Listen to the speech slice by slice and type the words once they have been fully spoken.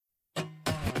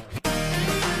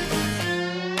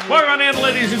Welcome in,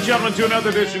 ladies and gentlemen, to another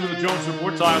edition of the Jones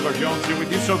Report. Tyler Jones here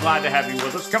with you. So glad to have you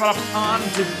with us. Coming up on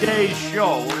today's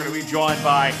show, we're going to be joined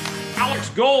by Alex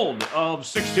Gold of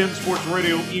 610 Sports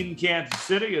Radio in Kansas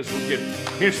City as we'll get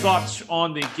his thoughts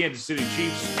on the Kansas City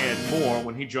Chiefs and more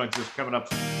when he joins us coming up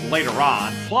later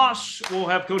on. Plus, we'll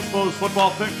have Coach Bo's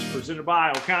football picks presented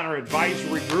by O'Connor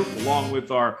Advisory Group along with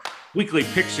our weekly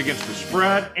picks against the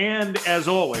spread. And as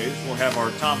always, we'll have our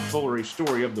Tom Foolery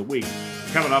story of the week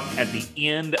coming up at the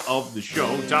end of the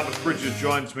show. Thomas Bridges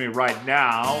joins me right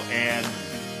now, and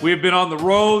we have been on the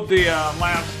road the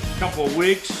last couple of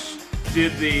weeks.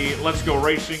 Did the Let's Go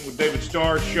Racing with David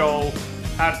Starr show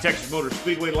out of Texas Motor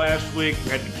Speedway last week.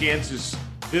 We had to Kansas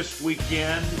this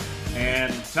weekend,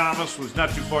 and Thomas was not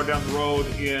too far down the road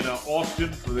in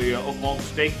Austin for the Oklahoma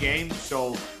State game.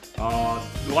 So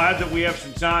glad that we have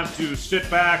some time to sit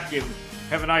back and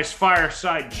have a nice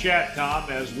fireside chat, Tom,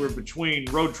 as we're between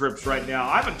road trips right now.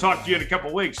 I haven't talked to you in a couple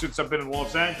of weeks since I've been in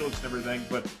Los Angeles and everything,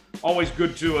 but always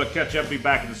good to catch up, be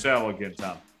back in the saddle again,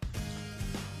 Tom.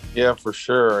 Yeah, for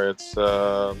sure. It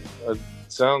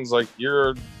sounds like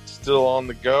you're still on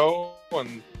the go,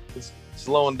 and it's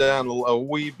slowing down a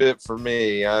wee bit for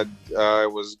me. I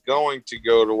was going to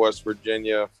go to West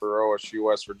Virginia for OSU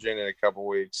West Virginia in a couple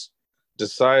weeks.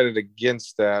 Decided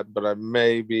against that, but I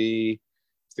maybe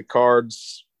if the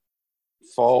cards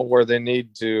fall where they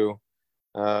need to,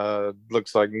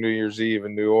 looks like New Year's Eve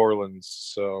in New Orleans.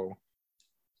 So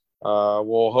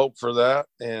we'll hope for that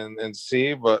and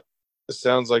see, but it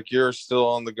sounds like you're still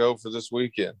on the go for this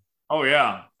weekend. Oh,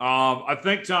 yeah. I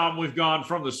think, Tom, we've gone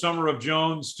from the summer of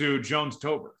Jones to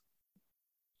Jones-tober.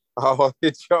 Oh,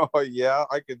 yeah,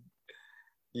 I could.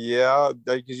 Yeah,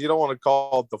 because you don't want to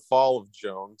call it the fall of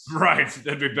Jones. Right,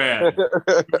 that'd be bad. There's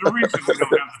a reason we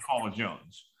don't have the fall of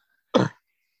Jones.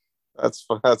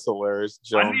 That's hilarious.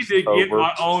 Jones I need to get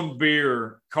my own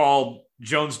beer called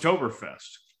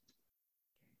Jones-Toberfest.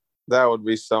 That would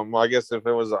be something. I guess if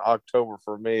it was October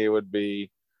for me, it would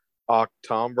be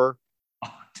October.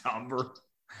 October.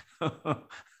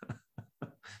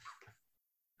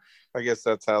 I guess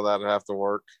that's how that'd have to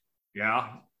work.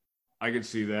 Yeah, I can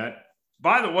see that.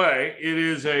 By the way, it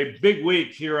is a big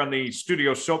week here on the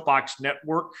Studio Soapbox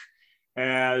Network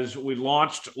as we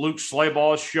launched Luke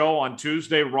Slayball's show on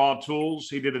Tuesday, Raw Tools.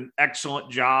 He did an excellent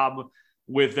job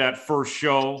with that first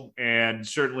show, and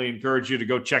certainly encourage you to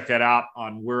go check that out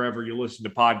on wherever you listen to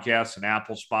podcasts, and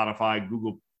Apple, Spotify,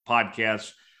 Google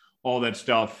Podcasts, all that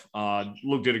stuff.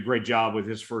 Luke did a great job with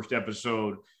his first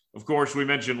episode. Of course, we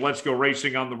mentioned Let's Go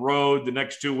Racing on the road the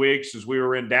next 2 weeks as we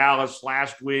were in Dallas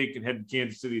last week and headed to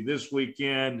Kansas City this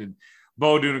weekend. And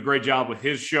Bo doing a great job with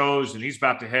his shows, and he's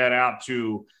about to head out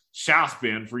to South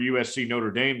Bend for USC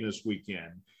Notre Dame this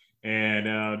weekend.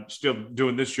 And still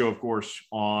doing this show, of course,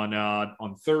 on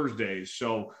Thursdays.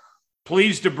 So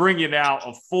pleased to bring you now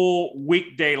a full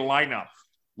weekday lineup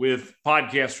with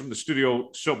podcasts from the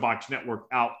Studio Soapbox Network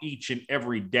out each and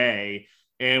every day.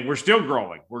 And we're still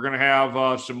growing. We're going to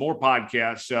have some more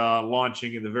podcasts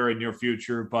launching in the very near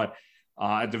future. But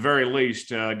at the very least,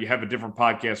 you have a different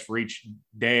podcast for each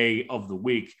day of the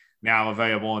week now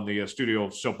available on the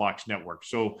Studio Soapbox Network.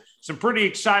 So some pretty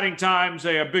exciting times.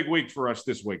 A big week for us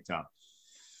this week, Tom.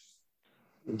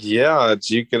 Yeah,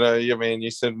 you can.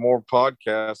 You said more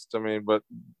podcasts. But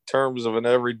in terms of an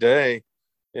everyday,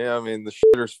 yeah, the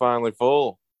shitter's finally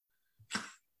full.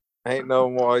 Ain't no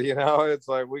more, it's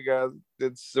like we got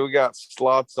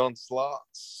slots on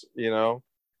slots, and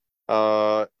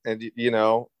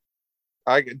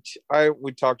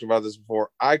we talked about this before.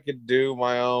 I could do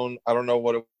my own. I don't know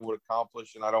what it would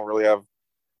accomplish, and I don't really have.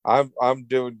 I'm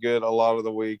doing good a lot of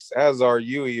the weeks, as are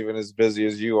you, even as busy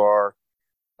as you are.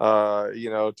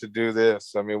 To do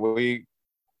this.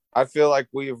 I feel like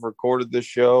we have recorded this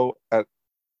show at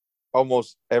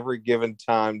almost every given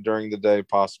time during the day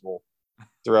possible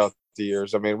throughout the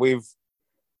years.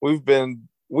 We've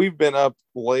been up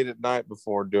late at night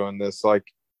before doing this, like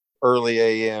early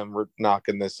AM,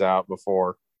 knocking this out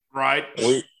before. Right.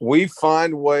 We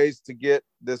find ways to get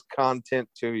this content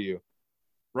to you.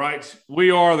 Right. We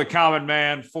are the common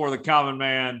man for the common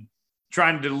man,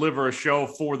 trying to deliver a show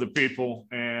for the people,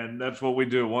 and that's what we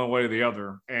do one way or the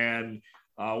other. And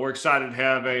we're excited to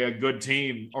have a good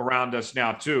team around us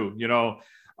now too.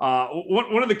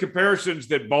 One of the comparisons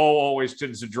that Bo always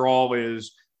tends to draw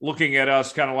is looking at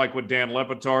us kind of like what Dan Le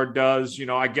Batard does.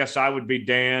 I guess I would be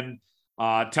Dan.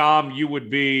 Tom, you would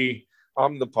be.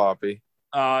 I'm the Poppy.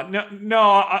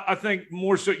 I think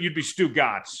more so you'd be Stu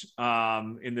Gatz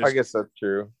in this. I guess that's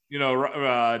true.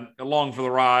 Along for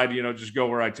the ride, just go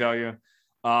where I tell you.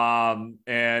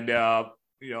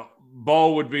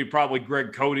 Bo would be probably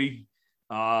Greg Cody.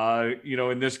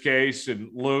 in this case, and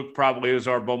Luke probably is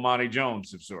our Bomani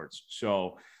Jones of sorts.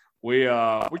 So we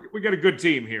got a good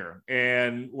team here,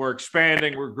 and we're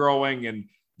expanding, we're growing, and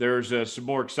there's some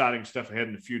more exciting stuff ahead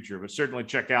in the future. But certainly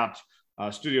check out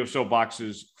Studio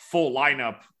Soapbox's full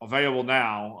lineup available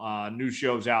now. New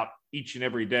shows out each and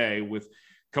every day with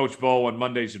Coach Bo on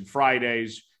Mondays and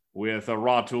Fridays, with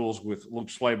Raw Tools with Luke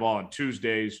Slabaugh on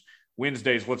Tuesdays.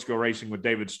 Wednesdays, Let's Go Racing with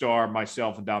David Starr,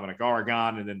 myself, and Dominic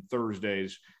Aragon. And then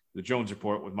Thursdays, The Jones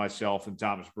Report with myself and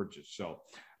Thomas Bridges. So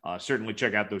certainly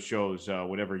check out those shows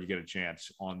whenever you get a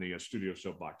chance on the Studio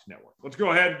Soapbox Network. Let's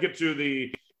go ahead and get to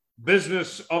the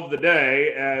business of the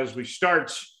day as we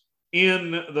start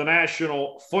in the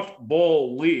National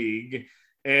Football League.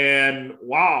 And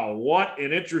wow, what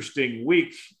an interesting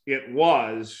week it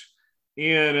was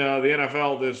in the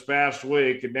NFL this past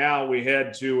week. And now we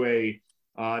head to a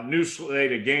new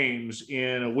slate of games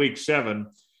in week 7.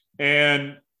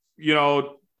 And,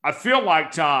 I feel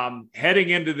like, Tom, heading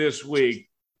into this week,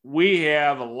 we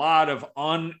have a lot of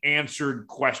unanswered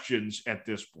questions at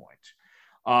this point.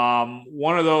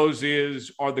 One of those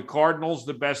is, are the Cardinals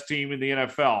the best team in the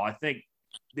NFL? I think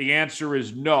the answer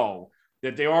is no,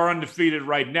 that they are undefeated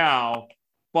right now,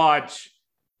 but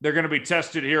they're going to be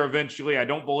tested here eventually. I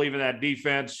don't believe in that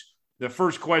defense. The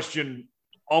first question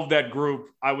of that group,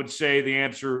 I would say the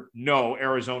answer, no,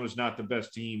 Arizona is not the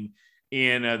best team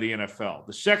in the NFL.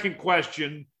 The second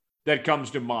question that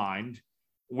comes to mind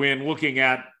when looking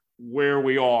at where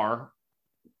we are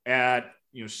at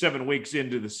 7 weeks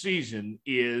into the season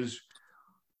is,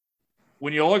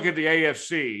 when you look at the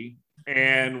AFC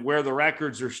and where the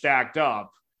records are stacked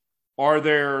up, are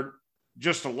there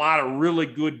just a lot of really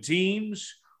good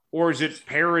teams, or is it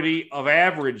parity of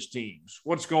average teams?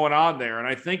 What's going on there? And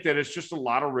I think that it's just a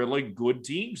lot of really good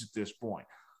teams at this point.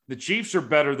 The Chiefs are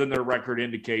better than their record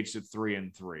indicates at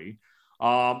 3-3.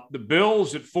 The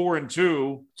Bills at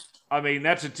 4-2. I mean,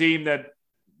 that's a team that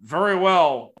very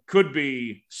well could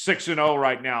be 6-0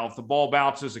 right now if the ball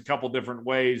bounces a couple different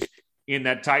ways in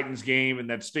that Titans game and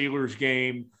that Steelers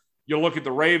game. You look at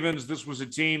the Ravens. This was a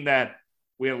team that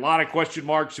we had a lot of question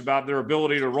marks about their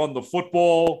ability to run the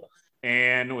football,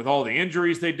 and with all the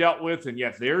injuries they dealt with, and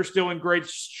yet they're still in great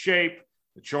shape.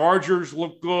 The Chargers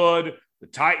look good. The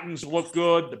Titans look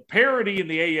good. The parity in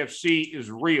the AFC is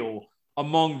real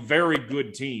among very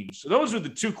good teams. So those are the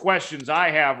two questions I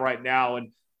have right now,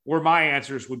 and where my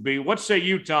answers would be. What say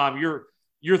you, Tom?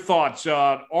 Your thoughts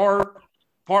are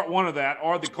part one of that.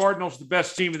 Are the Cardinals the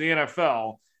best team in the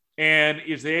NFL? And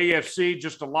is the AFC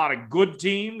just a lot of good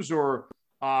teams or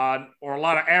a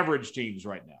lot of average teams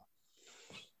right now?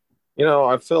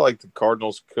 I feel like the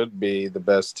Cardinals could be the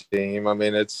best team. I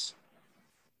mean, it's,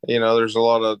 there's a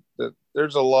lot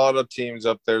of teams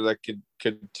up there that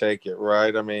could take it,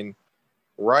 right? I mean,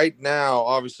 right now,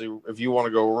 obviously, if you want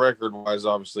to go record-wise,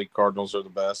 obviously Cardinals are the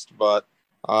best. But,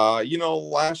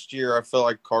 last year I felt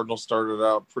like Cardinals started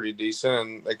out pretty decent,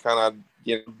 and they kind of,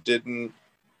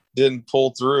 didn't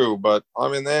pull through. But, I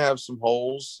mean, they have some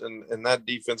holes, and that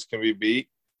defense can be beat.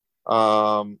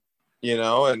 And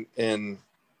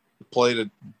played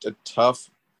a tough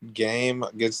game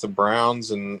against the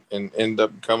Browns and end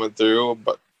up coming through.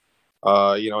 But,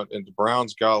 and the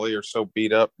Browns, golly, are so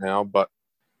beat up now. But,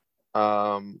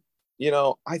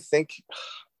 I think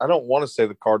I don't want to say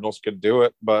the Cardinals could do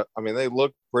it, but I mean, they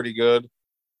look pretty good.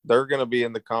 They're going to be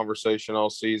in the conversation all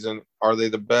season. Are they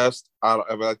the best?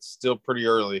 That's still pretty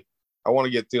early. I want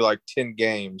to get through like 10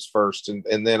 games first.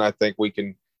 And then I think we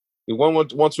can,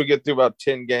 once we get through about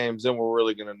 10 games, then we're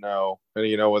really going to know.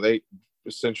 And, with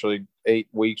essentially 8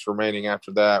 weeks remaining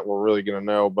after that, we're really going to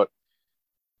know. But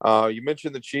you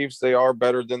mentioned the Chiefs. They are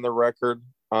better than the record.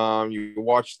 You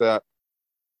watch that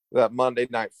Monday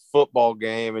Night Football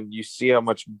game, and you see how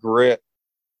much grit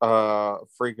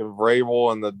freaking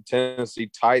Vrabel and the Tennessee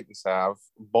Titans have.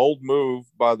 Bold move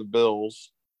by the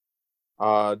Bills.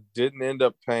 Didn't end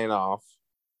up paying off.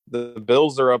 The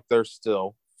Bills are up there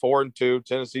still, 4-2.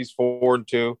 Tennessee's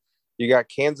 4-2. You got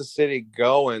Kansas City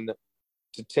going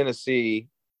to Tennessee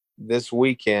this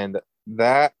weekend.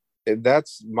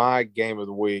 That's my game of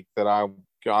the week that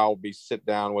I'll be sit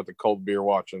down with a cold beer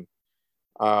watching.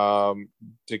 To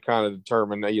kind of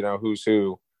determine, who's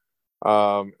who.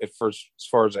 As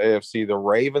far as AFC, the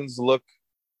Ravens look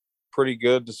pretty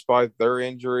good despite their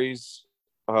injuries.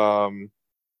 We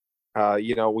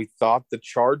thought the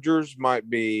Chargers might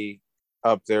be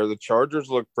up there. The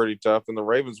Chargers look pretty tough, and the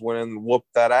Ravens went in and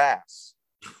whooped that ass.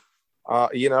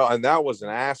 And that was an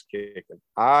ass kicking.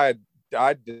 I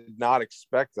did not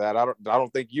expect that. I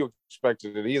don't think you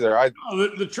expected it either.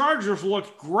 The Chargers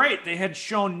looked great. They had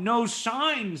shown no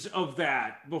signs of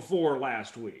that before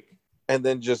last week. and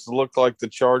then just look like the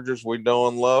Chargers we know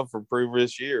and love from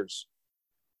previous years.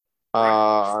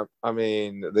 I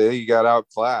mean, they got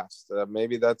outclassed.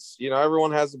 Maybe that's,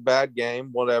 everyone has a bad game,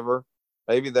 whatever.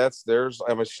 Maybe that's theirs.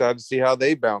 I'm excited to see how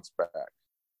they bounce back.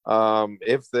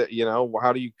 If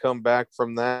how do you come back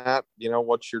from that?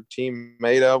 What's your team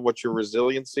made of? What's your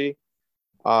resiliency?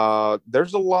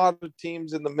 There's a lot of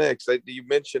teams in the mix. You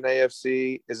mentioned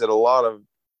AFC. Is it a lot of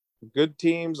good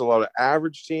teams, a lot of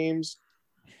average teams?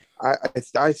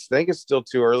 I think it's still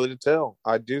too early to tell.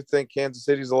 I do think Kansas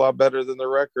City's a lot better than the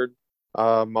record.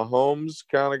 Mahomes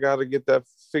kind of got to get that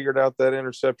figured out, that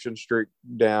interception streak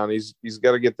down. He's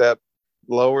got to get that,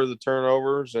 lower the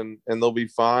turnovers, and they'll be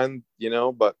fine,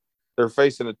 but they're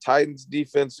facing a Titans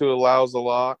defense who allows a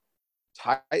lot.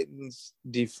 Kansas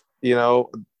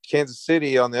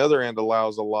City on the other end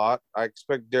allows a lot. I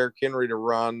expect Derrick Henry to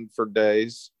run for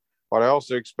days, but I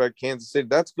also expect Kansas City.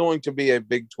 That's going to be a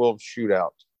Big 12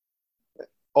 shootout,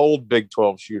 old Big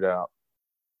 12 shootout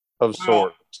of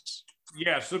sorts.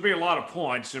 Yes, there'll be a lot of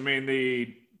points. I mean,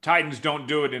 the Titans don't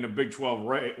do it in a Big 12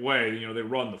 way. They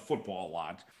run the football a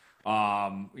lot,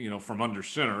 from under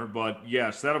center. But,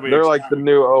 yes, that'll be – they're exciting. Like the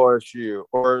new OSU,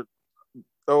 or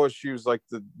OSU's like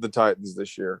the Titans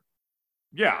this year.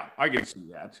 Yeah, I can see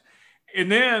that.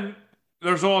 And then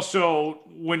there's also,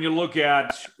 when you look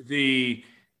at the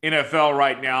NFL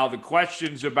right now, the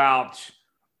questions about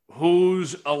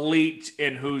who's elite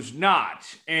and who's not.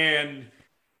 And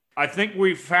I think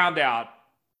we've found out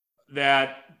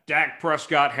that Dak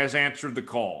Prescott has answered the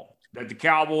call, that the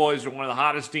Cowboys are one of the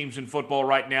hottest teams in football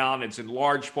right now, and it's in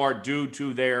large part due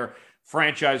to their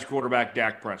franchise quarterback,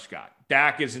 Dak Prescott.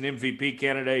 Dak is an MVP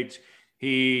candidate.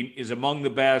 He is among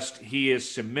the best. He has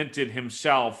cemented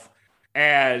himself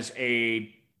as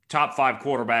a top 5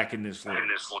 quarterback in this league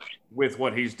with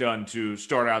what he's done to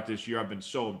start out this year. I've been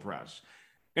so impressed.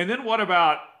 And then what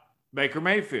about Baker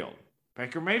Mayfield?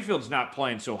 Baker Mayfield's not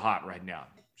playing so hot right now.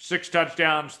 6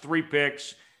 touchdowns, 3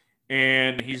 picks,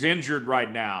 and he's injured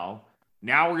right now.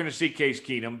 Now we're going to see Case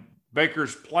Keenum.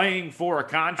 Baker's playing for a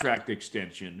contract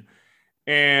extension.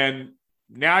 And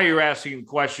now you're asking the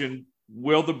question,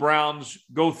 will the Browns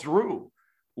go through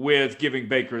with giving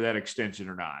Baker that extension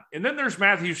or not? And then there's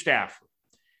Matthew Stafford.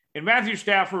 And Matthew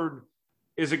Stafford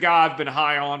is a guy I've been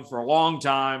high on for a long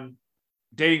time,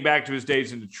 dating back to his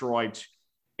days in Detroit.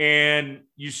 And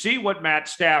you see what Matt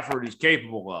Stafford is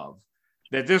capable of,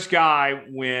 that this guy,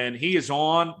 when he is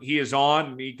on,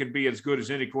 and he can be as good as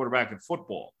any quarterback in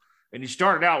football. And he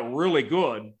started out really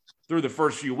good through the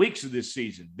first few weeks of this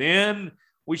season. Then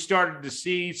we started to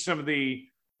see some of the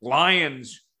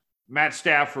Lions, Matt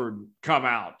Stafford, come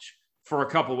out for a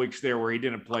couple of weeks there where he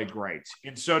didn't play great.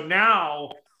 And so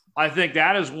now I think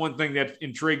that is one thing that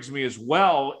intrigues me as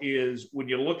well, is when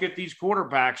you look at these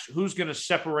quarterbacks, who's going to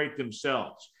separate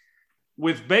themselves?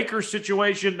 With Baker's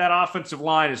situation, that offensive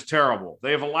line is terrible.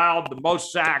 They have allowed the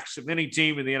most sacks of any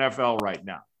team in the NFL right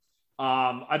now.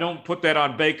 I don't put that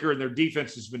on Baker, and their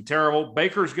defense has been terrible.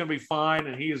 Baker's going to be fine,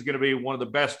 and he is going to be one of the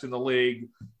best in the league,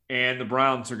 and the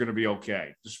Browns are going to be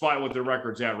okay, despite what their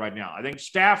record's at right now. I think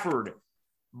Stafford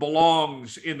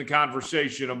belongs in the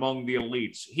conversation among the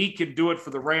elites. He can do it for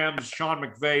the Rams. Sean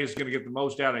McVay is going to get the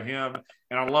most out of him,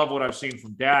 and I love what I've seen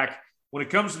from Dak. When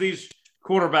it comes to these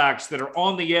quarterbacks that are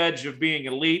on the edge of being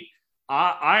elite,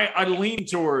 I lean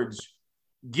towards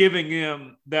giving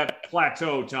him that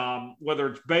plateau, Tom, whether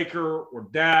it's Baker or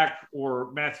Dak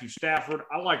or Matthew Stafford.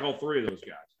 I like all 3 of those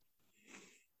guys.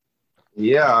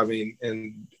 Yeah, I mean,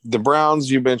 and the Browns,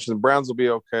 you mentioned the Browns will be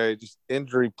okay. Just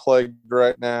injury plagued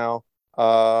right now.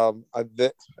 At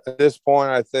this point,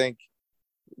 I think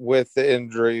with the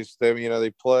injuries,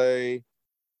 they play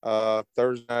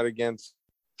Thursday night against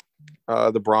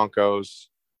the Broncos.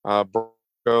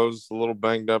 Broncos a little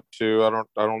banged up too. I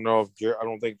don't know if I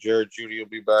don't think Jared Jeudy will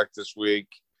be back this week.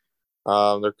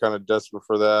 They're kind of desperate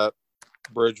for that.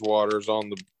 Bridgewater's on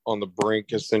the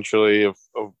brink essentially of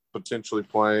potentially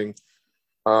playing.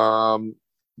 They'll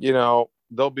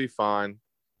be fine.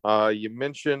 You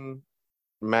mentioned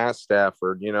Matt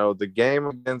Stafford. The game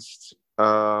against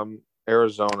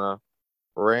Arizona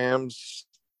Rams,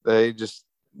 they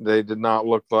did not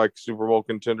look like Super Bowl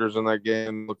contenders in that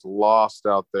game. Looked lost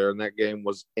out there, and that game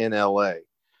was in LA.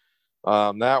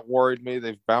 That worried me.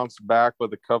 They've bounced back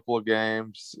with a couple of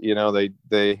games.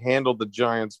 They handled the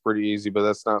Giants pretty easy, but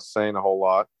that's not saying a whole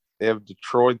lot. They have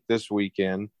Detroit this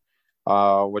weekend,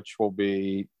 which will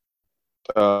be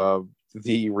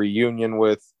the reunion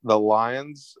with the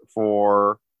Lions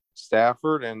for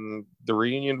Stafford and the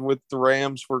reunion with the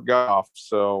Rams for Goff.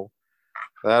 So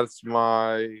that's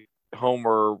my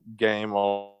homer game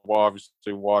I'll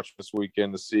obviously watch this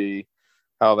weekend to see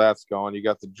how that's going. You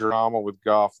got the drama with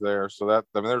Goff there, so that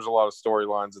I mean, there's a lot of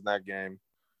storylines in that game.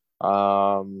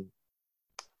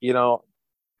 You know,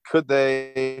 could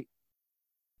they?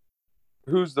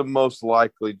 Who's the most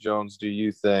likely, Jones? Do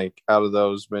you think out of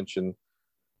those mentioned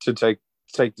to take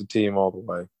the team all the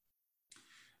way?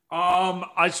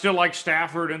 I still like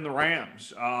Stafford and the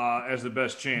Rams as the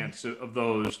best chance of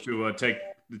those to take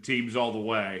the teams all the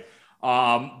way.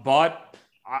 But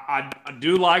I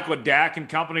do like what Dak and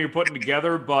company are putting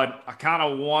together, but I kind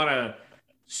of want to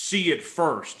see it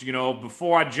first. You know,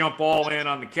 before I jump all in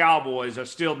on the Cowboys, I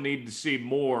still need to see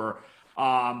more.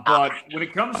 But when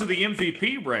it comes to the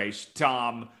MVP race,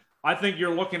 Tom, I think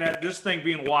you're looking at this thing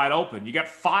being wide open. You got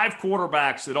 5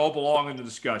 quarterbacks that all belong in the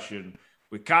discussion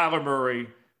with Kyler Murray,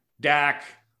 Dak,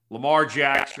 Lamar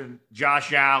Jackson,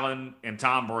 Josh Allen, and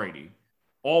Tom Brady.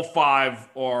 All 5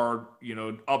 are,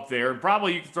 up there. And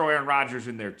probably you can throw Aaron Rodgers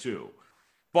in there too.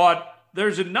 But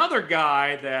there's another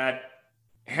guy that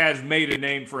has made a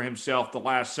name for himself the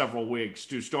last several weeks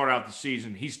to start out the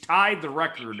season. He's tied the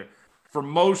record for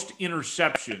most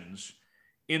interceptions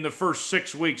in the first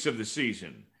 6 weeks of the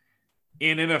season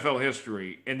in NFL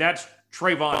history. And that's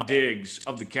Trayvon Diggs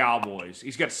of the Cowboys.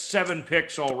 He's got 7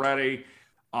 picks already.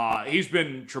 He's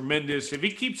been tremendous. If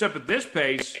he keeps up at this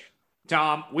pace,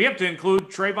 Tom, we have to include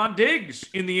Trayvon Diggs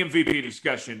in the MVP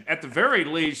discussion. At the very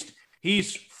least,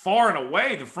 he's far and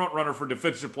away the front runner for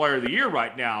Defensive Player of the Year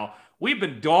right now. We've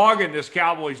been dogging this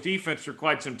Cowboys defense for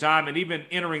quite some time, and even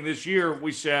entering this year,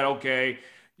 we said, okay,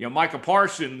 Micah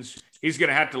Parsons, he's going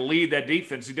to have to lead that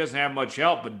defense. He doesn't have much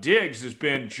help, but Diggs has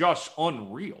been just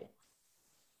unreal.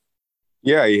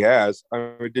 Yeah, he has.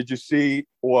 I mean, did you see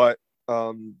what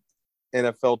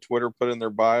NFL Twitter put in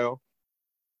their bio?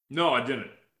 No, I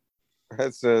didn't.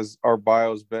 It says our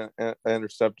bio's been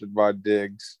intercepted by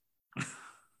Diggs.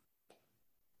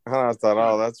 And I thought,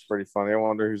 oh, that's pretty funny. I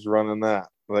wonder who's running that.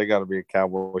 Well, they got to be a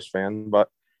Cowboys fan, but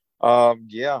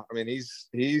yeah, I mean,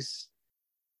 he's.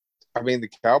 I mean, the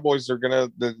Cowboys are gonna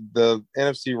the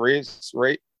NFC race.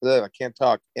 I can't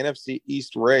talk. NFC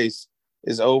East race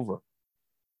is over.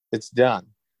 It's done.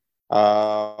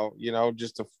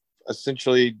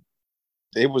 Essentially,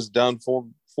 it was done 4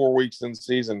 weeks in the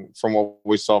season from what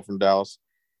we saw from Dallas.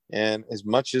 And as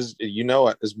much as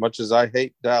as much as I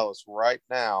hate Dallas right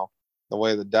now, the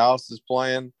way that Dallas is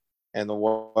playing and the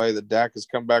way that Dak has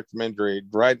come back from injury,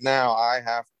 right now I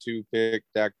have to pick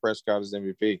Dak Prescott as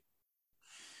MVP.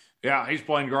 Yeah, he's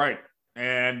playing great.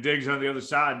 And Diggs on the other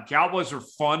side. Cowboys are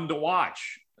fun to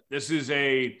watch. This is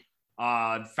a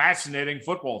fascinating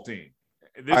football team.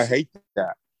 I hate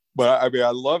that. But I mean, I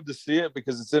love to see it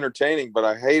because it's entertaining, but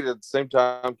I hate it at the same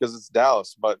time because it's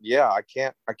Dallas. But yeah, I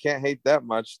can't hate that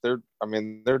much. They're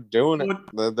doing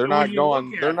it. They're not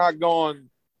going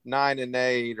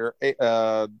 9-8 or 8.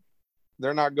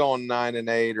 They're not going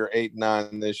 9-8 or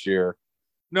 8-9 this year.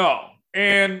 No.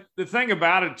 And the thing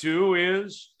about it too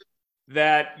is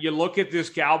that you look at this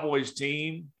Cowboys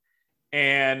team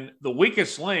and the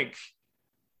weakest link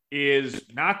is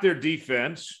not their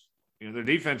defense. Their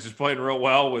defense is playing real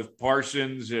well with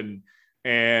Parsons and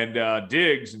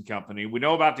Diggs and company. We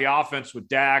know about the offense with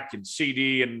Dak and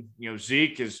CD, and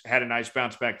Zeke has had a nice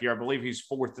bounce back year. I believe he's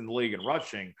 4th in the league in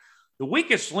rushing. The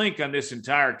weakest link on this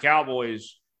entire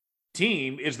Cowboys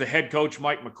team is the head coach,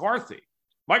 Mike McCarthy.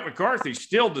 Mike McCarthy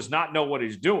still does not know what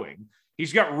he's doing.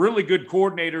 He's got really good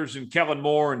coordinators in Kellen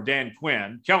Moore and Dan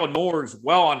Quinn. Kellen Moore is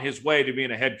well on his way to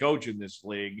being a head coach in this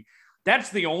league.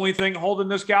 That's the only thing holding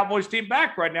this Cowboys team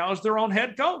back right now is their own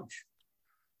head coach.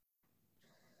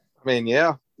 I mean,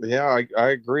 yeah, I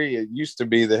agree. It used to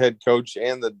be the head coach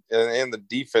and the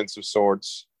defensive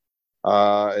sorts,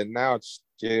 and now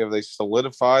they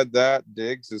solidified that.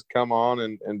 Diggs has come on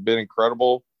and been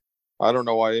incredible. I don't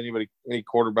know why any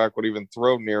quarterback would even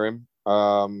throw near him.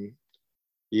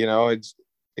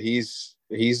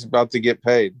 He's about to get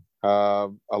paid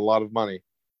a lot of money.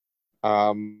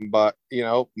 But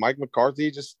Mike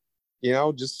McCarthy just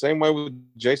same way with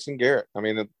Jason Garrett. I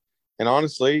mean, and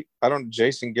honestly,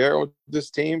 Jason Garrett with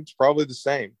this team, it's probably the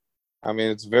same. I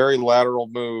mean, it's very lateral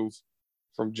move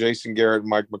from Jason Garrett and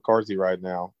Mike McCarthy right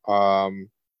now.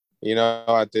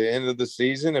 At the end of the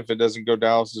season, if it doesn't go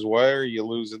Dallas's way, or you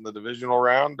lose in the divisional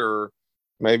round, or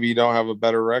maybe you don't have a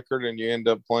better record and you end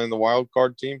up playing the wild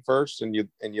card team first and you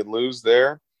lose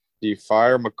there, do you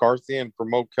fire McCarthy and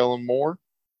promote Kellen Moore?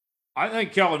 I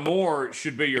think Kellen Moore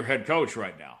should be your head coach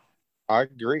right now. I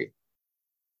agree.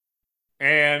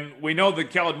 And we know that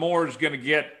Kellen Moore is going to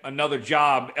get another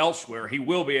job elsewhere. He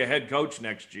will be a head coach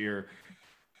next year.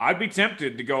 I'd be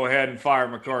tempted to go ahead and fire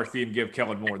McCarthy and give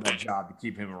Kellen Moore that job to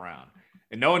keep him around.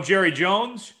 And knowing Jerry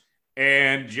Jones,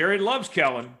 and Jerry loves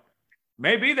Kellen,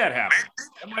 maybe that happens.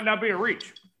 That might not be a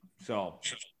reach. So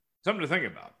something to think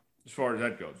about as far as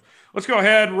that goes. Let's go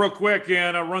ahead real quick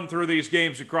and run through these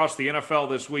games across the NFL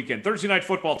this weekend. Thursday Night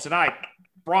Football tonight,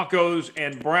 Broncos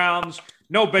and Browns.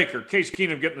 No Baker. Case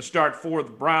Keenum getting the start for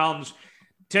the Browns.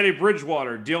 Teddy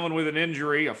Bridgewater dealing with an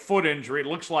injury, a foot injury. It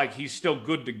looks like he's still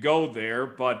good to go there,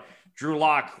 but Drew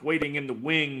Lock waiting in the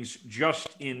wings just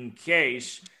in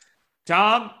case.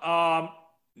 Tom,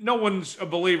 no one's a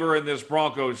believer in this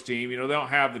Broncos team. They don't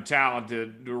have the talent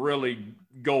to really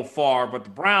go far, but the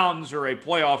Browns are a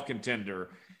playoff contender.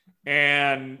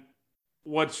 And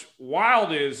what's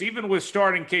wild is, even with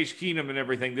starting Case Keenum and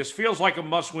everything, this feels like a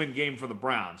must-win game for the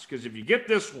Browns, because if you get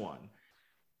this one,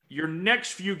 your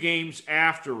next few games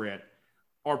after it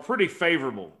are pretty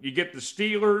favorable. You get the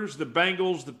Steelers, the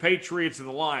Bengals, the Patriots, and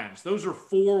the Lions. Those are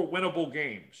 4 winnable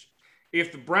games.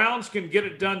 If the Browns can get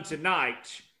it done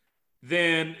tonight,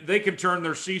 then they can turn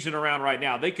their season around right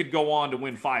now. They could go on to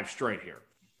win 5 straight here.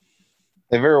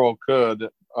 They very well could.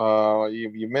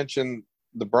 You mentioned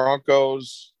the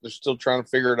Broncos. They're still trying to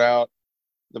figure it out.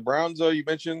 The Browns, though, you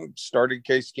mentioned, started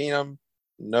Case Keenum.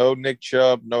 No Nick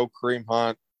Chubb, no Kareem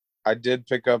Hunt. I did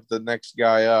pick up the next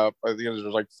guy up. I think it was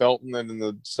like Felton and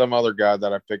then some other guy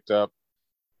that I picked up.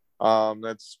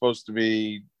 That's supposed to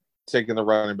be taking the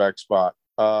running back spot.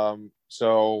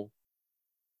 So,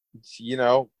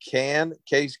 can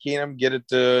Case Keenum get it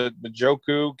to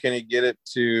Njoku? Can he get it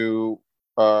to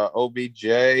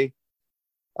OBJ?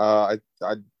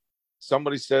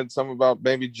 Somebody said something about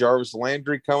maybe Jarvis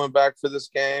Landry coming back for this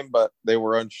game, but they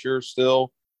were unsure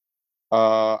still.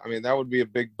 That would be a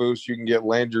big boost. You can get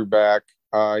Landry back.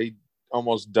 He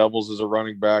almost doubles as a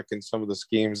running back in some of the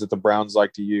schemes that the Browns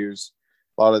like to use.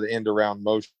 A lot of the end around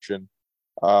motion.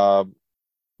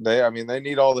 They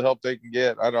need all the help they can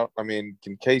get.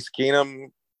 Can Case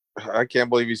Keenum? I can't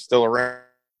believe he's still around,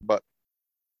 but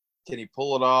can he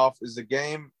pull it off? Is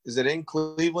it in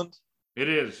Cleveland? It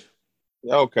is.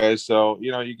 Okay, so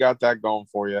you got that going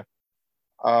for you.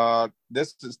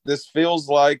 This feels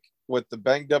like, with the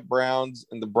banged up Browns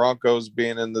and the Broncos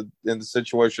being in the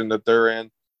situation that they're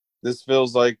in, this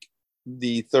feels like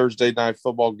the Thursday night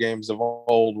football games of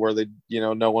old where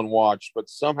no one watched, but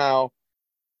somehow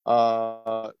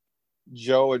Joe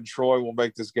and Troy will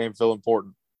make this game feel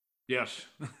important. Yes,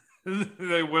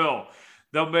 they will.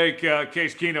 They'll make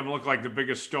Case Keenum look like the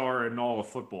biggest star in all of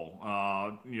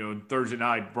football. Thursday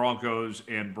night, Broncos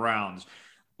and Browns.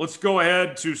 Let's go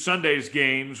ahead to Sunday's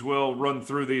games. We'll run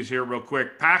through these here real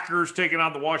quick. Packers taking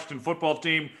on the Washington football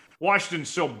team. Washington's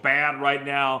so bad right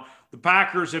now. The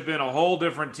Packers have been a whole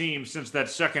different team since that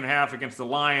second half against the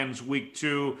Lions week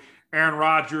 2. Aaron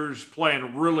Rodgers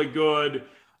playing really good.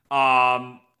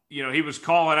 He was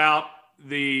calling out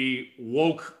the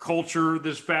woke culture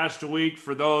this past week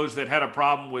for those that had a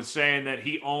problem with saying that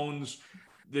he owns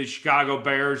the Chicago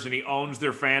Bears and he owns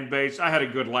their fan base. I had a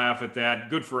good laugh at that.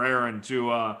 Good for Aaron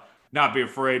to not be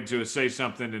afraid to say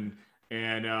something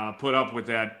and put up with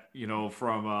that,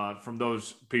 from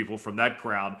those people, from that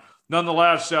crowd.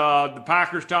 Nonetheless, the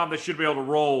Packers, Tom, they should be able to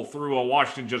roll through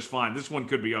Washington just fine. This one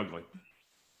could be ugly.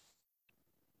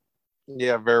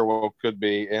 Yeah, very well could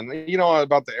be. And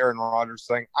about the Aaron Rodgers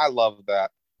thing, I love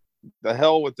that. The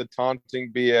hell with the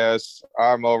taunting BS.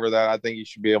 I'm over that. I think you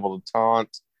should be able to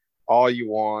taunt all you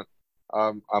want.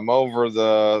 I'm over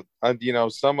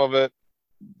some of it.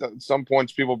 Some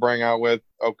points people bring out with,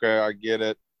 okay, I get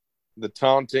it. The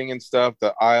taunting and stuff,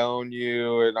 that I own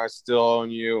you and I still own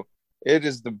you. It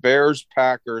is the Bears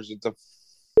Packers. It's a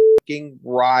fucking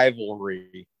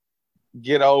rivalry.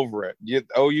 Get over it.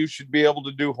 OU should be able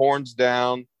to do horns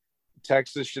down.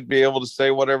 Texas should be able to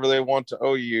say whatever they want to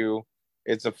OU.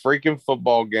 It's a freaking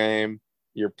football game.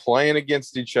 You're playing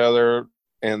against each other,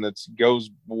 and it goes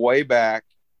way back.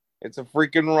 It's a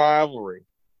freaking rivalry.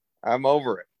 I'm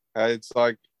over it. It's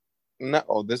like,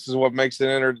 no, this is what makes it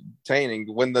entertaining.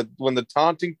 When the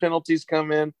taunting penalties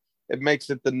come in, it makes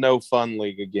it the no fun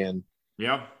league again.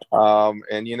 Yeah.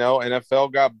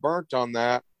 NFL got burnt on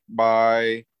that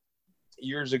by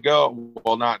years ago.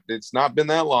 Well, it's not been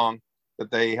that long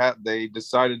that they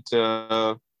decided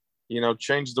to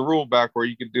change the rule back where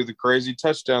you could do the crazy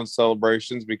touchdown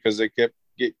celebrations because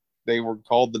they were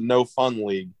called the no fun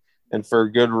league, and for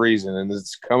a good reason, and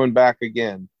it's coming back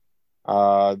again.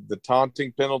 The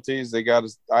taunting penalties,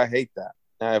 I hate that.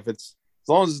 Now, as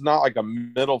long as it's not like a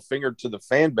middle finger to the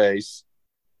fan base,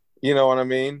 you know what I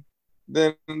mean,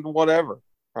 then whatever.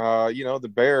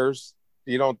 The Bears,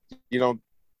 you don't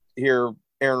hear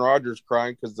Aaron Rodgers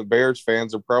crying because the Bears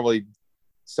fans are probably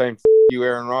saying "F you,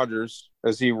 Aaron Rodgers"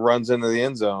 as he runs into the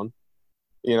end zone.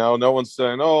 No one's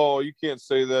saying, "Oh, you can't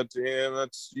say that to him.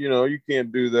 That's you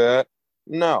can't do that."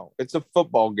 No, it's a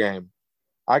football game.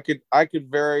 I could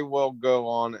very well go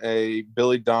on a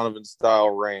Billy Donovan style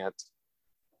rant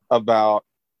about,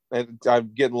 and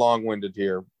I'm getting long winded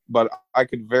here, but I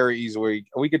could very easily,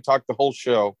 we could talk the whole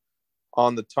show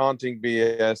on the taunting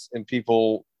BS and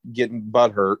people getting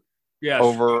butthurt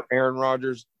over Aaron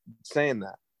Rodgers saying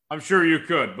that. I'm sure you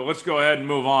could, but let's go ahead and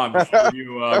move on before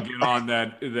you get on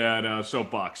that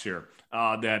soapbox here,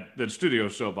 that studio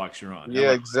soapbox you're on.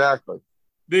 Yeah, exactly.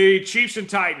 The Chiefs and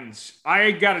Titans.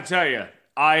 I got to tell you,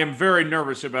 I am very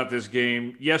nervous about this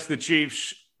game. Yes, the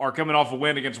Chiefs are coming off a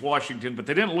win against Washington, but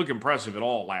they didn't look impressive at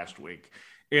all last week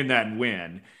in that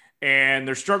win. And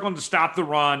they're struggling to stop the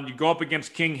run. You go up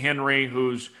against King Henry,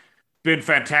 who's been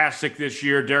fantastic this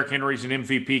year. Derrick Henry's an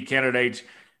MVP candidate.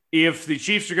 If the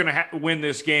Chiefs are going to win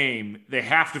this game, they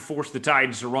have to force the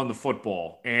Titans to run the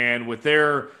football. And with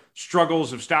their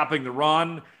struggles of stopping the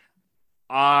run,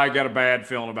 I got a bad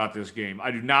feeling about this game.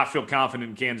 I do not feel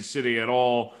confident in Kansas City at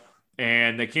all,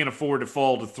 and they can't afford to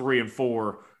fall to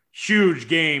 3-4. Huge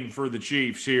game for the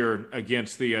Chiefs here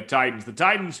against the Titans. The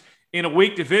Titans in a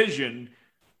weak division,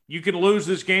 you can lose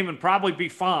this game and probably be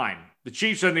fine. The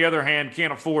Chiefs, on the other hand,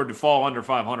 can't afford to fall under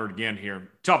 500 again here.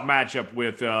 Tough matchup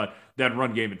with that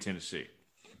run game in Tennessee.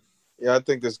 Yeah, I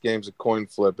think this game's a coin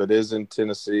flip. It is in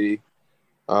Tennessee.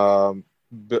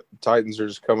 Titans are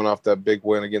just coming off that big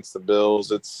win against the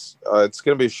Bills. It's going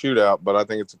to be a shootout, but I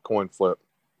think it's a coin flip.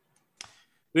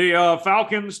 The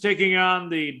Falcons taking on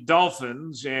the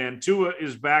Dolphins, and Tua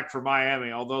is back for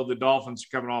Miami, although the Dolphins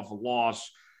are coming off a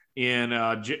loss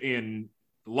in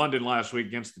London last week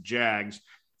against the Jags.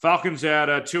 Falcons at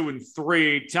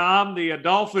 2-3. Tom, the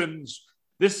Dolphins,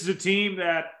 this is a team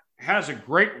that has a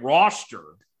great roster.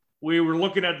 We were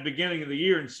looking at the beginning of the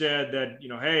year and said that,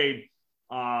 hey,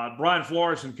 Brian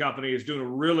Flores and company is doing a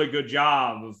really good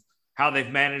job of how they've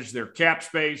managed their cap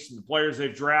space and the players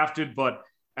they've drafted. But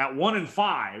at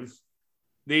 1-5,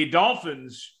 the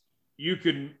Dolphins, you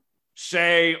can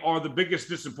say, are the biggest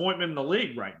disappointment in the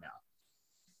league right now.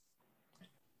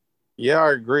 Yeah,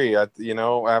 I agree.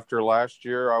 After last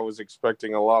year, I was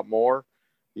expecting a lot more.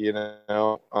 They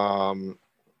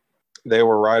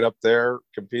were right up there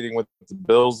competing with the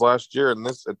Bills last year, and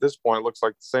at this point, it looks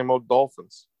like the same old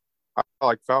Dolphins. I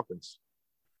like Falcons.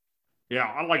 Yeah,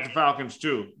 I like the Falcons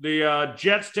too. The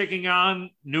Jets taking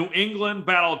on New England,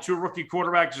 battle of two rookie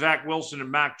quarterbacks, Zach Wilson and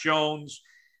Mac Jones.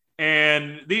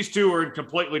 And these two are in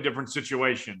completely different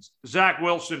situations. Zach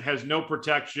Wilson has no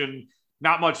protection,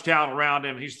 not much talent around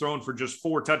him. He's thrown for just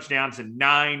 4 touchdowns and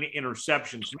 9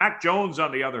 interceptions. Mac Jones,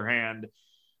 on the other hand,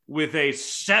 with a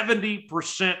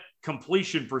 70%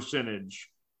 completion percentage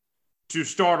to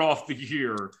start off the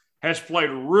year, has played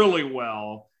really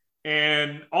well.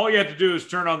 And all you have to do is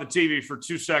turn on the TV for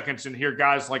 2 seconds and hear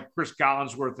guys like Chris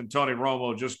Collinsworth and Tony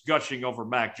Romo just gushing over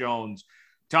Mac Jones.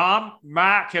 Tom,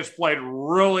 Mac has played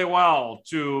really well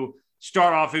to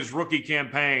start off his rookie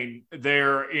campaign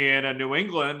there in New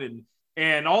England.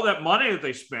 And all that money that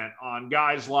they spent on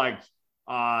guys like,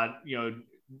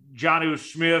 Jonnu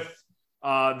Smith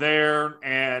there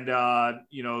and,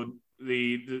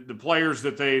 the players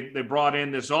that they brought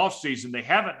in this offseason, they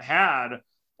haven't had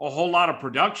a whole lot of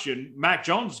production. Mac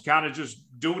Jones is kind of just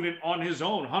doing it on his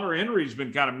own. Hunter Henry's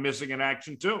been kind of missing in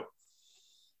action too.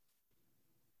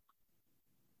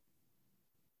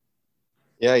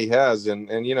 Yeah, he has. And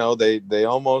they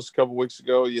almost a couple weeks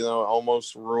ago,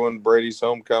 almost ruined Brady's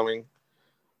homecoming.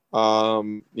 I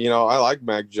like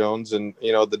Mac Jones, and,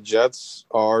 the Jets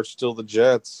are still the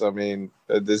Jets. I mean,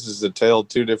 this is a tale of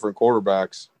 2 different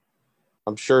quarterbacks.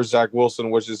 I'm sure Zach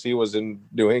Wilson wishes he was in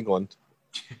New England.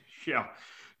 Yeah.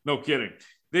 No kidding.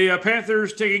 The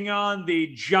Panthers taking on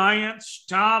the Giants.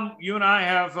 Tom, you and I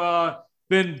have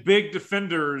been big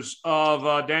defenders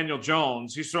of Daniel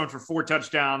Jones. He's thrown for 4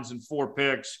 touchdowns and 4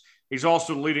 picks. He's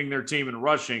also leading their team in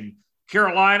rushing.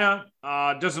 Carolina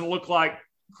doesn't look like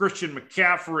Christian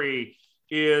McCaffrey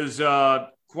is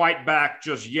quite back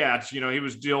just yet. He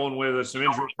was dealing with some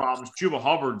injury problems. Chuba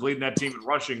Hubbard's leading that team in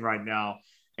rushing right now.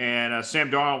 And Sam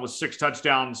Darnold with 6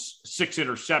 touchdowns, 6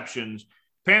 interceptions.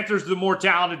 Panthers are the more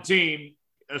talented team.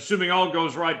 Assuming all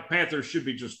goes right, the Panthers should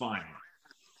be just fine.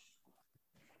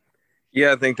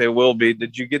 Yeah, I think they will be.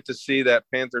 Did you get to see that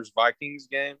Panthers-Vikings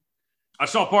game? I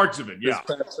saw parts of it, yeah.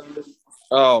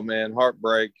 Oh, man,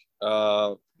 heartbreak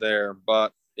there.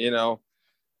 But, Sam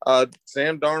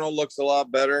Darnold looks a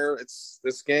lot better. It's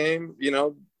this game,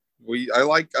 I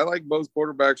like both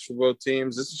quarterbacks for both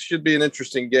teams. This should be an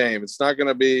interesting game. It's not going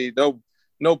to be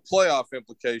no playoff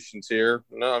implications here.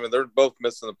 No, I mean, they're both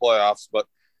missing the playoffs, but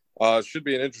it should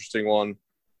be an interesting one.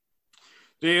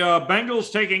 The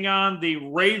Bengals taking on the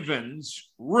Ravens.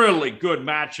 Really good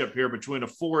matchup here between a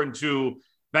 4-2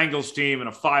 Bengals team and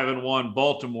a 5-1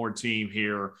 Baltimore team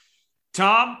here.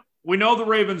 Tom, we know the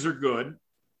Ravens are good.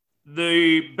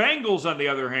 The Bengals, on the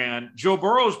other hand, Joe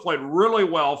Burrow's played really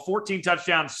well, 14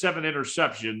 touchdowns, 7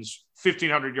 interceptions,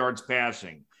 1,500 yards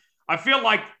passing. I feel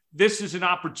like this is an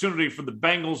opportunity for the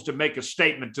Bengals to make a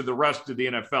statement to the rest of the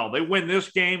NFL. They win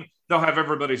this game, they'll have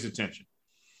everybody's attention.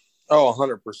 Oh,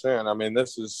 100%. I mean,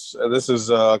 this is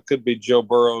could be Joe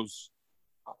Burrow's,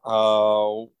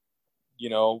 re-intro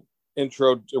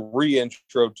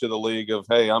to the league of,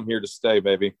 hey, I'm here to stay,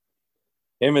 baby.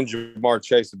 Him and Jamar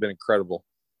Chase have been incredible.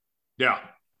 Yeah,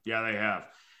 they have.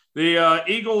 The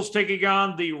Eagles taking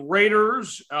on the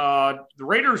Raiders. The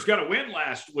Raiders got a win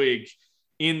last week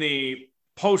in the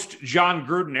post-John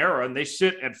Gruden era, and they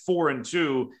sit at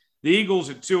 4-2. The Eagles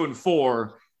at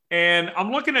 2-4. And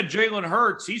I'm looking at Jalen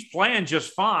Hurts. He's playing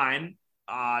just fine.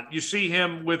 You see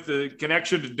him with the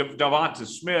connection to Devonta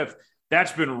Smith.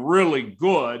 That's been really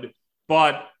good,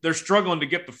 but they're struggling to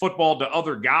get the football to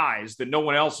other guys that no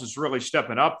one else is really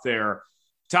stepping up there.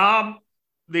 Tom,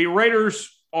 the Raiders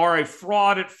are a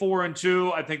fraud at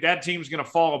 4-2. I think that team's going to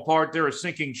fall apart. They're a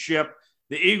sinking ship.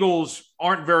 The Eagles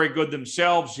aren't very good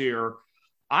themselves here.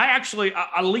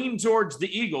 I lean towards the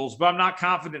Eagles, but I'm not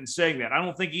confident in saying that. I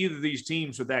don't think either of these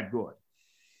teams are that good.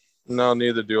 No,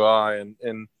 neither do I.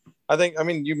 And I think,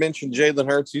 you mentioned Jalen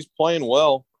Hurts. He's playing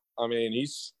well. I mean,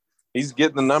 he's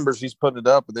getting the numbers. He's putting it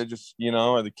up, but they just,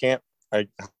 they can't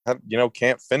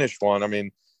finish one. I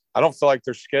mean, I don't feel like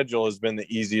their schedule has been the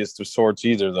easiest of sorts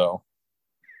either, though.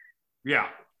 Yeah,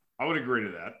 I would agree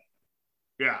to that.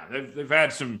 Yeah, they've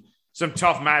had some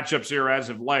tough matchups here as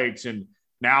of late, and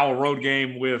now a road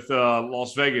game with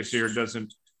Las Vegas here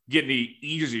doesn't get any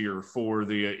easier for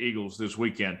the Eagles this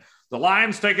weekend. The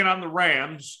Lions taking on the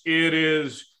Rams. It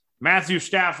is Matthew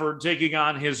Stafford taking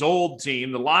on his old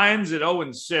team. The Lions at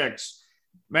 0-6.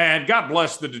 Man, God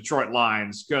bless the Detroit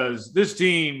Lions, because this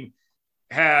team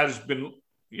has been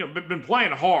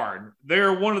playing hard.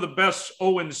 They're one of the best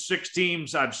 0-6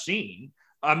 teams I've seen.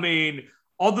 I mean,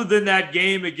 other than that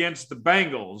game against the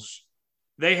Bengals,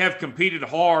 they have competed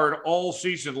hard all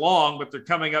season long, but they're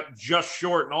coming up just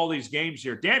short in all these games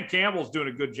here. Dan Campbell's doing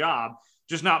a good job,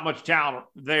 just not much talent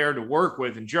there to work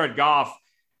with. And Jared Goff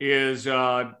is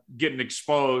getting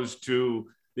exposed to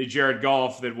the Jared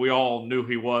Goff that we all knew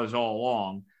he was all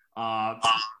along.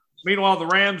 Meanwhile, the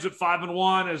Rams at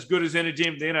 5-1, as good as any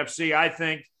team in the NFC, I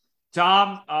think.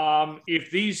 Tom, if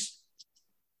these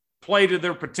play to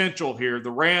their potential here,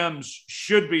 the Rams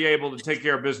should be able to take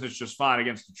care of business just fine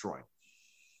against Detroit.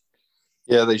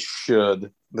 Yeah, they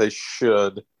should. They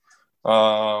should.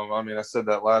 I said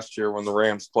that last year when the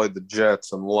Rams played the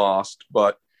Jets and lost,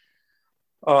 but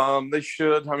they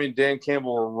should. Dan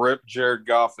Campbell ripped Jared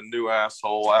Goff a new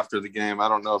asshole after the game. I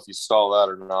don't know if you saw that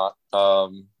or not.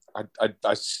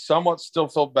 I somewhat still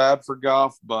feel bad for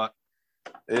Goff, but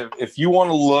if you want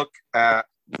to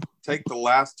take the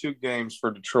last 2 games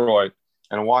for Detroit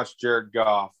and watch Jared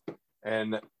Goff,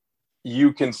 and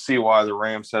you can see why the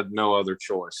Rams had no other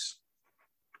choice.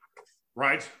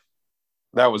 Right.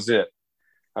 That was it.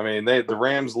 The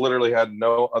Rams literally had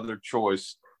no other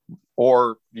choice,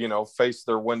 or, face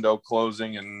their window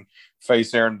closing and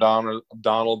face Aaron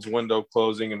Donald's window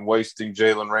closing and wasting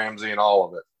Jalen Ramsey and all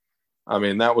of it.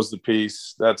 That was the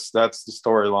piece. That's the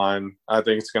storyline. I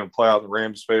think it's going to play out in the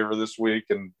Rams' favor this week,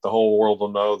 and the whole world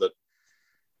will know that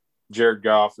Jared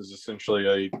Goff is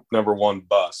essentially a number 1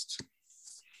 bust.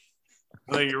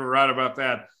 I think you were right about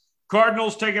that.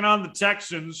 Cardinals taking on the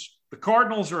Texans. The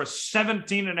Cardinals are a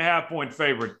 17.5-point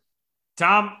favorite.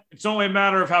 Tom, it's only a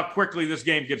matter of how quickly this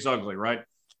game gets ugly, right?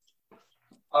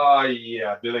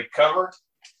 Yeah. Do they cover?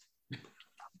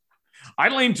 I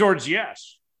lean towards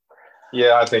yes.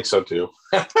 Yeah, I think so too.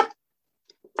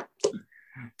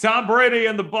 Tom Brady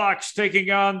and the Bucs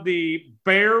taking on the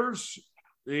Bears.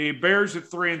 The Bears at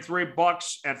 3-3,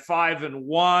 Bucs at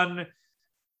 5-1.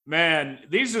 Man,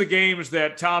 these are the games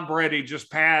that Tom Brady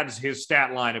just pads his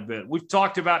stat line a bit. We've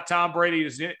talked about Tom Brady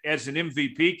as an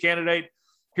MVP candidate.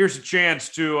 Here's a chance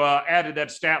to add to that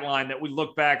stat line that we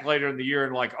look back later in the year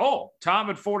and like, oh, Tom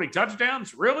had 40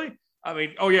 touchdowns? Really?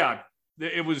 Oh, yeah.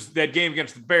 It was that game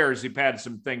against the Bears. He padded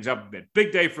some things up a bit.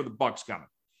 Big day for the Bucs coming.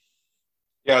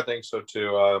 Yeah, I think so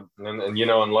too. And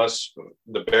unless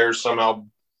the Bears somehow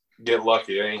get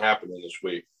lucky, it ain't happening this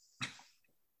week.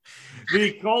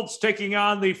 The Colts taking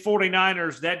on the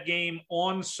 49ers, that game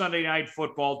on Sunday Night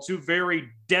Football. 2 very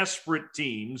desperate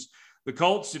teams. The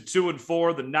Colts at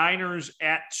 2-4, the Niners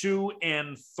at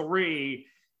 2-3.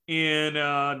 in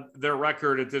their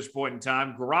record at this point in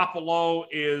time. Garoppolo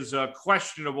is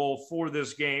questionable for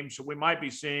this game, so we might be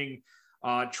seeing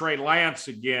Trey Lance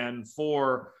again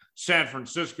for San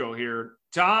Francisco here.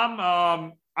 Tom,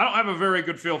 I don't have a very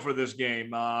good feel for this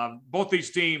game. Both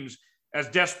these teams, as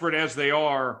desperate as they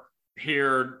are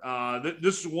here,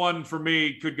 this one for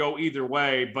me could go either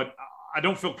way, but I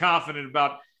don't feel confident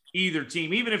about either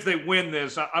team. Even if they win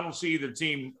this, I don't see either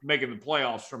team making the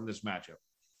playoffs from this matchup.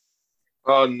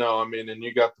 No, I mean, and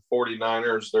you got the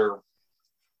 49ers. They're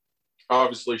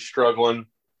obviously struggling.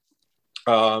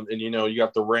 And, you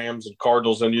got the Rams and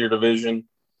Cardinals in your division.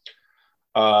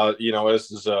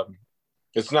 This is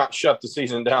it's not shut the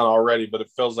season down already, but it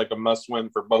feels like a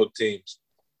must-win for both teams.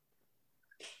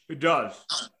 It does.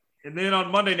 And then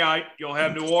on Monday night, you'll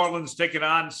have New Orleans taking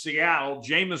on Seattle.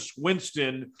 Jameis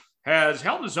Winston has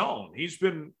held his own. He's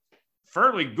been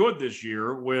fairly good this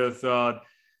year with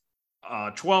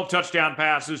 12 touchdown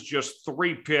passes, just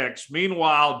 3 picks.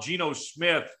 Meanwhile, Geno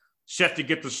Smith set to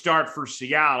get the start for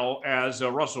Seattle as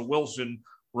Russell Wilson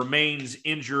remains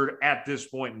injured at this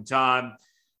point in time.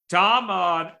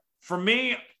 Tom, for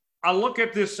me, I look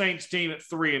at this Saints team at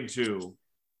 3-2.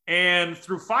 And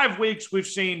through 5 weeks, we've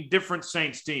seen different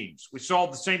Saints teams. We saw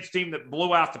the Saints team that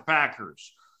blew out the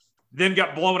Packers, then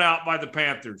got blown out by the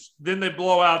Panthers. Then they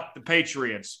blow out the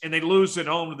Patriots, and they lose at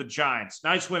home to the Giants.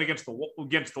 Nice win against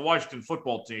the Washington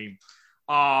football team.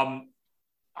 I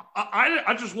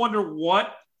just wonder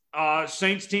what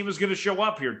Saints team is going to show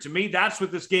up here. To me, that's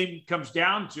what this game comes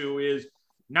down to, is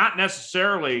not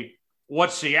necessarily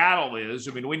what Seattle is.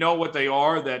 I mean, we know what they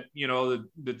are, that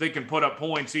they can put up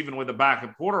points even with a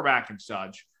backup quarterback and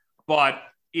such. But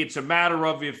it's a matter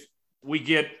of if we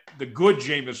get the good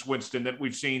Jameis Winston that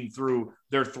we've seen through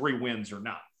their 3 wins or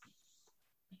not.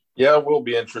 Yeah, it will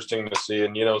be interesting to see.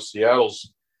 And,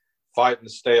 Seattle's fighting to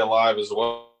stay alive as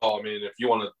well. I mean, if you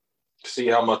want to see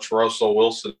how much Russell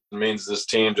Wilson means to this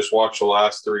team, just watch the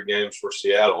last 3 games for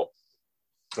Seattle.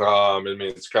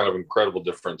 It's kind of an incredible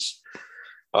difference.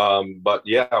 But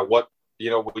yeah,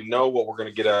 we know what we're going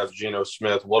to get out of Geno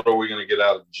Smith. What are we going to get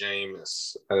out of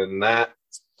Jameis? And that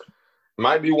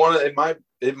might be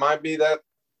it might be that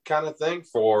kind of thing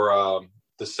for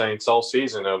the Saints all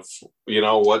season of,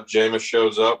 what Jameis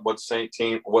shows up, what Saints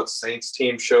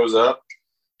team shows up.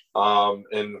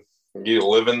 And you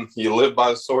live by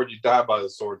the sword, you die by the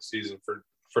sword season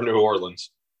for New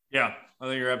Orleans. Yeah, I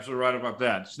think you're absolutely right about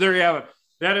that. So there you have it.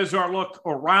 That is our look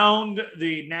around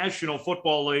the National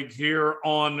Football League here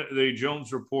on the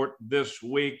Jones Report this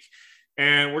week.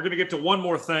 And we're going to get to one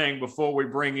more thing before we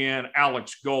bring in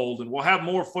Alex Gold. And we'll have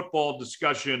more football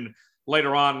discussion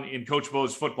later on in Coach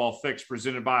Bo's Football Fix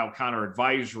presented by O'Connor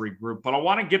Advisory Group. But I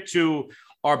want to get to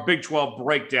our Big 12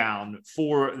 breakdown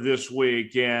for this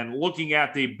week and looking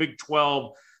at the Big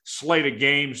 12 slate of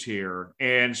games here.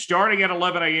 And starting at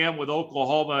 11 a.m. with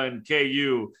Oklahoma and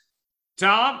KU.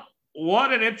 Tom,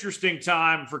 what an interesting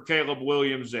time for Caleb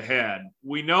Williams ahead.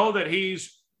 We know that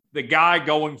he's the guy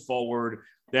going forward,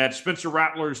 that Spencer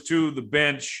Rattler's to the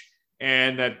bench,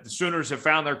 and that the Sooners have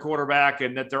found their quarterback,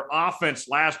 and that their offense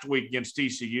last week against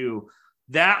TCU,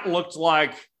 that looked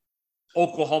like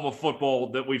Oklahoma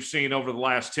football that we've seen over the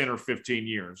last 10 or 15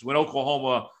 years, when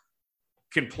Oklahoma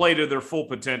can play to their full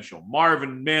potential.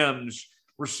 Marvin Mims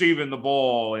receiving the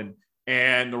ball,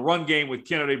 and the run game with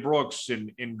Kennedy Brooks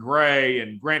and Gray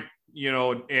and Grant,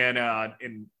 and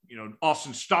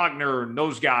Austin Stogner and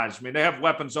those guys. I mean, they have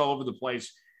weapons all over the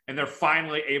place, and they're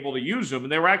finally able to use them.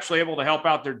 And they were actually able to help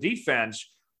out their defense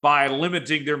by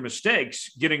limiting their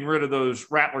mistakes, getting rid of those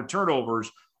Rattler turnovers.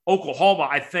 Oklahoma,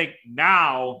 I think,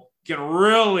 now can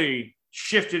really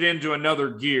shift it into another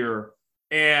gear.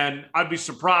 And I'd be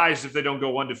surprised if they don't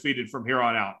go undefeated from here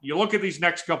on out. You look at these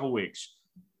next couple of weeks,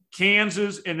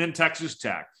 Kansas and then Texas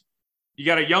Tech. You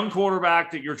got a young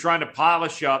quarterback that you're trying to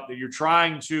polish up, that you're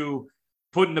trying to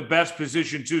put in the best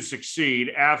position to succeed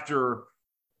after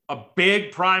a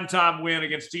big primetime win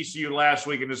against TCU last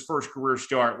week in his first career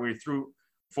start, where he threw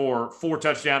for 4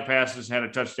 touchdown passes and had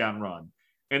a touchdown run.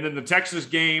 And then the Texas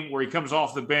game where he comes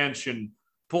off the bench and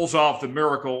pulls off the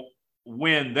miracle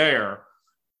win there.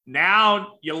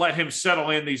 Now you let him settle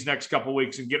in these next couple of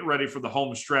weeks and get ready for the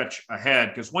home stretch ahead.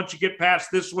 Because once you get past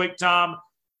this week, Tom,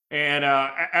 and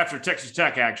after Texas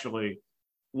Tech, actually,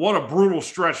 what a brutal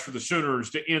stretch for the Sooners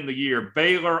to end the year.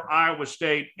 Baylor, Iowa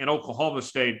State, and Oklahoma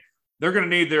State, they're going to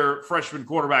need their freshman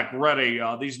quarterback ready.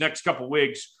 These next couple of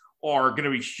weeks are going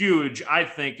to be huge, I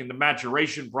think, in the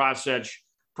maturation process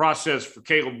for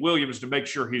Caleb Williams to make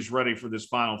sure he's ready for this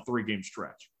final 3-game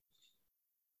stretch.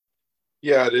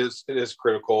 Yeah, it is. It is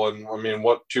critical. And I mean,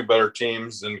 what 2 better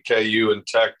teams than KU and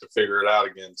Tech to figure it out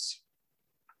against?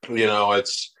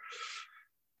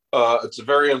 It's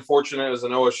very unfortunate as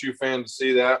an OSU fan to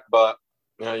see that, but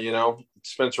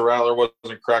Spencer Rattler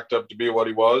wasn't cracked up to be what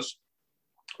he was.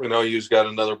 OU's got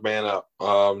another man up.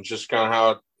 Just kind of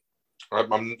how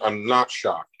I'm not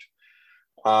shocked.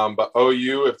 But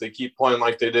OU, if they keep playing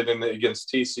like they did against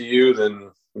TCU,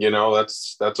 then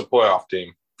that's a playoff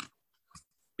team.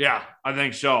 Yeah, I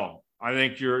think so. I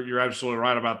think you're absolutely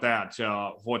right about that.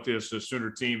 What this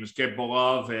Sooner team is capable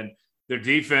of, and their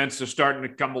defense is starting to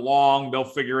come along. They'll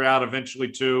figure it out eventually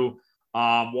too.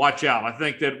 Watch out. I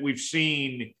think that we've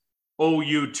seen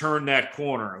OU turn that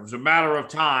corner. It was a matter of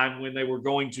time when they were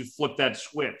going to flip that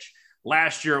switch.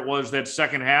 Last year, it was that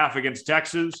second half against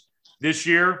Texas. This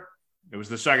year, it was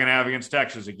the second half against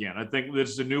Texas again. I think this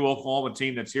is a new Oklahoma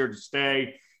team that's here to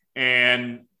stay.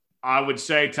 And I would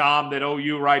say, Tom, that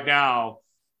OU right now,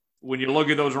 when you look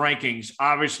at those rankings,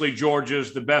 obviously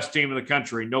Georgia's the best team in the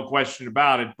country, no question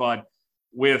about it. But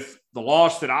with the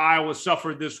loss that Iowa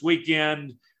suffered this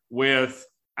weekend, with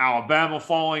Alabama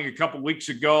falling a couple weeks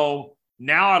ago,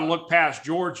 now I look past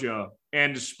Georgia,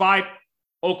 and despite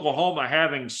Oklahoma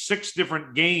having 6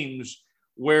 different games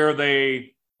where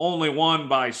they only won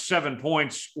by 7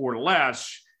 points or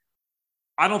less,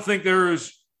 I don't think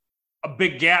there's a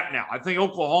big gap now. I think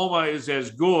Oklahoma is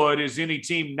as good as any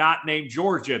team not named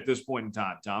Georgia at this point in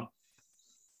time, Tom.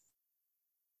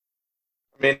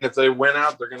 I mean, if they win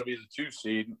out, they're going to be the 2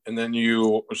 seed, and then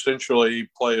you essentially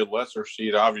play a lesser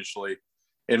seed, obviously,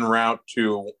 en route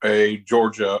to a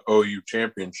Georgia OU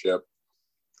championship.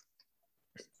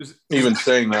 Even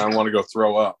saying that, I want to go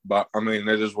throw up, but I mean,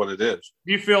 it is what it is.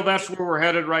 Do you feel that's where we're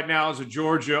headed right now, as a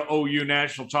Georgia OU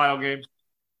national title game?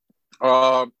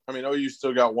 I mean, OU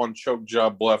still got one choke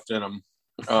job left in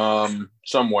them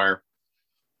somewhere.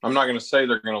 I'm not going to say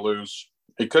they're going to lose.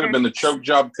 It could have been the choke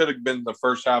job, could have been the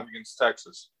first half against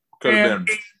Texas. Could have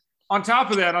been. On top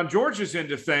of that, on Georgia's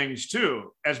end of things,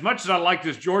 too, as much as I like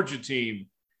this Georgia team,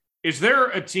 is there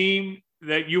a team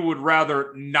that you would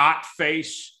rather not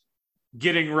face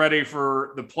getting ready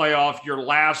for the playoff, your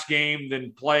last game,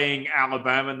 than playing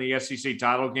Alabama in the SEC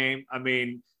title game? I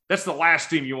mean, that's the last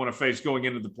team you want to face going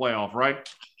into the playoff, right?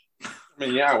 I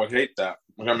mean, yeah, I would hate that.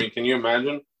 I mean, can you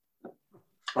imagine,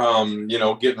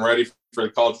 getting ready for the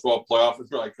college football playoff?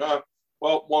 It's like,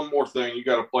 well, one more thing. You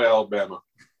got to play Alabama.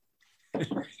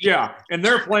 Yeah, and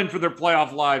they're playing for their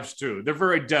playoff lives, too. They're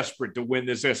very desperate to win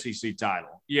this SEC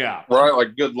title. Yeah. Right,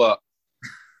 like good luck.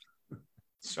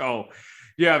 So,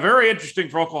 yeah, very interesting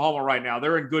for Oklahoma right now.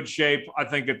 They're in good shape. I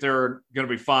think that they're going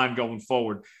to be fine going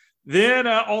forward. Then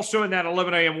also in that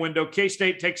 11 a.m. window,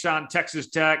 K-State takes on Texas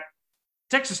Tech.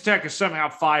 Texas Tech is somehow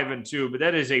 5-2, but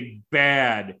that is a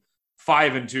bad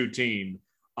 5-2 team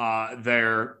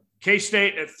there.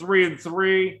 K-State at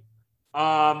 3-3.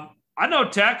 I know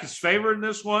Tech is favored in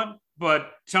this one,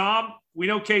 but Tom, we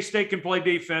know K-State can play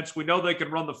defense. We know they can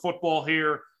run the football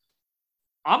here.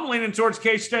 I'm leaning towards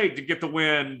K-State to get the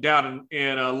win down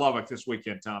in Lubbock this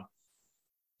weekend, Tom.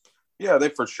 Yeah, they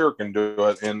for sure can do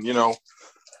it. And,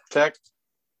 Tech,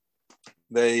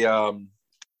 they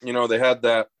had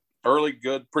that early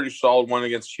good, pretty solid one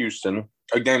against Houston,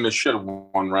 a game they should have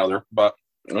won rather, but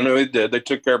they did. They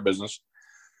took care of business.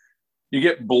 You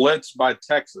get blitzed by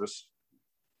Texas,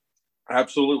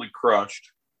 absolutely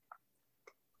crushed.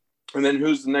 And then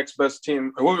who's the next best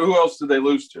team? Who else did they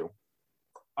lose to?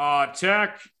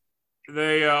 Tech,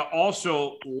 they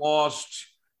also lost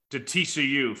to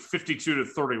TCU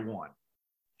 52-31.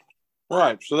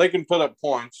 Right. So they can put up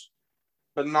points,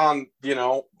 but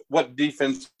what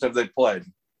defense have they played?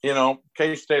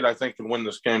 K-State, I think, can win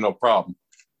this game, no problem.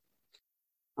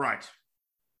 Right.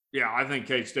 Yeah, I think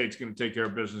K-State's going to take care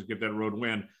of business, get that road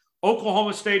win.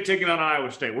 Oklahoma State taking on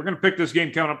Iowa State. We're going to pick this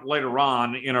game coming up later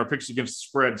on in our Picks Against the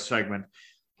Spread segment.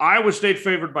 Iowa State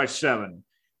favored by 7.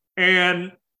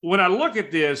 And when I look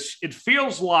at this, it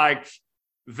feels like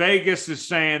Vegas is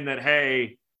saying that,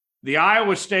 hey, the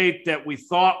Iowa State that we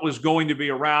thought was going to be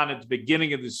around at the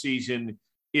beginning of the season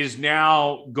is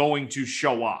now going to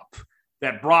show up.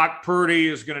 That Brock Purdy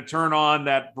is going to turn on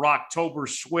that Brocktober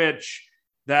switch,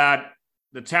 that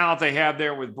the talent they have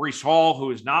there with Breece Hall, who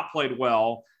has not played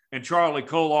well, and Charlie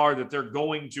Kolar, that they're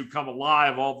going to come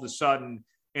alive all of a sudden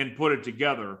and put it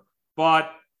together.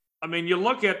 But, I mean, you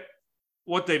look at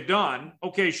what they've done.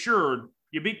 Okay, sure,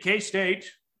 you beat K-State,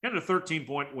 had a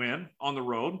 13-point win on the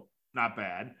road. Not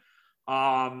bad.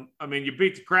 I mean, you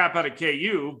beat the crap out of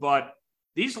KU, but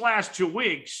these last 2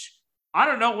 weeks, I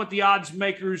don't know what the odds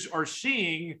makers are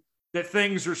seeing that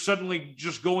things are suddenly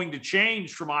just going to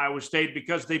change from Iowa State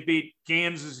because they beat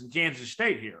Kansas and Kansas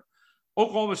State here.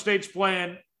 Oklahoma State's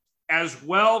playing as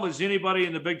well as anybody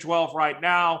in the Big 12 right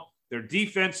now. Their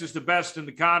defense is the best in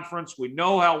the conference. We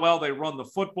know how well they run the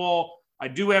football. I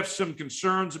do have some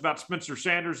concerns about Spencer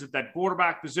Sanders at that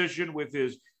quarterback position with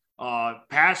his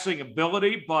passing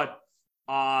ability, but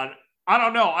I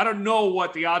don't know. I don't know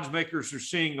what the odds makers are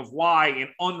seeing of why an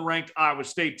unranked Iowa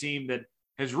State team that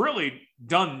has really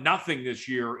done nothing this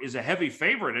year is a heavy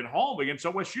favorite at home against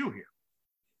OSU here.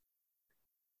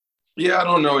 Yeah, I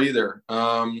don't know either.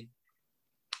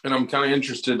 And I'm kind of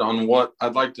interested on what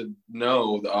I'd like to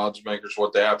know the odds makers,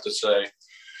 what they have to say.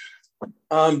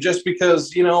 Just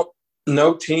because,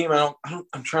 no team,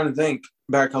 I'm trying to think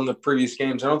back on the previous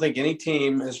games. I don't think any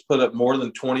team has put up more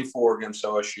than 24 against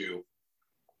OSU.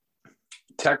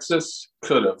 Texas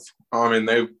could have.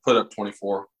 They put up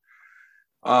 24.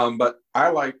 But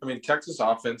Texas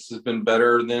offense has been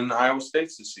better than Iowa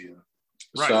State's this season.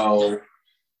 Right. So,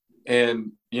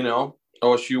 and,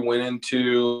 OSU went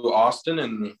into Austin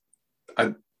and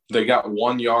they got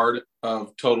 1 yard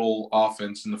of total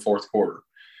offense in the fourth quarter.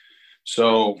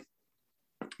 So,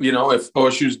 if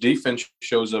OSU's defense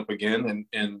shows up again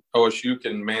and OSU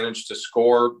can manage to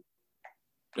score,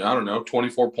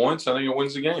 24 points, I think it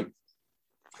wins the game.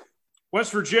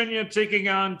 West Virginia taking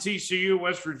on TCU.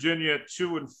 West Virginia at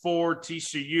 2-4,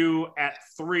 TCU at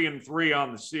 3-3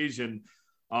 on the season.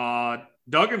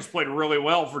 Duggan's played really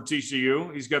well for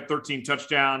TCU. He's got 13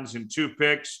 touchdowns and 2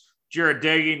 picks. Jared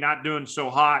Dagey not doing so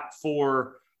hot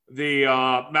for the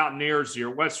Mountaineers here.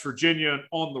 West Virginia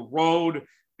on the road,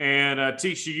 and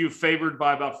TCU favored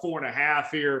by about 4.5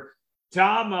 here.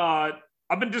 Tom,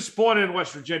 I've been disappointed in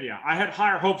West Virginia. I had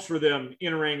higher hopes for them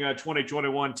entering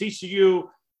 2021. TCU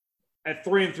at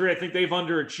 3-3, I think they've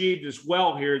underachieved as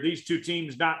well here. These two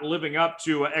teams not living up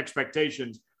to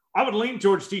expectations. I would lean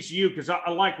towards TCU because I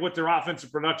like what their offensive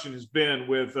production has been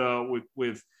with from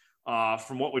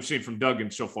what we've seen from Duggan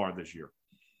so far this year.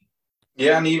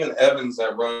 Yeah, and even Evans,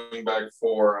 that running back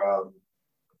for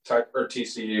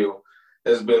TCU,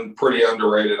 has been pretty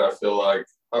underrated, I feel like.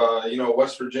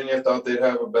 West Virginia thought they'd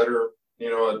have a better,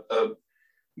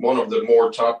 one of the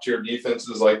more top-tier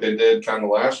defenses like they did kind of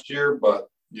last year, but,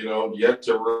 yet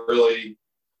to really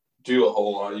do a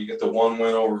whole lot. You get the one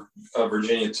win over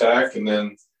Virginia Tech, and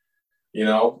then,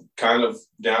 kind of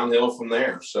downhill from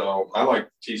there. So I like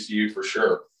TCU for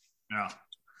sure. Yeah.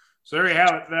 So there you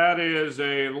have it. That is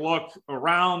a look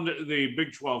around the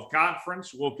Big 12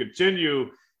 Conference. We'll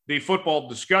continue the football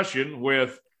discussion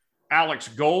with Alex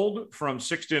Gold from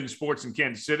 610 Sports in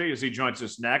Kansas City as he joins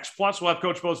us next. Plus, we'll have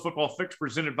Coach Bo's Football Fix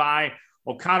presented by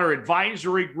O'Connor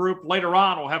Advisory Group. Later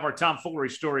on, we'll have our Tom Foolery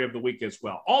story of the week as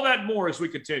well. All that and more as we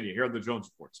continue here on the Jones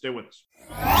Report. Stay with us.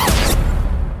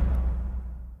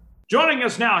 Joining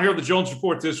us now here at the Jones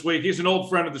Report this week, he's an old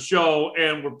friend of the show,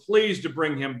 and we're pleased to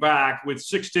bring him back with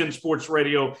 610 Sports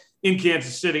Radio in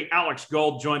Kansas City. Alex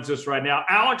Gold joins us right now.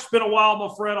 Alex, been a while,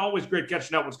 my friend. Always great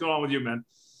catching up. What's going on with you, man?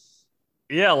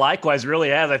 Yeah, likewise. Really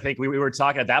has. I think we were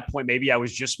talking at that point, maybe I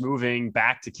was just moving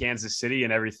back to Kansas City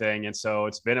and everything. And so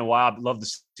it's been a while. I'd love to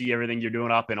see everything you're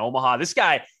doing up in Omaha. This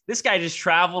guy just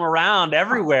traveling around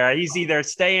everywhere. He's either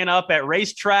staying up at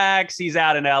racetracks, he's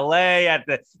out in LA at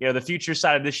the future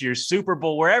side of this year's Super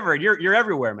Bowl, wherever. You're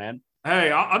everywhere, man.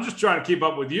 Hey, I'm just trying to keep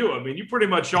up with you. You pretty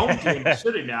much own Kansas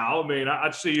City now.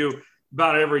 I see you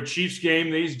about every Chiefs game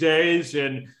these days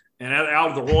and out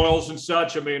of the Royals and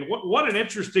such. What an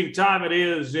interesting time it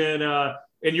is in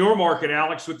your market,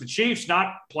 Alex, with the Chiefs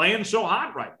not playing so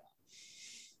hot right now.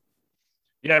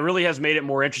 Yeah, it really has made it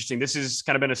more interesting. This has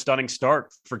kind of been a stunning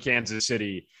start for Kansas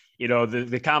City.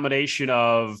 The combination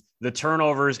of the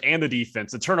turnovers and the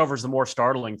defense. The turnovers, the more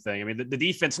startling thing. The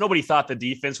defense, nobody thought the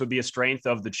defense would be a strength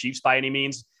of the Chiefs by any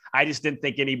means. I just didn't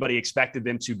think anybody expected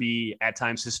them to be at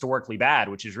times historically bad,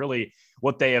 which is really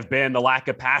what they have been. The lack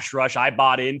of pass rush. I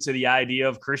bought into the idea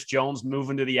of Chris Jones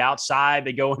moving to the outside.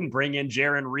 They go and bring in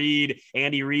Jaron Reed.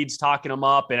 Andy Reid's talking him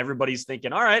up, and everybody's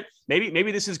thinking, all right,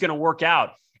 maybe this is going to work out.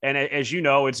 And as you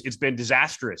know, it's been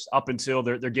disastrous up until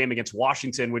their game against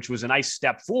Washington, which was a nice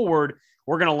step forward.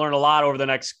 We're going to learn a lot over the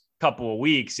next couple of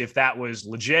weeks if that was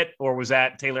legit or was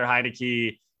that Taylor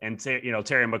Heineke and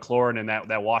Terry McLaurin and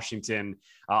that Washington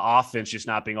offense just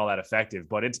not being all that effective.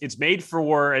 But it's made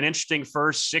for an interesting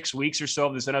first 6 weeks or so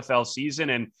of this NFL season.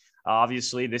 And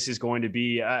obviously this is going to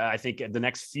be, I think, the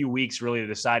next few weeks really the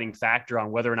deciding factor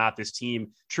on whether or not this team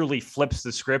truly flips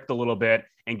the script a little bit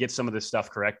and gets some of this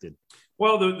stuff corrected.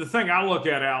 Well, the thing I look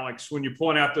at, Alex, when you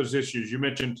point out those issues, you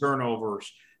mentioned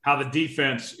turnovers, how the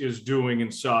defense is doing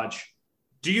and such.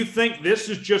 Do you think this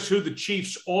is just who the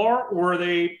Chiefs are, or are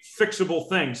they fixable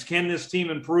things? Can this team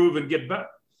improve and get better?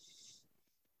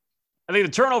 I think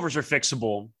the turnovers are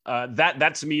fixable.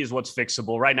 That to me is what's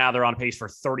fixable. Right now, they're on pace for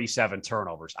 37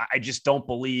 turnovers. I just don't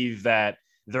believe that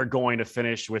they're going to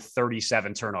finish with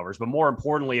 37 turnovers. But more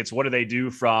importantly, it's what do they do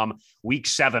from week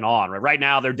 7 on, right? Right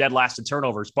now, they're dead last in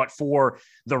turnovers. But for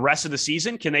the rest of the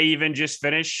season, can they even just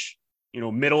finish,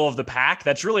 middle of the pack?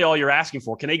 That's really all you're asking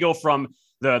for. Can they go from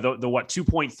the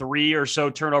 2.3 or so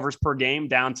turnovers per game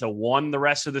down to 1 the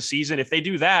rest of the season? If they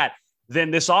do that,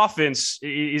 then this offense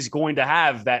is going to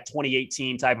have that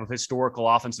 2018 type of historical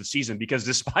offensive season, because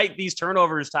despite these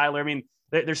turnovers, Tyler, I mean,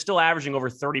 they're still averaging over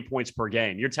 30 points per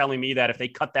game. You're telling me that if they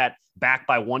cut that back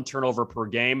by 1 turnover per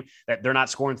game, that they're not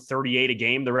scoring 38 a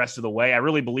game the rest of the way? I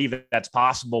really believe that that's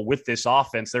possible with this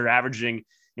offense. They're averaging,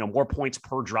 more points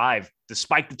per drive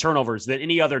despite the turnovers than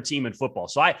any other team in football.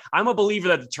 So I'm a believer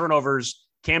that the turnovers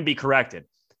can be corrected.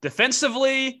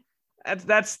 Defensively,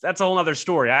 that's a whole other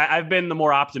story. I've been the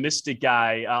more optimistic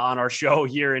guy on our show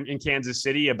here in Kansas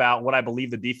City about what I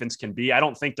believe the defense can be. I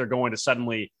don't think they're going to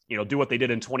suddenly, do what they did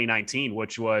in 2019,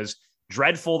 which was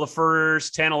dreadful the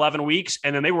first 10, 11 weeks.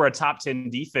 And then they were a top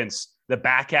 10 defense the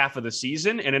back half of the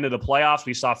season, and into the playoffs,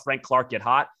 we saw Frank Clark get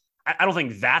hot. I don't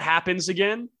think that happens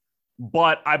again,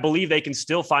 but I believe they can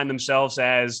still find themselves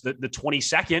as the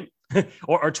 22nd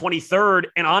or 23rd.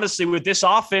 And honestly, with this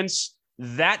offense,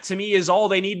 that to me is all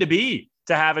they need to be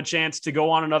to have a chance to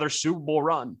go on another Super Bowl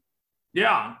run.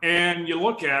 Yeah. And you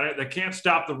look at it, they can't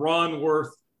stop the run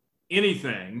worth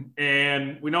anything.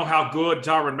 And we know how good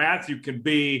Tyrann Mathieu can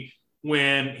be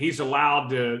when he's allowed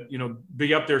to,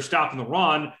 be up there stopping the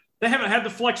run. They haven't had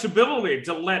the flexibility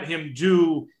to let him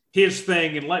do his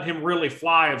thing and let him really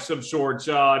fly of some sorts.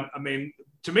 To me,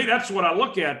 that's what I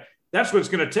look at. That's what it's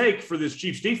going to take for this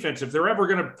Chiefs defense. If they're ever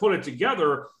going to put it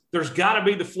together, there's got to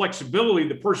be the flexibility.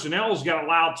 The personnel's got to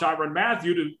allow Tyrann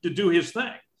Mathieu to do his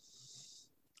thing.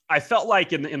 I felt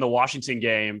like in the Washington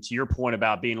game, to your point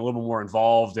about being a little more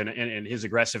involved in his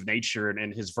aggressive nature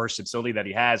and his versatility that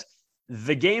he has,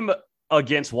 the game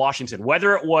against Washington,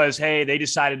 whether it was, hey, they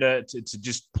decided to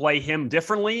just play him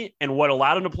differently, and what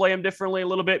allowed him to play him differently a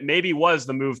little bit maybe was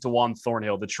the move to Juan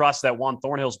Thornhill, the trust that Juan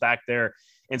Thornhill's back there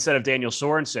instead of Daniel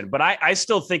Sorensen. But I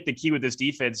still think the key with this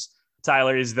defense,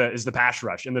 Tyler, is the pass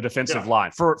rush and the defensive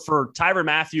line. For Tyrann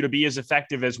Mathieu to be as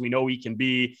effective as we know he can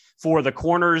be, for the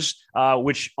corners,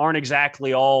 which aren't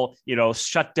exactly all,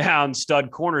 shut down stud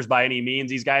corners by any means.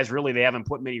 These guys really, they haven't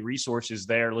put many resources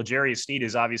there. L'Jarius Sneed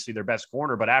is obviously their best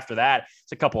corner, but after that,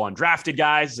 it's a couple undrafted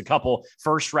guys, it's a couple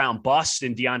first-round busts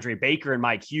in DeAndre Baker and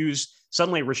Mike Hughes.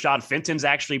 Suddenly, Rashad Fenton's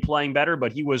actually playing better,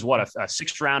 but he was, a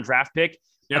sixth-round draft pick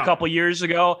a couple years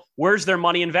ago. Where's their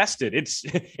money invested?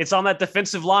 It's on that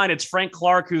defensive line. It's Frank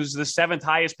Clark, who's the 7th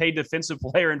highest paid defensive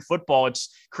player in football.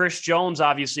 It's Chris Jones,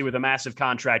 obviously, with a massive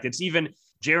contract. It's even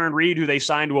Jaron Reed, who they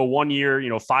signed to a 1-year,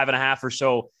 $5.5 or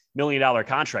so million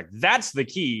contract. That's the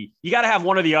key. You got to have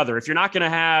one or the other. If you're not going to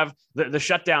have the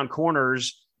shutdown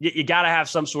corners, you got to have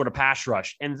some sort of pass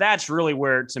rush. And that's really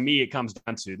where, to me, it comes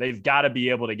down to. They've got to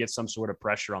be able to get some sort of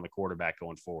pressure on the quarterback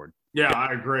going forward. Yeah,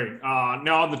 I agree.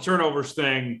 Now, on the turnovers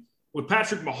thing, with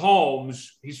Patrick Mahomes,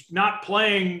 he's not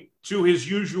playing to his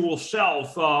usual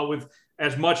self with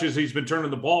as much as he's been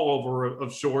turning the ball over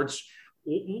of sorts.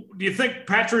 Do you think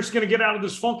Patrick's going to get out of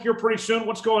this funk here pretty soon?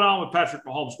 What's going on with Patrick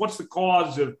Mahomes? What's the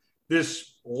cause of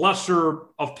this lesser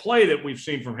of play that we've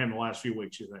seen from him the last few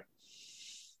weeks, you think?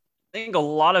 I think a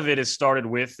lot of it has started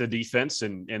with the defense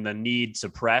and the need to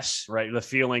press, right? The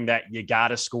feeling that you got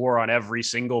to score on every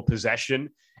single possession.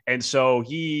 And so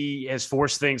he has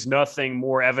forced things, nothing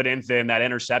more evident than that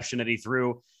interception that he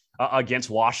threw against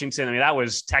Washington. I mean, that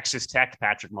was Texas Tech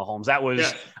Patrick Mahomes. That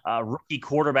was rookie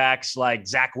quarterbacks like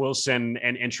Zach Wilson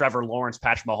and Trevor Lawrence,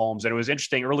 Patrick Mahomes. And it was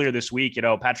interesting earlier this week,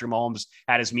 Patrick Mahomes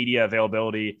had his media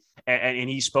availability and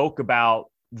he spoke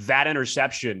about that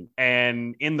interception.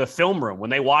 And in the film room, when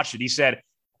they watched it, he said,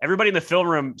 everybody in the film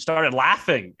room started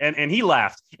laughing and he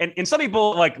laughed. And some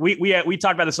people, like we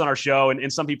talked about this on our show,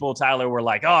 and some people, Tyler, were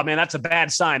like, oh man, that's a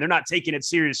bad sign. They're not taking it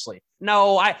seriously.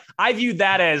 No, I viewed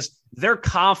that as they're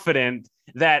confident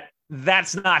that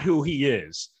that's not who he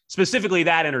is, specifically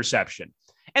that interception.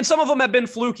 And some of them have been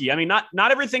fluky. I mean,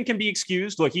 not everything can be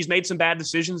excused. Look, he's made some bad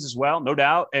decisions as well, no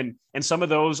doubt. And some of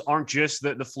those aren't just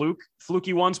the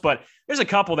fluky ones, but there's a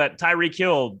couple that Tyreek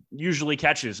Hill usually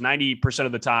catches 90%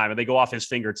 of the time, and they go off his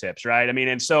fingertips, right? I mean,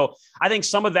 and so I think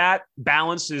some of that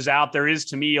balance is out. There is,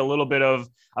 to me, a little bit of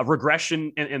a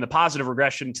regression in the positive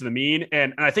regression to the mean.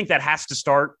 And I think that has to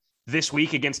start this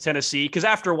week against Tennessee, because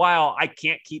after a while, I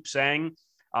can't keep saying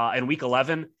in week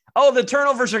 11, oh, the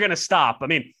turnovers are going to stop. I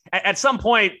mean, at some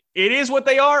point, it is what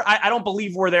they are. I don't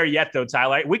believe we're there yet, though,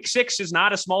 Tyler. Week 6 is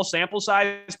not a small sample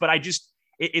size, but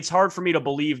it's hard for me to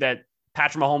believe that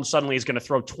Patrick Mahomes suddenly is going to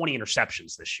throw 20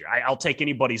 interceptions this year. I'll take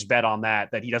anybody's bet on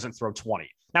that he doesn't throw 20.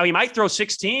 Now, he might throw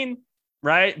 16,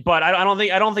 right? But I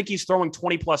don't think he's throwing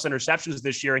 20 plus interceptions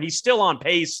this year, and he's still on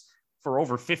pace for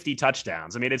over 50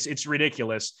 touchdowns. I mean, it's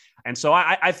ridiculous. And so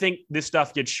I think this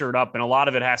stuff gets shored up, and a lot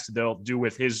of it has to do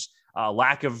with his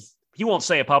lack of, he won't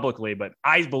say it publicly, but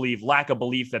I believe lack of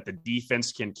belief that the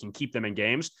defense can keep them in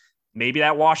games. Maybe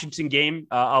that Washington game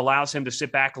allows him to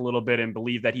sit back a little bit and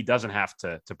believe that he doesn't have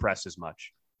to press as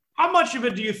much. How much of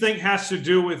it do you think has to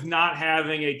do with not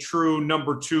having a true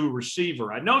number 2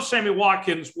 receiver? I know Sammy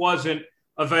Watkins wasn't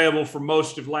available for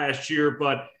most of last year,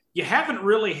 but you haven't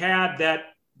really had that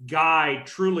guy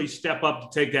truly step up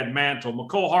to take that mantle.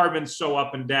 Mecole Hardman's so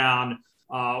up and down,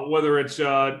 whether it's,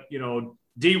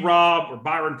 D-Rob or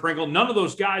Byron Pringle, none of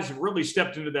those guys have really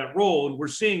stepped into that role. And we're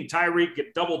seeing Tyreek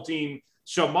get double teamed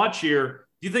so much here.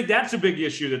 Do you think that's a big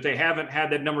issue that they haven't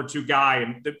had that number 2 guy?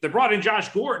 And they brought in Josh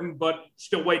Gordon, but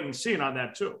still waiting and seeing on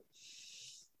that too.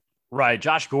 Right.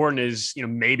 Josh Gordon is,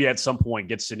 maybe at some point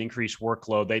gets an increased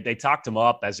workload. They talked him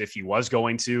up as if he was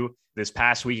going to. This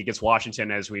past week against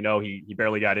Washington, as we know, he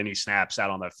barely got any snaps out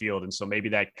on the field. And so maybe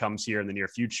that comes here in the near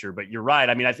future. But you're right.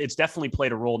 I mean, it's definitely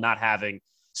played a role not having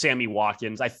Sammy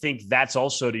Watkins. I think that's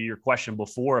also to your question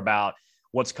before about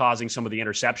what's causing some of the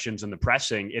interceptions and the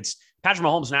pressing. It's Patrick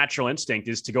Mahomes' natural instinct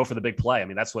is to go for the big play. I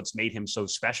mean, that's what's made him so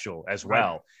special as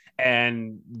well. Right.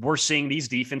 And we're seeing these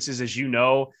defenses, as you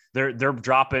know, they're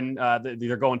dropping,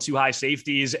 they're going too high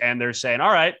safeties, and they're saying,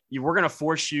 all right, we're going to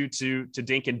force you to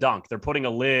dink and dunk. They're putting a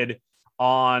lid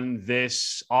on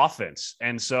this offense.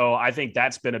 And so I think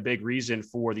that's been a big reason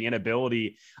for the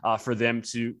inability for them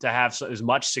to have as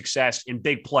much success in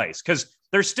big plays, because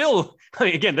they're still,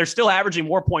 again, they're still averaging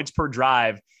more points per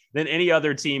drive than any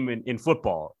other team in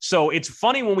football. So it's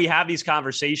funny when we have these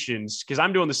conversations, because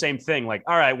I'm doing the same thing. Like,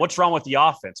 all right, what's wrong with the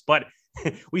offense? But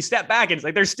we step back and it's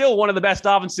like, they're still one of the best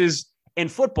offenses in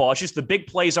football. It's just the big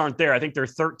plays aren't there. I think they're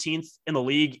 13th in the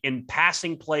league in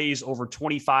passing plays over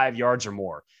 25 yards or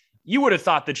more. You would have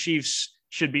thought the Chiefs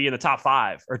should be in the top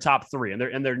 5 or top 3,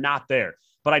 and they're not there.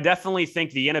 But I definitely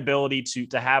think the inability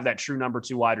to have that true number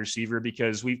 2 wide receiver,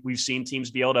 because we've seen teams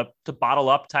be able to bottle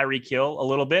up Tyreek Hill a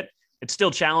little bit. It's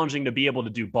still challenging to be able to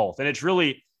do both. And it's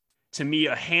really, to me,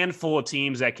 a handful of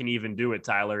teams that can even do it,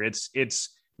 Tyler. It's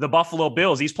the Buffalo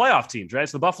Bills, these playoff teams, right?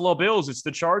 It's the Buffalo Bills, it's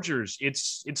the Chargers,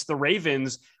 it's the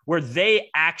Ravens, where they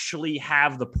actually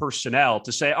have the personnel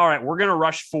to say, all right, we're going to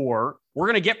rush 4, we're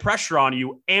going to get pressure on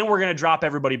you, and we're going to drop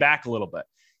everybody back a little bit.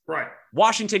 Right.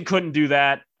 Washington couldn't do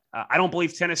that. I don't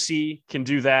believe Tennessee can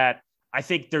do that. I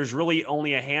think there's really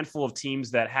only a handful of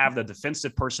teams that have the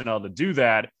defensive personnel to do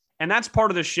that. And that's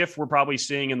part of the shift we're probably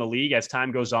seeing in the league as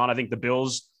time goes on. I think the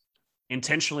Bills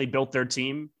intentionally built their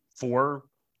team for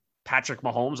Patrick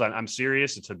Mahomes. I'm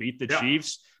serious. To beat the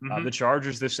Chiefs. The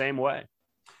Chargers the same way.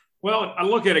 Well, I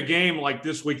look at a game like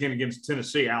this weekend against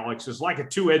Tennessee, Alex, it's like a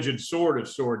two-edged sword of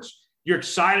sorts. You're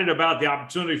excited about the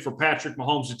opportunity for Patrick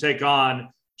Mahomes to take on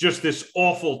just this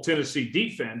awful Tennessee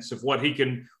defense of what he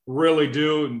can really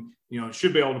do, and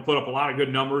should be able to put up a lot of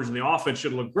good numbers, and the offense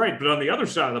should look great. But on the other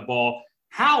side of the ball,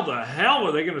 how the hell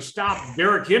are they going to stop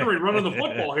Derrick Henry running the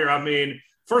football here? I mean,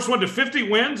 first one to 50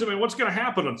 wins. I mean, what's going to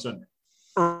happen on Sunday?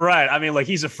 Right. I mean,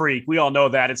 he's a freak. We all know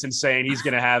that. It's insane. He's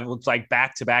going to have, looks like,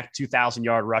 back-to-back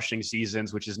 2,000-yard rushing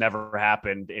seasons, which has never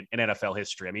happened in NFL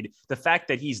history. I mean, the fact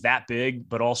that he's that big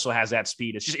but also has that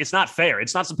speed, it's not fair.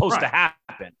 It's not supposed to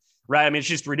happen. Right. I mean, it's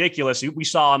just ridiculous. We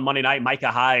saw on Monday night,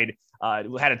 Micah Hyde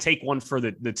had to take one for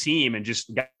the team and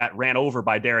just got ran over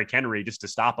by Derrick Henry just to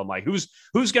stop him. Like, who's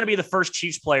going to be the first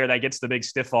Chiefs player that gets the big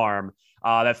stiff arm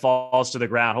that falls to the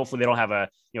ground? Hopefully they don't have a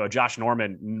Josh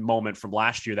Norman moment from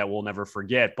last year that we'll never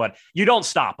forget, but you don't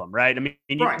stop them. Right. I mean,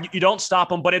 you don't stop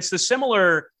them, but it's the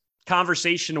similar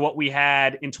conversation to what we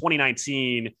had in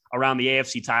 2019 around the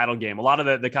AFC title game. A lot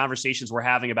of the conversations we're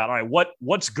having about, all right,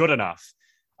 what's good enough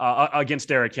against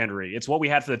Derrick Henry? It's what we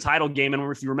had for the title game.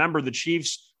 And if you remember, the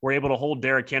Chiefs were able to hold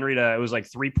Derrick Henry to, it was like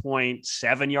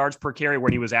 3.7 yards per carry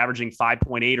when he was averaging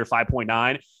 5.8 or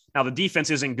 5.9. Now the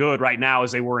defense isn't good right now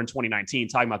as they were in 2019,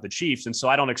 talking about the Chiefs. And so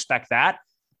I don't expect that,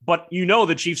 but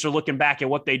the Chiefs are looking back at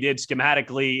what they did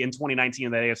schematically in 2019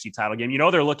 in the AFC title game.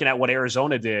 They're looking at what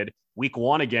Arizona did week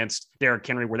 1 against Derrick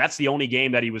Henry, where that's the only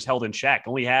game that he was held in check,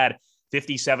 only had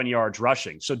 57 yards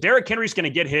rushing. So Derrick Henry's going to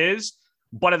get his.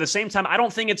 But at the same time, I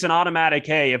don't think it's an automatic,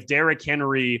 hey, if Derrick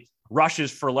Henry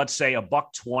rushes for, let's say,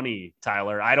 $120,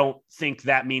 Tyler, I don't think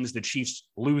that means the Chiefs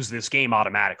lose this game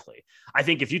automatically. I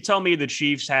think if you tell me the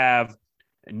Chiefs have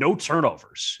no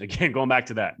turnovers, again, going back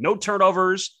to that, no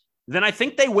turnovers, then I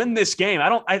think they win this game.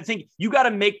 I think you got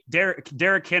to make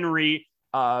Derrick Henry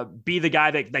be the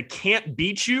guy that can't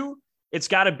beat you. It's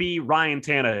got to be Ryan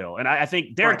Tannehill. And I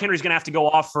think Derrick Henry's going to have to go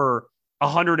off for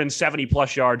 170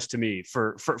 plus yards to me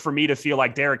for me to feel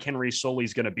like Derrick Henry solely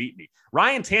is going to beat me.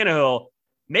 Ryan Tannehill,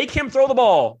 make him throw the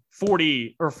ball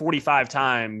 40 or 45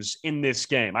 times in this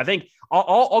game. I think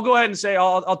I'll go ahead and say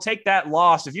I'll take that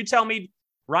loss. If you tell me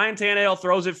Ryan Tannehill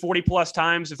throws it 40 plus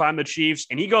times if I'm the Chiefs,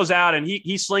 and he goes out and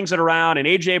he slings it around, and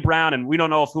A.J. Brown, and we don't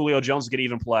know if Julio Jones is going to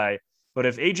even play, but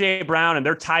if A.J. Brown and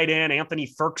their tight end, Anthony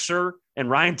Ferkser, and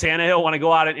Ryan Tannehill want to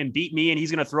go out and beat me, and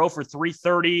he's going to throw for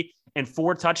 330 and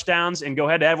 4 touchdowns and go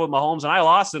head-to-head with Mahomes, and I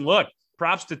lost, and look,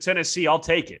 props to Tennessee, I'll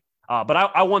take it. But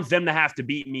I want them to have to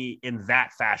beat me in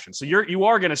that fashion. So you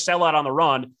are going to sell out on the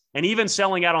run, and even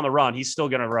selling out on the run, he's still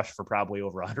going to rush for probably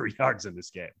over 100 yards in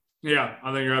this game. Yeah,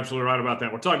 I think you're absolutely right about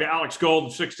that. We're talking to Alex Gold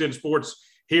of 610 Sports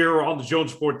here on the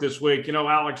Jones Report this week. You know,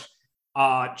 Alex,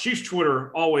 Chiefs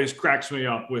Twitter always cracks me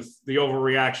up with the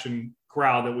overreaction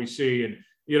crowd that we see. And,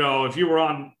 you know, if you were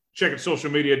on checking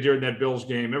social media during that Bills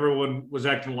game, everyone was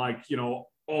acting like, you know,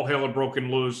 all hell had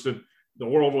broken loose, that the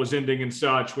world was ending and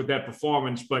such with that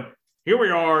performance. But here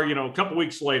we are, you know, a couple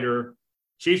weeks later,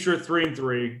 Chiefs are at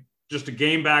 3-3, just a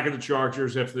game back of the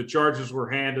Chargers after the Chargers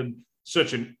were handed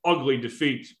such an ugly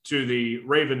defeat to the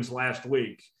Ravens last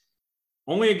week.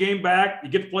 Only a game back. You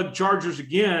get to play the Chargers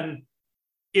again.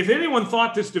 If anyone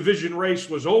thought this division race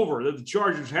was over, that the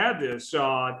Chargers had this,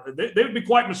 they would be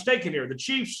quite mistaken here. The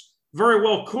Chiefs very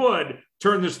well could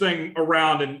turn this thing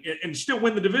around and still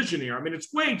win the division here. I mean,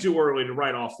 it's way too early to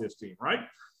write off this team, right?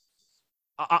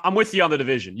 I'm with you on the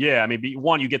division. Yeah, I mean,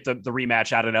 one, you get the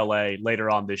rematch out in LA later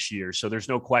on this year, so there's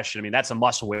no question. I mean, that's a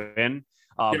must win.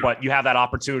 But you have that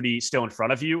opportunity still in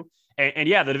front of you. And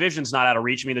yeah, the division's not out of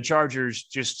reach. I mean, the Chargers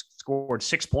just scored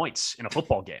 6 points in a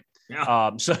football game.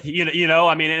 Yeah. So, you know,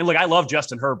 I mean, and look, I love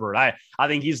Justin Herbert. I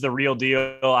think he's the real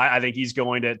deal. I think he's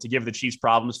going to give the Chiefs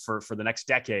problems for the next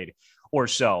decade or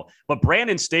so. But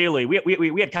Brandon Staley,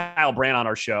 we had Kyle Brandt on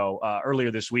our show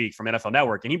earlier this week from NFL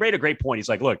Network, and he made a great point. He's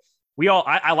like, look,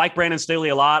 I like Brandon Staley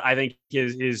a lot. I think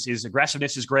his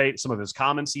aggressiveness is great. Some of his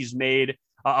comments he's made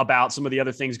about some of the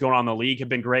other things going on in the league have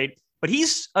been great, but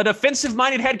he's a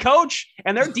defensive-minded head coach,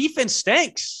 and their defense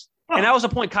stinks. And that was a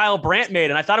point Kyle Brandt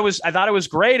made, and I thought it was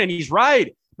great, and he's right.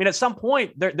 I mean, at some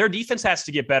point, their defense has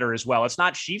to get better as well. It's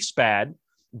not Chiefs bad,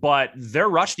 but their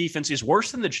rush defense is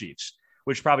worse than the Chiefs,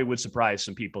 which probably would surprise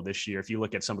some people this year if you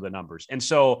look at some of the numbers. And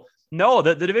so, no,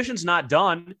 the division's not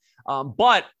done,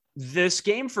 but this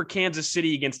game for Kansas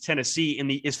City against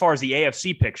Tennessee as far as the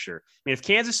AFC picture, I mean, if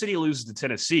Kansas City loses to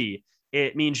Tennessee,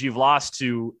 it means you've lost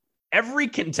to every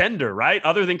contender, right?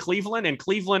 Other than Cleveland. And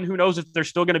Cleveland, who knows if they're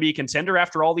still going to be a contender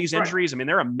after all these injuries? Right. I mean,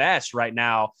 they're a mess right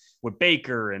now with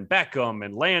Baker and Beckham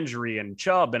and Landry and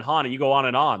Chubb and Hahn. You go on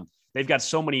and on. They've got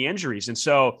so many injuries. And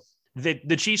so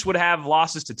the Chiefs would have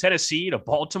losses to Tennessee, to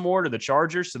Baltimore, to the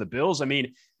Chargers, to the Bills. I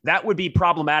mean, that would be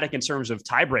problematic in terms of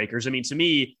tiebreakers. I mean, to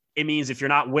me, it means if you're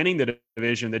not winning the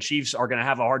division, the Chiefs are going to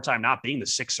have a hard time not being the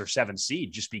 6 or 7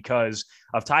 seed just because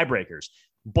of tiebreakers.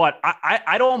 But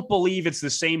I don't believe it's the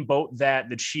same boat that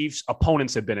the Chiefs'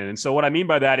 opponents have been in. And so what I mean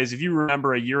by that is, if you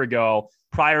remember a year ago,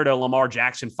 prior to Lamar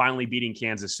Jackson finally beating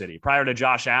Kansas City, prior to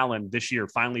Josh Allen this year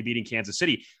finally beating Kansas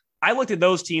City, I looked at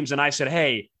those teams and I said,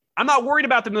 hey, I'm not worried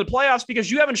about them in the playoffs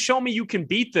because you haven't shown me you can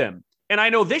beat them. And I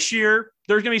know this year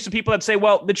there's going to be some people that say,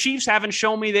 well, the Chiefs haven't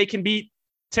shown me they can beat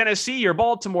Tennessee or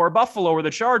Baltimore or Buffalo or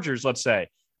the Chargers, let's say.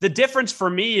 The difference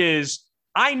for me is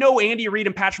I know Andy Reid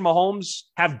and Patrick Mahomes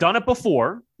have done it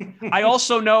before. I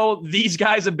also know these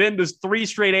guys have been to 3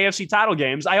 straight AFC title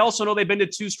games. I also know they've been to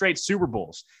 2 straight Super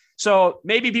Bowls. So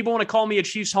maybe people want to call me a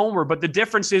Chiefs homer, but the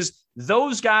difference is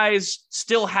those guys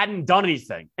still hadn't done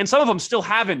anything. And some of them still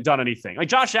haven't done anything. Like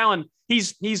Josh Allen,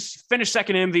 he's finished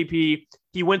second MVP.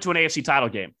 He went to an AFC title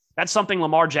game. That's something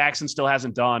Lamar Jackson still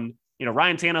hasn't done. You know,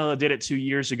 Ryan Tannehill did it 2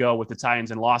 years ago with the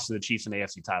Titans and lost to the Chiefs in the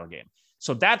AFC title game.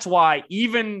 So that's why,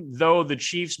 even though the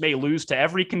Chiefs may lose to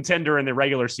every contender in the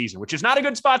regular season, which is not a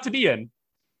good spot to be in,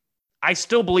 I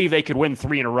still believe they could win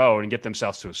 3 in a row and get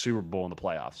themselves to a Super Bowl in the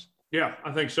playoffs. Yeah,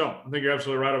 I think so. I think you're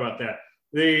absolutely right about that.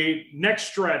 The next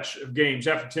stretch of games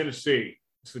after Tennessee,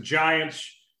 it's the Giants,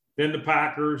 then the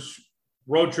Packers,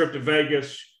 road trip to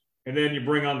Vegas, and then you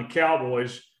bring on the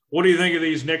Cowboys. What do you think of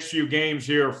these next few games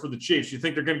here for the Chiefs? You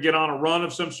think they're going to get on a run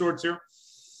of some sorts here?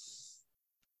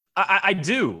 I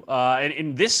do. And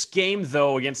in this game,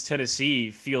 though, against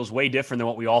Tennessee feels way different than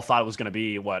what we all thought it was going to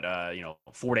be,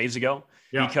 4 days ago?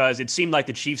 Yeah. Because it seemed like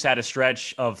the Chiefs had a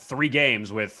stretch of 3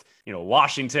 games with,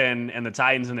 Washington and the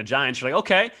Titans and the Giants. You're like,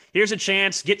 okay, here's a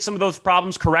chance, get some of those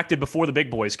problems corrected before the big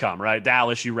boys come, right?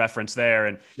 Dallas, you referenced there,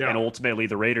 and ultimately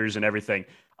the Raiders and everything.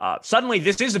 Suddenly,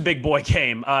 this is a big boy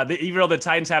game, even though the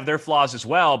Titans have their flaws as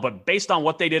well. But based on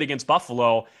what they did against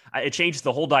Buffalo, it changed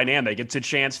the whole dynamic. It's a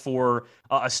chance for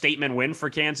a statement win for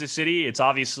Kansas City. It's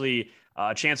obviously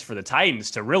a chance for the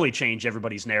Titans to really change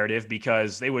everybody's narrative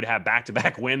because they would have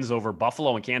back-to-back wins over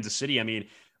Buffalo and Kansas City. I mean,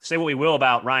 say what we will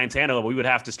about Ryan Tannehill, we would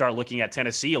have to start looking at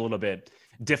Tennessee a little bit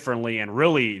differently and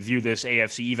really view this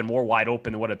AFC even more wide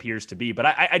open than what it appears to be. But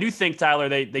I do think, Tyler,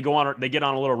 they get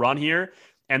on a little run here.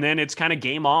 And then it's kind of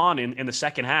game on in the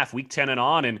second half, week 10 and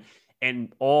on.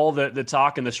 And all the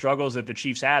talk and the struggles that the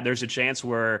Chiefs had, there's a chance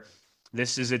where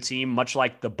this is a team much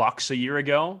like the Bucs a year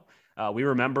ago. We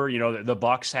remember, the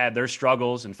Bucs had their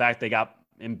struggles. In fact, they got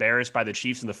embarrassed by the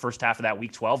Chiefs in the first half of that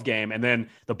week 12 game. And then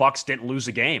the Bucs didn't lose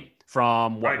a game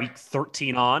from week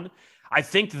 13 on. I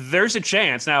think there's a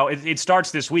chance. Now, it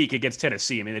starts this week against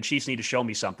Tennessee. I mean, the Chiefs need to show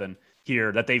me something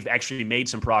here that they've actually made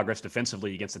some progress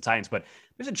defensively against the Titans. But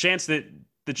there's a chance that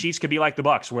the Chiefs could be like the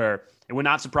Bucs, where it would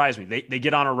not surprise me. They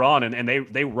get on a run and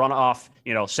they run off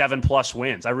 7+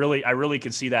 wins. I really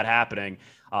could see that happening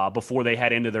before they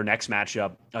head into their next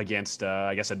matchup against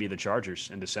I guess that'd be the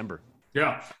Chargers in December.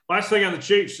 Yeah. Last thing on the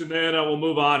Chiefs, and then we'll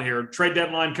move on here. Trade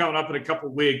deadline coming up in a couple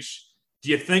of weeks. Do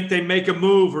you think they make a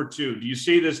move or two? Do you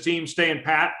see this team staying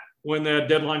pat when the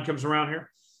deadline comes around here?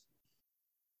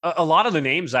 A lot of the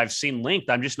names I've seen linked,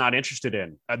 I'm just not interested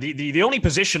in. The only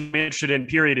position I'm interested in,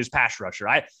 period, is pass rusher.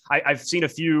 I've seen a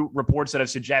few reports that have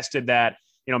suggested that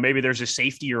maybe there's a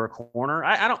safety or a corner.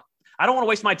 I don't want to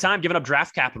waste my time giving up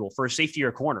draft capital for a safety or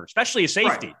a corner, especially a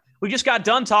safety. Right. We just got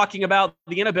done talking about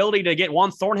the inability to get Juan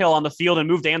Thornhill on the field and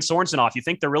move Dan Sorensen off. You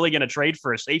think they're really going to trade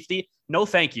for a safety? No,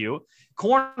 thank you.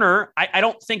 Corner, I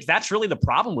don't think that's really the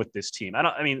problem with this team.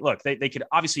 Look, they could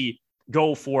obviously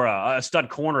go for a stud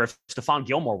corner if Stephon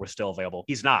Gilmore was still available.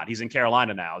 He's not. He's in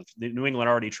Carolina now. New England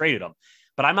already traded him.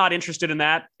 But I'm not interested in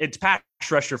that. It's pass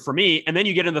rusher for me. And then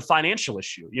you get into the financial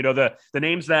issue. The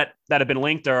names that have been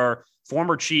linked are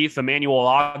former Chief Emmanuel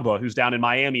Ogbah, who's down in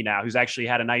Miami now, who's actually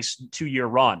had a nice 2-year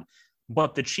run.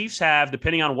 But the Chiefs have,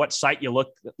 depending on what site you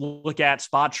look at,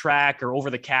 Spot Track or Over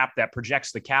the Cap that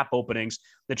projects the cap openings,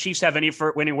 the Chiefs have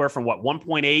anywhere from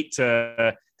 1.8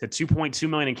 to 2.2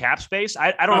 million in cap space.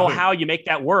 I don't know how you make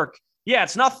that work. Yeah,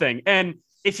 it's nothing. And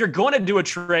if you're going to do a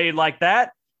trade like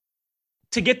that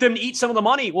to get them to eat some of the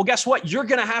money, well, guess what? You're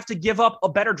going to have to give up a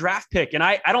better draft pick. And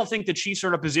I don't think the Chiefs are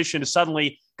in a position to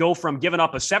suddenly go from giving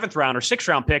up a 7th round or 6th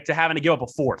round pick to having to give up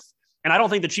a 4th. And I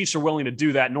don't think the Chiefs are willing to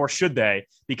do that, nor should they,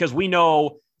 because we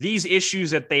know these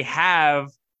issues that they have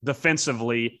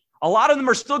defensively, a lot of them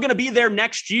are still going to be there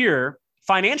next year,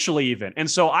 financially even. And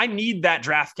so I need that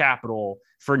draft capital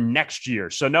for next year.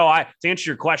 So no, to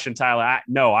answer your question, Tyler,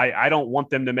 I don't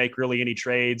want them to make really any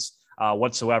trades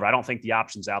whatsoever. I don't think the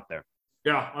option's out there.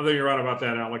 Yeah, I think you're right about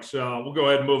that, Alex. We'll go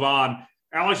ahead and move on.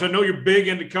 Alex, I know you're big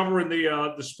into covering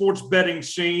the sports betting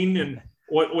scene and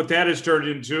what that has turned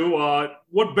into.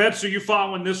 What bets are you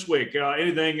following this week?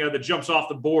 Anything that jumps off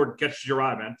the board catches your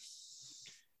eye, man?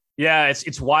 Yeah,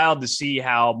 it's wild to see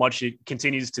how much it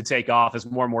continues to take off as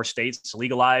more and more states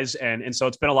legalize. And so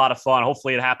it's been a lot of fun.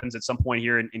 Hopefully it happens at some point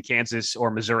here in Kansas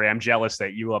or Missouri. I'm jealous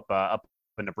that you up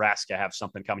in Nebraska have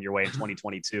something coming your way in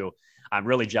 2022. I'm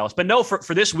really jealous. But no,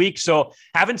 for this week, so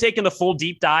haven't taken the full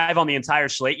deep dive on the entire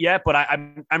slate yet, but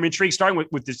I'm intrigued starting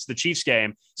with the Chiefs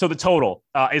game. So the total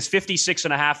is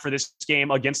 56.5 for this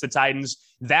game against the Titans.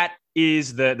 That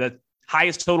is the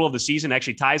highest total of the season,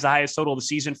 actually ties the highest total of the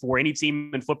season for any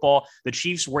team in football. The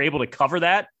Chiefs were able to cover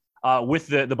that with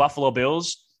the Buffalo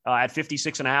Bills at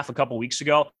 56.5 a couple weeks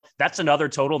ago. That's another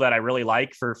total that I really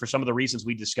like for some of the reasons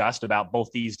we discussed about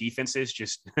both these defenses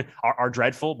just are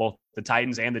dreadful, both the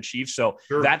Titans and the Chiefs. So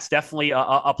sure, that's definitely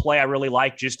a play I really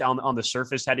like just on the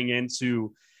surface heading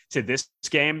into this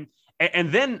game.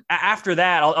 And then after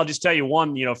that, I'll just tell you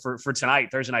one, for tonight,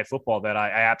 Thursday Night Football, that I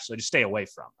absolutely just stay away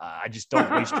from. I just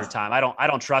don't waste your time. I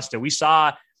don't trust it. We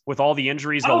saw with all the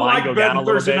injuries, the line go down a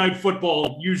little bit. Thursday Night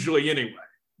Football usually anyway.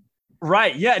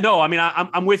 Right. Yeah. No, I mean,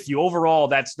 I'm with you. Overall,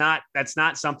 that's not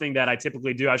something that I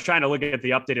typically do. I was trying to look at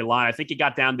the updated line. I think it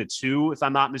got down to 2, if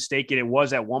I'm not mistaken. It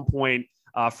was at one point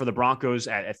for the Broncos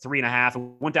at 3.5.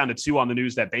 It went down to 2 on the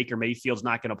news that Baker Mayfield's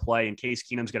not going to play and Case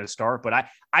Keenum's going to start. But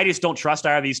I just don't trust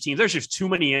either of these teams. There's just too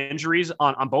many injuries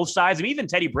on both sides. And even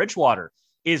Teddy Bridgewater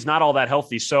is not all that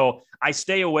healthy. So I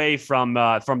stay away from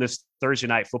this Thursday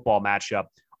Night Football matchup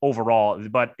overall.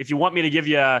 But if you want me to give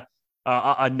you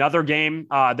another game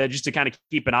that just to kind of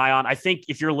keep an eye on, I think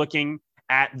if you're looking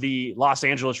at the Los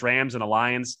Angeles Rams and the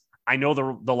Lions, I know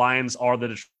the Lions are the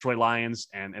Detroit Lions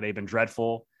and they've been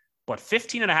dreadful, but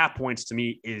 15.5 points to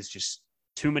me is just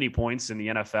too many points in the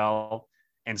NFL.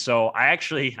 And so I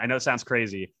know it sounds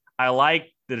crazy. I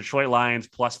like the Detroit Lions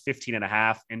plus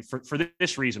 15.5. And for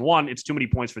this reason, one, it's too many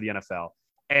points for the NFL.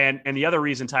 And the other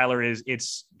reason, Tyler, is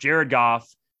it's Jared Goff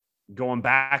going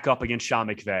back up against Sean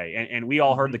McVay. And we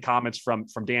all heard the comments from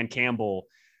Dan Campbell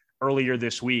earlier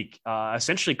this week,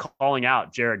 essentially calling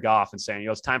out Jared Goff and saying,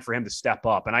 it's time for him to step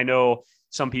up. And I know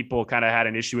some people kind of had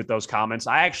an issue with those comments.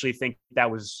 I actually think that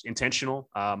was intentional.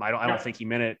 I don't think he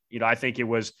meant it. I think it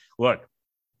was, look,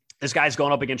 this guy's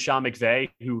going up against Sean McVay,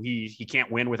 who he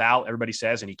can't win without, everybody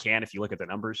says, and he can if you look at the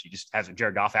numbers. He just hasn't.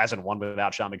 Jared Goff hasn't won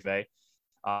without Sean McVay.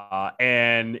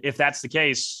 And if that's the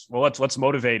case, well, let's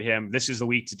motivate him. This is the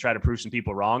week to try to prove some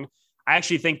people wrong. I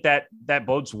actually think that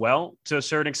bodes well to a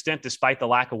certain extent, despite the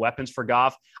lack of weapons for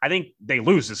Goff. I think they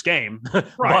lose this game,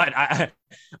 right.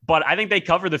 but I think they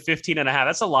cover the 15.5.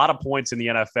 That's a lot of points in the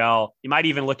NFL. You might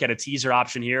even look at a teaser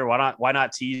option here. Why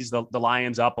not tease the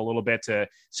Lions up a little bit to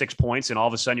 6 points, and all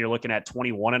of a sudden you're looking at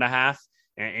 21.5,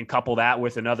 and couple that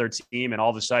with another team, and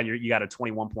all of a sudden you got a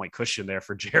 21-point cushion there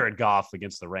for Jared Goff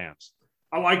against the Rams.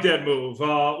 I like that move.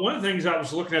 One of the things I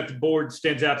was looking at the board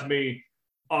stands out to me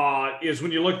is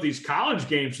when you look at these college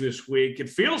games this week, it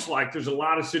feels like there's a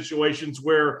lot of situations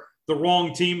where the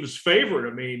wrong team is favored.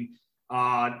 I mean,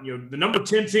 the number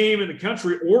 10 team in the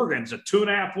country, Oregon's a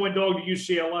 2.5-point dog to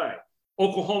UCLA.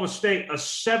 Oklahoma State, a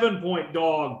 7-point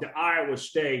dog to Iowa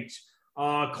State.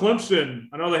 Clemson,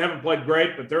 I know they haven't played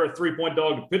great, but they're a 3-point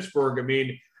dog to Pittsburgh. I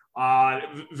mean,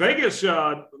 Vegas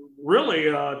really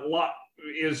a lot.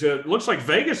 Looks like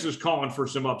Vegas is calling for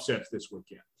some upsets this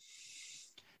weekend.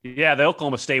 Yeah, the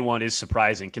Oklahoma State one is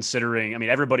surprising considering, I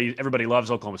mean, everybody loves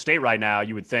Oklahoma State right now,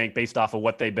 you would think, based off of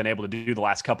what they've been able to do the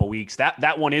last couple of weeks.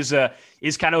 That one is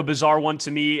kind of a bizarre one to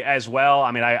me as well.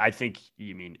 I mean, I think,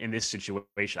 in this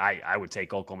situation, I would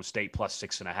take Oklahoma State plus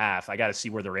 6.5. I got to see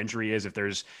where their injury is, if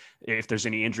there's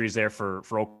any injuries there for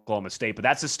Oklahoma State. But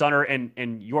that's a stunner.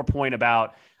 And your point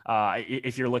about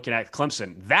if you're looking at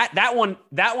Clemson, that one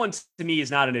to me is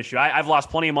not an issue. I've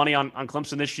lost plenty of money on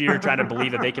Clemson this year, trying to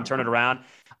believe that they can turn it around.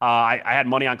 I had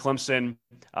money on Clemson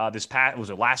was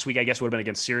it last week? I guess it would have been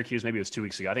against Syracuse. Maybe it was 2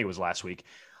 weeks ago. I think it was last week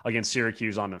against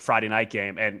Syracuse on a Friday night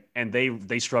game. And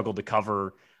they struggled to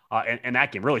cover. And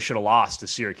that game really should have lost to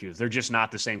Syracuse. They're just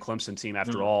not the same Clemson team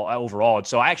after all overall. And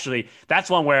so actually that's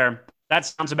one where that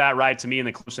sounds about right to me in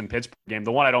the Clemson-Pittsburgh game.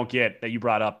 The one I don't get that you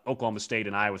brought up, Oklahoma State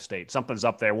and Iowa State. Something's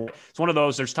up there. It's one of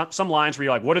those. There's some lines where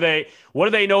you're like, what do they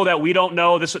know that we don't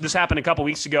know? This happened a couple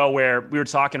weeks ago where we were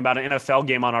talking about an NFL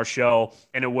game on our show,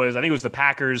 and I think it was the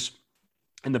Packers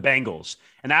and the Bengals,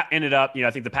 and that ended up,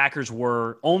 I think the Packers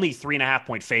were only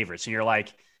 3.5-point favorites, and you're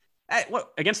like, hey,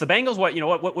 what, against the Bengals?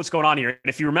 What's going on here? And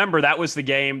if you remember, that was the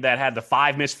game that had the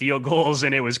 5 missed field goals,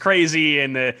 and it was crazy.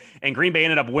 And Green Bay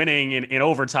ended up winning in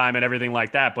overtime and everything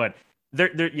like that. But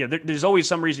there's always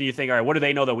some reason you think, all right, what do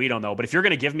they know that we don't know? But if you're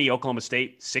going to give me Oklahoma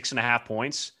State 6.5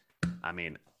 points, I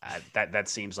mean, that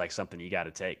seems like something you got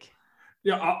to take.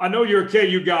 Yeah, I know you're a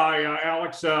KU guy,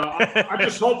 Alex. I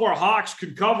just hope our Hawks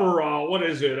can cover.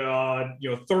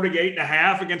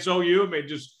 38.5 against OU. I mean,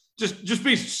 just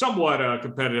be somewhat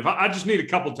competitive. I just need a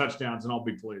couple touchdowns and I'll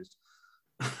be pleased.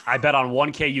 I bet on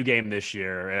one KU game this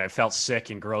year, and I felt sick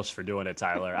and gross for doing it,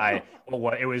 Tyler.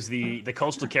 It was the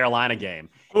Coastal Carolina game.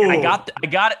 And I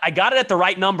got it at the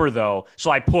right number though,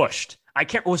 so I pushed.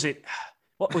 What was it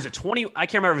 20? I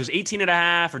can't remember if it was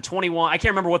 18.5 or 21. I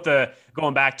can't remember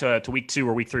going back to week 2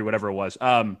 or week 3, whatever it was.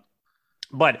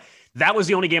 But that was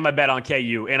the only game I bet on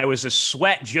KU, and it was a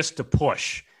sweat just to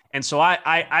push. And so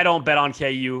I don't bet on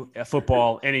KU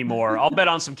football anymore. I'll bet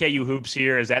on some KU hoops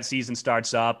here as that season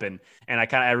starts up, and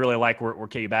I really like where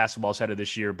KU basketball is headed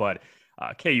this year. But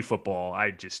KU football,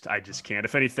 I just can't.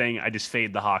 If anything, I just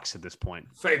fade the Hawks at this point.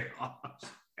 Fade the Hawks,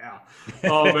 yeah.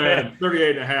 Oh man,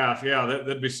 38.5. Yeah,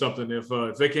 that'd be something. If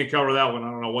they can't cover that one,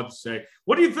 I don't know what to say.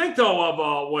 What do you think though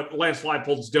of what Lance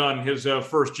Leipold's done his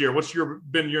first year? What's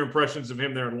been your impressions of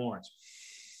him there in Lawrence?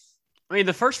 I mean,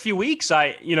 the first few weeks,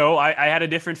 I had a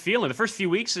different feeling. The first few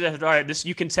weeks, all right,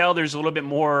 you can tell there's a little bit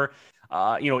more,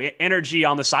 energy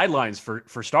on the sidelines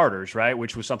for starters, right?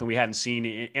 Which was something we hadn't seen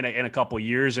in a couple of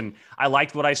years. And I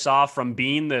liked what I saw from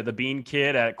Bean, the Bean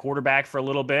kid at quarterback for a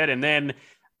little bit. And then,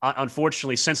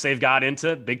 unfortunately, since they've got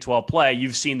into Big 12 play,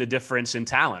 you've seen the difference in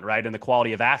talent, right, and the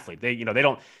quality of athlete. They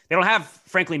don't have,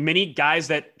 frankly, many guys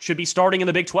that should be starting in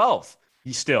the Big 12.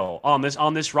 Still on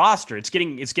this roster, it's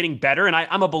getting better, and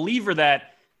I'm a believer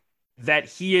that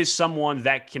he is someone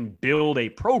that can build a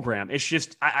program. It's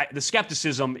just the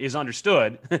skepticism is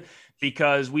understood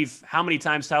because how many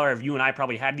times, Tyler, have you and I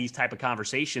probably had these type of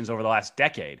conversations over the last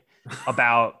decade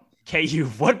about KU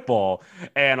football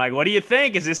and like, what do you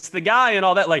think? Is this the guy and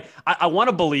all that? Like, I want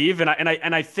to believe, and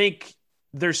I think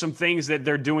there's some things that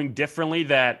they're doing differently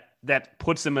that that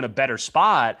puts them in a better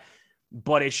spot.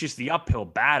 But it's just the uphill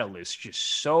battle is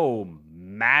just so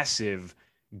massive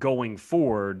going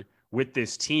forward with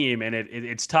this team. And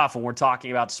it's tough when we're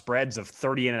talking about spreads of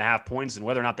 30.5 points and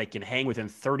whether or not they can hang within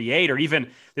 38, or even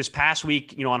this past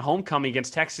week, on homecoming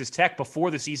against Texas Tech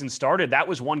before the season started. That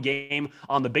was one game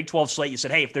on the Big 12 slate. You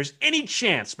said, hey, if there's any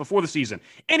chance before the season,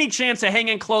 any chance to hang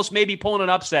in close, maybe pulling an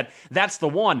upset, that's the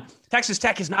one. Texas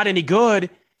Tech is not any good.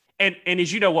 And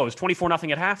as you know, what was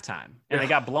 24-0 at halftime, and they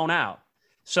got blown out.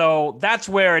 So that's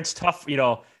where it's tough.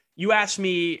 You asked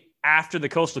me after the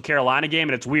Coastal Carolina game,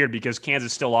 and it's weird because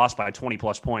Kansas still lost by 20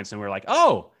 plus points. And we're like,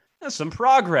 oh, that's some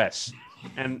progress.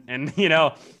 And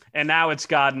now it's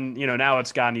gotten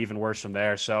even worse from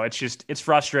there. So it's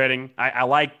frustrating. I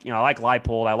like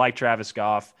Leipold. I like Travis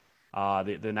Goff,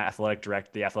 the athletic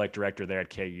director there at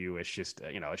KU. It's just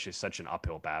such an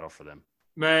uphill battle for them.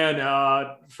 Man,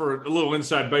 for a little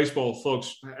inside baseball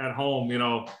folks at home,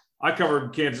 I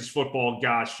covered Kansas football,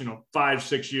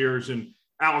 5-6 years, and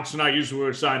Alex and I usually were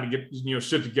assigned to get,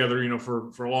 sit together,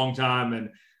 for a long time.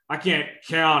 And I can't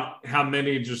count how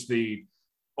many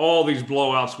all these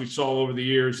blowouts we saw over the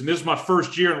years. And this is my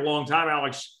first year in a long time,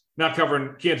 Alex, not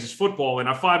covering Kansas football. And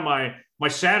I find my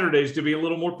Saturdays to be a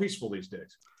little more peaceful these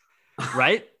days.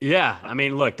 Right? Yeah. I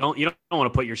mean, look, you don't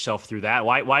want to put yourself through that.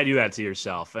 Why do that to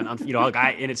yourself? And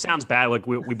and it sounds bad. Like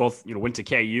we both, went to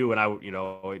KU and I,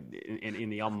 in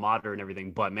the alma mater and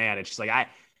everything, but man, it's just like,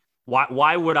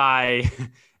 why would I,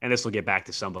 and this will get back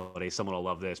to someone will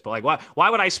love this, but like, why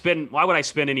would I spend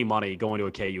any money going to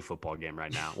a KU football game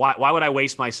right now? Why would I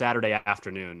waste my Saturday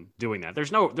afternoon doing that?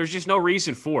 There's just no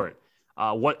reason for it,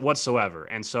 whatsoever.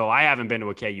 And so I haven't been to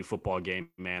a KU football game,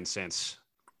 man, since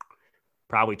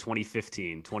probably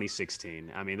 2015,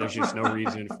 2016. I mean, there's just no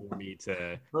reason for me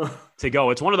to go.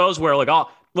 It's one of those where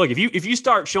if you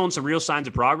start showing some real signs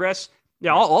of progress,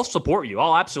 yeah, I'll support you.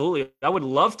 Absolutely. I would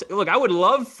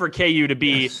love for KU to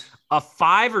be a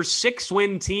 5 or 6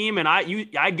 win team. And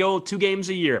I'd go 2 games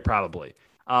a year probably.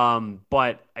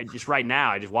 But right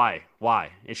now, why?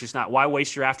 It's just not, why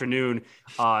waste your afternoon,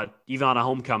 even on a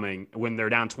homecoming when they're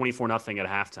down 24-0 at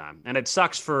halftime. And it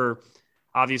sucks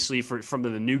obviously from the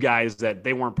new guys that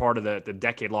they weren't part of the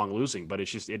decade-long losing, but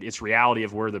it's just it's reality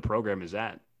of where the program is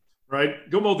at. Right,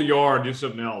 go mow the yard, do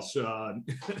something else.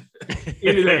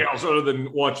 Anything else other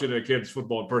than watching a Kansas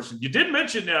football in person. You did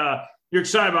mention you're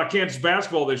excited about Kansas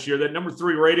basketball this year. That number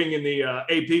 3 rating in the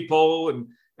AP poll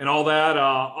and all that.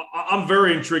 I'm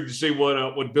very intrigued to see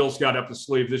what Bill's got up the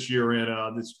sleeve this year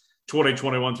in this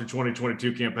 2021 through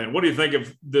 2022 campaign. What do you think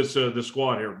of this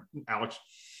squad here, Alex?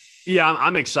 Yeah,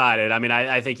 I'm excited. I mean,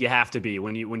 I think you have to be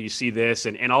when you see this,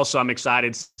 and also I'm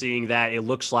excited seeing that it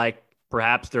looks like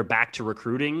perhaps they're back to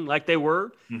recruiting like they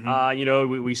were.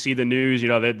 Mm-hmm. We see the news.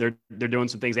 They're doing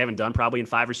some things they haven't done probably in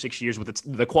 5 or 6 years with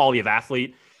the quality of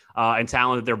athlete and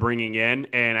talent that they're bringing in.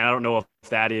 And I don't know if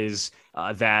that is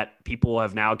that people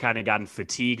have now kind of gotten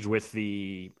fatigued with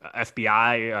the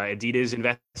FBI, Adidas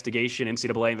investigation,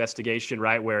 NCAA investigation,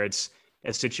 right? Where it's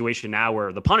a situation now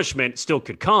where the punishment still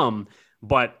could come,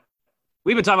 but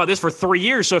we've been talking about this for 3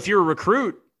 years. So if you're a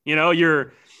recruit,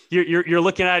 you're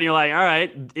looking at it and you're like, all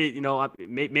right,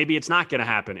 maybe it's not going to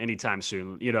happen anytime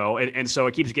soon, and so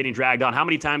it keeps getting dragged on. How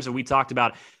many times have we talked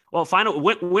about, well,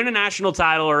 win a national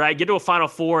title, all right, get to a Final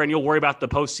Four and you'll worry about the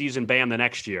postseason bam the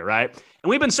next year, right? And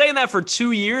we've been saying that for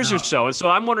 2 years or so. And so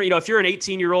I'm wondering, if you're an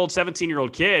 18-year-old,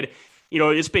 17-year-old kid,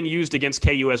 it's been used against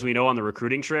KU, as we know, on the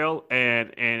recruiting trail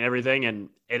and everything, and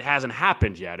it hasn't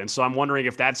happened yet. And so I'm wondering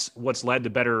if that's what's led to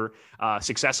better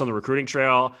success on the recruiting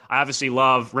trail. I obviously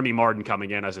love Remy Martin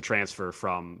coming in as a transfer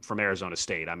from Arizona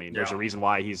State. I mean, there's a reason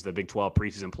why he's the Big 12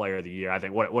 preseason player of the year. I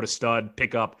think what a stud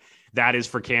pickup that is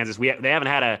for Kansas. They haven't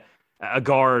had a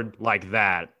guard like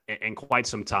that in quite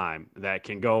some time that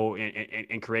can go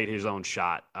and create his own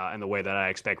shot in the way that I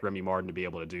expect Remy Martin to be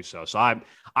able to do so. So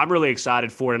I'm really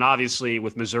excited for it. And obviously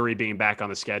with Missouri being back on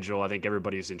the schedule, I think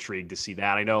everybody's intrigued to see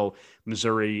that. I know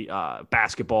Missouri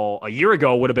basketball a year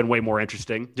ago would have been way more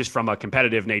interesting just from a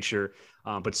competitive nature.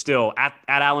 But still at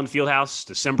Allen Fieldhouse,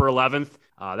 December 11th,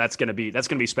 that's going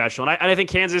to be special. And I think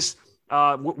Kansas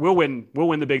we'll win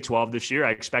the Big 12 this year.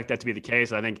 I expect that to be the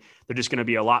case. I think they're just going to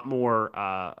be a lot more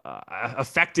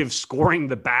effective scoring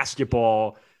the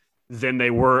basketball than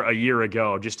they were a year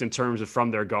ago, just in terms of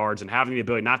from their guards and having the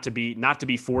ability not to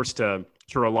be forced to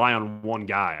rely on one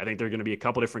guy. I think there are going to be a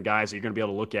couple different guys that you're going to be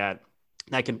able to look at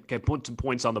that can put some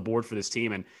points on the board for this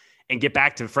team and get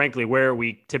back to, frankly, where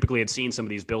we typically had seen some of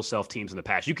these Bill Self teams in the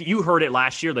past. You heard it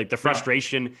last year, like the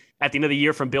frustration at the end of the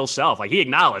year from Bill Self. Like he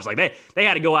acknowledged, like they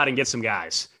had to go out and get some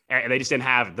guys. And they just didn't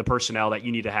have the personnel that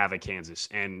you need to have at Kansas.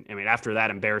 And I mean, after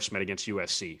that embarrassment against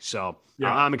USC. So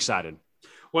I'm excited.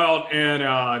 Well, and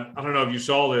I don't know if you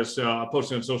saw this. I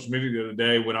posted on social media the other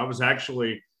day when I was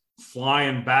actually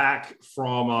flying back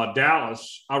from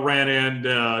Dallas. I ran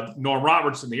into Norm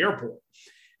Roberts in the airport.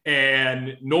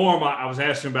 And Norm, I was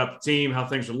asking about the team, how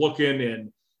things are looking.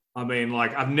 And I mean,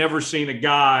 like, I've never seen a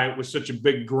guy with such a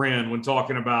big grin when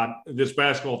talking about this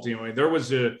basketball team. I mean, there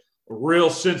was a real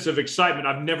sense of excitement.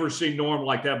 I've never seen Norm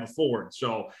like that before.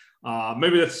 So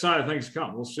maybe that's a sign of things to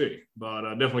come. We'll see. But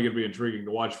definitely going to be intriguing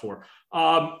to watch for.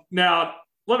 Now,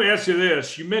 let me ask you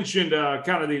this. You mentioned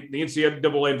kind of the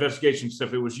NCAA investigation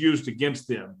stuff. It was used against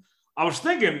them. I was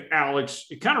thinking, Alex,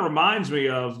 it kind of reminds me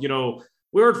of,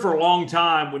 we heard for a long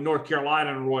time with North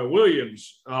Carolina and Roy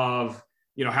Williams of,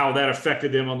 how that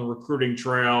affected them on the recruiting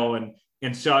trail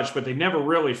and such, but they never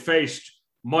really faced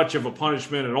much of a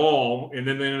punishment at all. And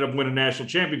then they ended up winning national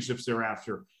championships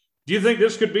thereafter. Do you think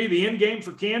this could be the end game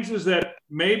for Kansas, that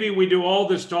maybe we do all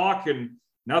this talk and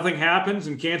nothing happens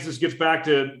and Kansas gets back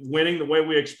to winning the way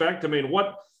we expect? I mean,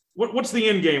 what's the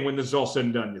end game when this is all said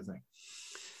and done, you think?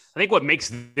 I think what makes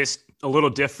this a little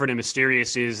different and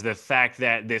mysterious is the fact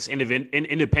that this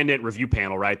independent review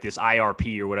panel, right, this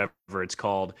IRP or whatever it's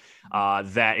called,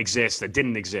 that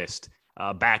didn't exist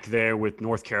back there with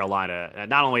North Carolina.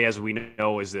 Not only, as we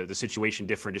know, is the situation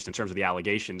different just in terms of the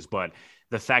allegations, but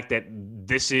the fact that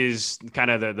this is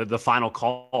kind of the final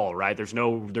call, right? There's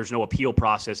no appeal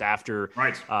process after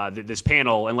this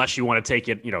panel, unless you want to take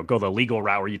it, go the legal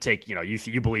route where you take,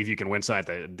 you believe you can win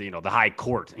something at the high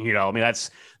court. I mean,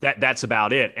 that's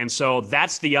about it. And so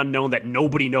that's the unknown that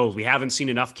nobody knows. We haven't seen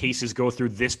enough cases go through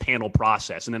this panel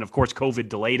process. And then, of course, COVID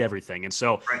delayed everything. And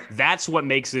so that's what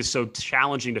makes this so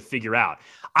challenging to figure out.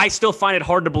 I still find it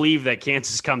hard to believe that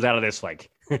Kansas comes out of this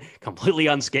completely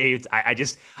unscathed. I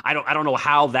don't know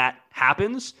how that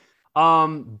happens.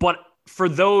 But for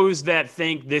those that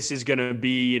think this is going to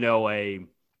be, a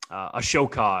show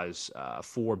cause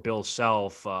for Bill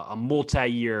Self, a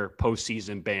multi-year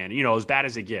postseason ban, as bad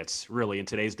as it gets really in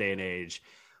today's day and age,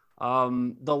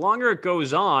 the longer it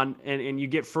goes on and you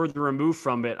get further removed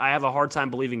from it, I have a hard time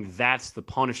believing that's the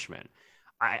punishment.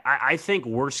 I think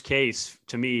worst case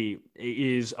to me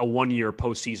is a 1-year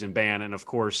postseason ban. And of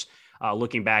course,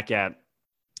 looking back at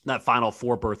that Final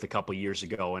Four berth a couple of years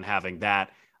ago and having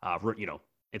that,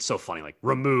 it's so funny,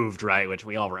 removed, right? Which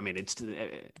we all, it's,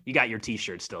 you got your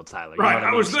T-shirt still, Tyler. Right,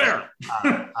 I was there.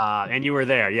 And you were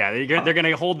there. Yeah, they're going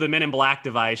to hold the Men in Black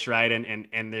device, right?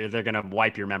 And they're going to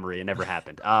wipe your memory. It never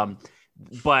happened.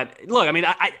 But look,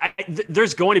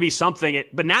 there's going to be something,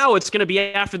 but now it's going to be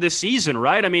after this season,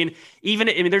 right?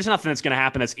 There's nothing that's going to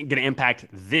happen that's going to impact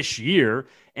this year.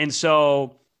 And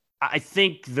so I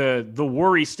think the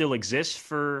worry still exists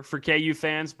for KU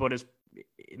fans, but it's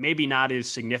maybe not as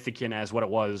significant as what it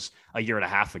was a year and a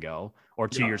half ago or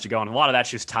 2 years ago. And a lot of that's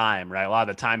just time, right? A lot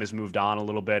of the time has moved on a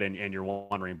little bit and you're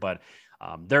wondering, but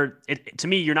to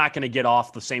me, you're not going to get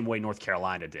off the same way North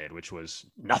Carolina did, which was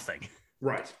nothing.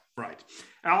 Right.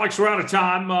 Alex, we're out of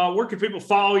time. Where can people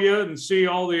follow you and see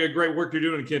all the great work you're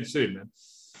doing in Kansas City, man?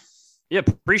 Yeah,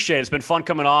 appreciate it. It's been fun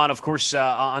coming on. Of course,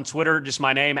 on Twitter, just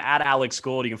my name,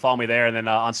 @AlexGould. You can follow me there. And then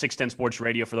on 610 Sports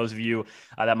Radio, for those of you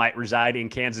that might reside in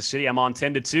Kansas City, I'm on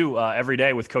 10 to 2 every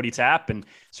day with Cody Tapp, and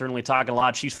certainly talking a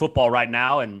lot of Chiefs football right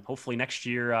now. And hopefully next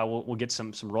year we'll get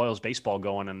some Royals baseball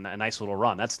going and a nice little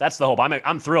run. That's the hope.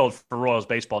 I'm thrilled for Royals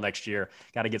baseball next year.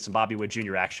 Got to get some Bobby Witt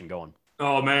Jr. action going.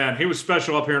 Oh, man, he was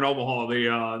special up here in Omaha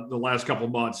the last couple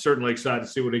of months. Certainly excited to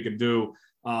see what he can do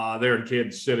there in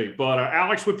Kansas City. But,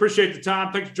 Alex, we appreciate the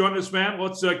time. Thanks for joining us, man.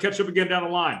 Let's catch up again down the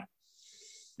line.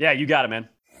 Yeah, you got it, man.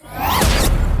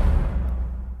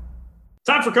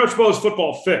 Time for Coach Bo's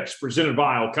Football Fix, presented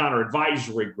by O'Connor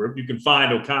Advisory Group. You can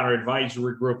find O'Connor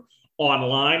Advisory Group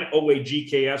online,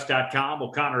 oagks.com,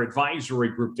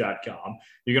 o'connoradvisorygroup.com.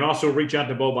 You can also reach out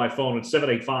to Bo by phone at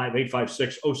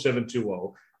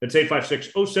 785-856-0720. That's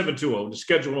 856-0720 to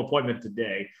schedule an appointment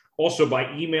today. Also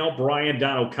by email,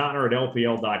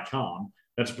 brian.o'connor@lpl.com.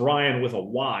 That's Brian with a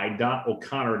Y,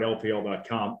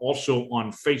 .o'connor@lpl.com. Also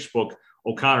on Facebook,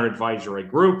 O'Connor Advisory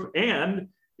Group. And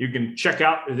you can check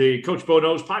out the Coach Bo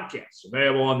Knows podcast,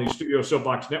 available on the Studio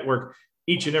Soapbox Network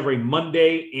each and every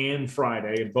Monday and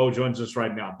Friday. And Bo joins us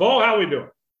right now. Bo, how are we doing?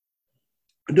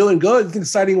 I'm doing good. It's an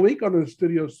exciting week on the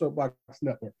Studio Soapbox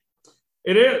Network.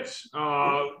 It is.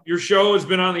 Your show has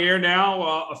been on the air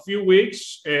now a few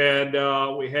weeks, and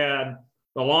we had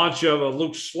the launch of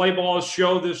Luke Slayball's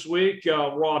show this week,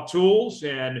 Raw Tools,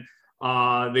 and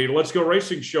the Let's Go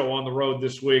Racing show on the road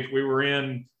this week. We were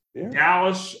in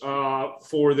Dallas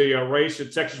for the race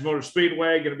at Texas Motor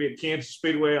Speedway, going to be at Kansas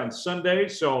Speedway on Sunday.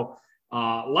 So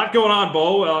A lot going on,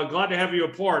 Bo. Glad to have you a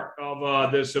part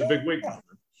of this big week.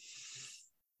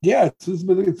 Yeah, it's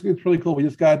really cool. We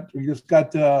just got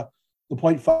the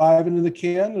 0.5 into the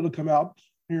can. It'll come out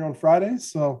here on Friday.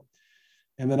 So,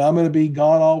 and then I'm going to be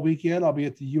gone all weekend. I'll be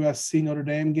at the USC Notre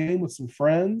Dame game with some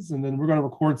friends, and then we're going to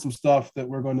record some stuff that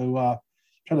we're going to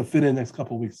try to fit in the next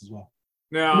couple of weeks as well.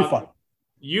 Now, it'll be fun.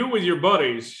 You with your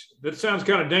buddies, that sounds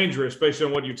kind of dangerous based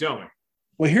on what you tell me.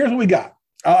 Well, here's what we got.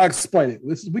 I'll explain it.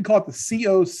 We call it the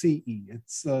COCE.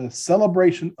 It's a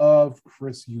celebration of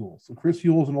Chris Ewell. So Chris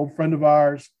Ewell is an old friend of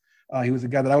ours. He was a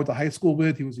guy that I went to high school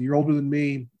with. He was a year older than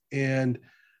me. And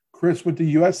Chris went to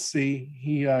USC.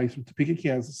 He's from Topeka,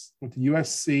 Kansas. Went to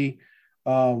USC.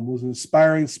 Was an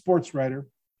aspiring sports writer.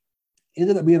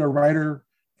 Ended up being a writer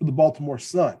for the Baltimore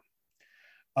Sun.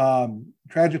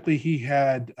 Tragically, he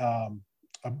had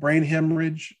a brain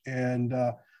hemorrhage and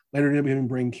later ended up having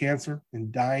brain cancer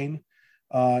and dying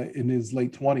in his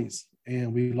late 20s.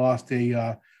 And we lost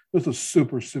just a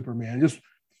super man.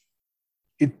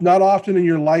 It's not often in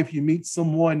your life you meet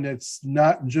someone that's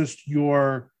not just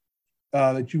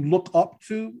that you look up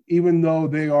to, even though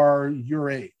they are your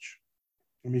age.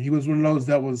 I mean, he was one of those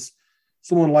that was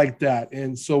someone like that.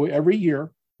 And so every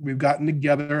year we've gotten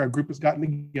together, a group has gotten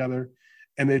together,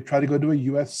 and they try to go to a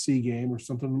USC game or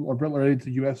something or related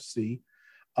to USC.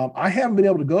 I haven't been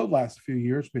able to go the last few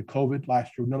years. We had COVID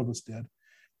last year. None of us did.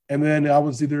 And then I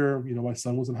was either, my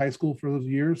son was in high school for those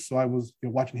years. So I was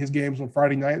watching his games on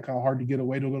Friday night, kind of hard to get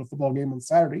away to go to a football game on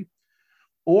Saturday,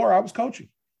 or I was coaching.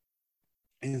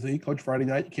 And so you coach Friday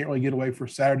night, you can't really get away for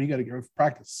Saturday. You got to get ready for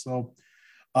practice. So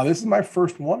this is my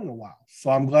first one in a while. So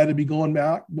I'm glad to be going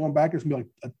back. There's going to be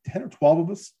like 10 or 12 of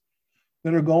us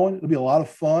that are going. It'll be a lot of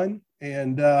fun.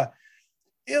 And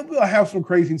we'll have some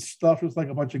crazy stuff just like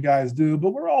a bunch of guys do,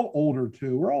 but we're all older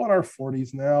too. We're all in our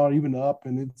 40s now, even up.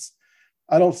 And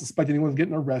I don't suspect anyone's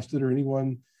getting arrested or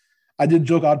anyone. I did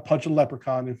joke I'd punch a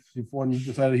leprechaun if one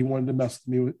decided he wanted to mess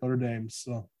with me with Notre Dame.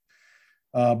 So,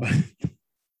 but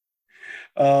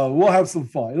we'll have some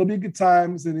fun. It'll be good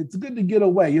times, and it's good to get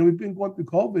away. We've been going through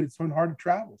COVID. It's been hard to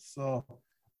travel. So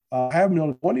I haven't been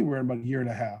able to go anywhere in about a year and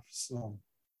a half. So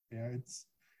yeah,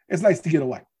 it's nice to get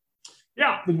away.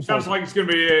 Yeah, sounds like it's going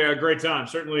to be a great time.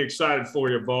 Certainly excited for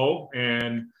you, Bo,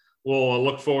 and we'll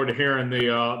look forward to hearing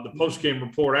the post-game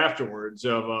report afterwards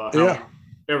of how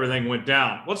everything went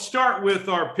down. Let's start with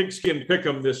our pigskin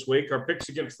pick'em this week, our picks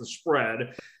against the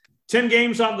spread. 10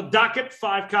 games on the docket,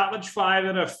 5 college, 5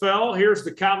 NFL. Here's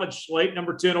the college slate.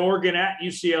 Number 10, Oregon at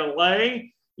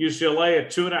UCLA. UCLA a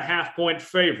 2.5-point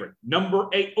favorite. Number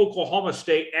 8, Oklahoma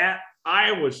State at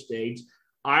Iowa State.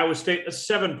 Iowa State a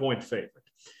 7-point favorite.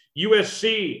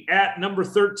 USC at number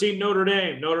 13, Notre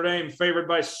Dame. Notre Dame favored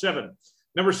by 7.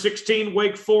 Number 16,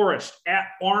 Wake Forest at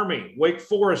Army. Wake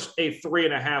Forest a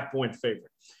 3.5-point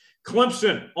favorite.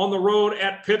 Clemson on the road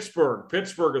at Pittsburgh.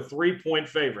 Pittsburgh a 3-point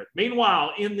favorite.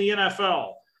 Meanwhile, in the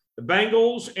NFL, the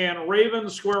Bengals and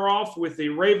Ravens square off with the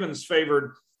Ravens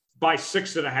favored by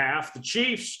 6.5. The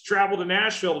Chiefs travel to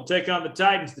Nashville to take on the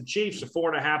Titans. The Chiefs a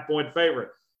 4.5-point favorite.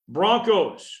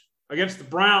 Broncos against the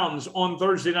Browns on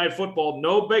Thursday Night Football.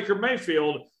 No Baker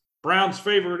Mayfield. Browns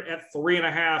favored at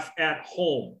 3.5 at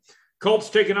home. Colts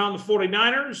taking on the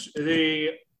 49ers.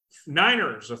 The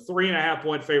Niners a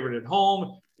 3.5-point favorite at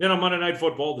home. Then on Monday Night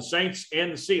Football, the Saints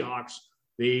and the Seahawks.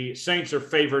 The Saints are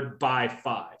favored by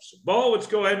 5. So, Bo, let's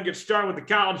go ahead and get started with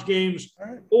the college games.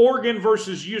 Right. Oregon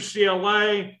versus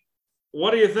UCLA.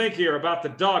 What do you think here about the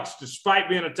Ducks, despite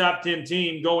being a top 10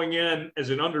 team going in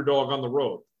as an underdog on the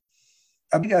road?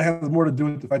 I think that has more to do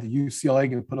with the fact that UCLA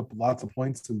can put up lots of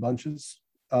points in bunches.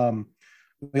 A lot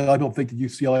of people think that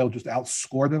UCLA will just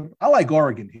outscore them. I like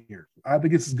Oregon here. I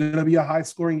think this is going to be a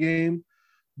high-scoring game,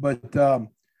 but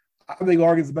I think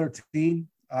Oregon's a better team.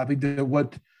 I think that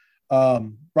what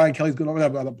Brian Kelly's going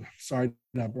to – sorry,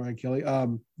 not Brian Kelly.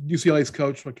 UCLA's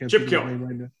coach. I can't Chip Kelly.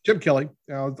 Right now. Chip Kelly.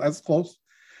 That's close.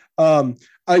 I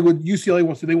would UCLA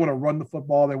wants to – they want to run the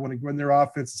football. They want to run their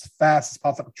offense as fast as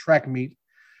possible, like a track meet.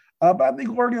 But I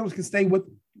think Oregon can stay with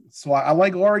them. So I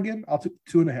like Oregon. I'll take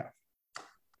 2.5.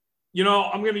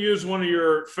 I'm going to use one of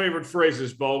your favorite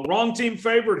phrases, Bo. Wrong team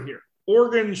favored here.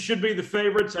 Oregon should be the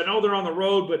favorites. I know they're on the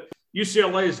road, but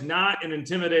UCLA is not an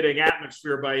intimidating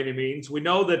atmosphere by any means. We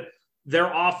know that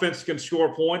their offense can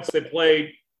score points. They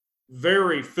play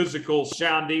very physical,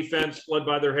 sound defense led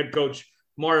by their head coach,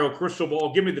 Mario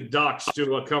Cristobal. Give me the Ducks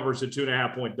to cover as a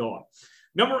 2.5-point dog.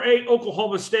 Number 8,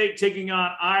 Oklahoma State taking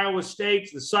on Iowa State.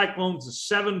 The Cyclones,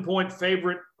 a 7-point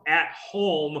favorite at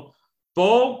home.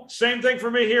 Bo, same thing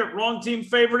for me here. Wrong team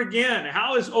favorite again.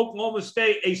 How is Oklahoma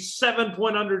State a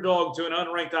 7-point underdog to an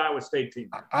unranked Iowa State team?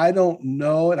 I don't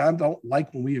know, and I don't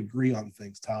like when we agree on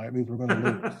things, Tyler. It means we're going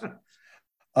to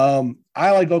lose.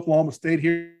 I like Oklahoma State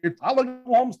here. I like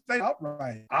Oklahoma State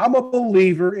outright. I'm a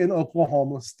believer in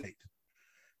Oklahoma State.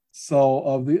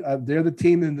 So they're the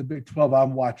team in the Big 12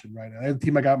 I'm watching right now. They're the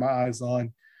team I got my eyes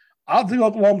on. I'll take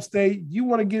Oklahoma State. You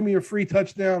want to give me a free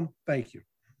touchdown? Thank you.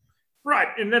 Right,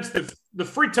 and that's the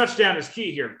free touchdown is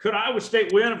key here. Could Iowa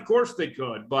State win? Of course they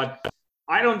could, but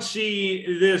I don't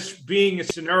see this being a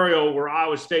scenario where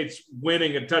Iowa State's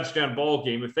winning a touchdown ball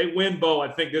game. If they win, Bo,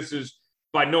 I think this is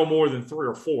by no more than 3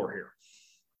 or 4 here.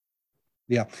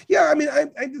 Yeah. I mean, I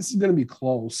this is going to be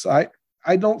close. I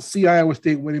don't see Iowa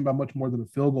State winning by much more than a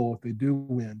field goal if they do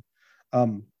win.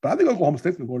 But I think Oklahoma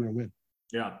State's going to go in there and win.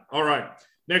 Yeah. All right.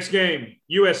 Next game,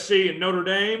 USC and Notre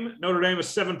Dame. Notre Dame is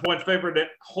 7-point favorite at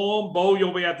home. Bo,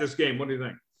 you'll be at this game. What do you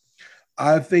think?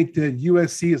 I think that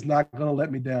USC is not going to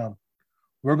let me down.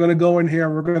 We're going to go in here.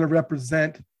 We're going to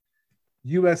represent.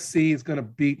 USC is going to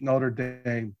beat Notre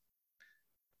Dame.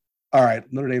 All right,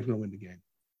 Notre Dame's going to win the game.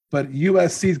 But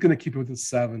USC is going to keep it within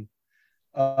 7.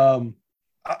 I'm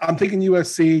thinking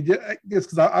USC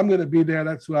just because I'm going to be there.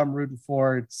 That's who I'm rooting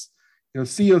for. It's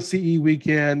COCE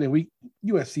weekend, and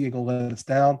USC ain't going to let us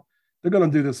down. They're going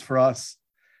to do this for us.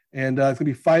 And it's going to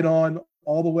be fight on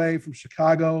all the way from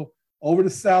Chicago over to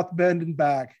South Bend and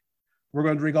back. We're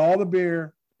going to drink all the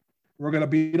beer. We're going to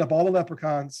beat up all the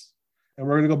leprechauns. And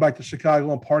we're going to go back to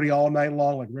Chicago and party all night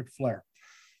long like Ric Flair.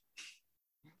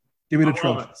 Give me the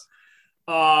trophies.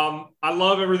 I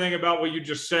love everything about what you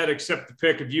just said except the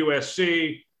pick of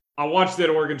USC. I watched that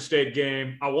Oregon State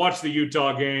game. I watched the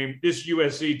Utah game. This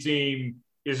USC team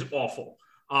is awful.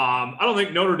 I don't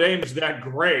think Notre Dame is that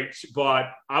great,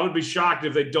 but I would be shocked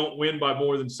if they don't win by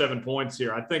more than 7 points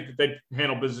here. I think that they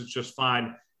handle business just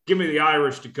fine. Give me the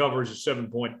Irish to cover as a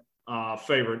 7-point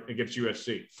favorite against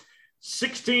USC.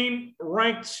 16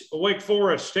 ranked Wake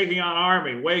Forest taking on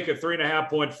Army. Wake a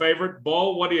 3.5-point favorite.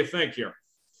 Bo, what do you think here?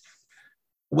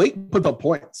 Wake puts up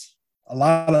points, a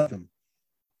lot of them.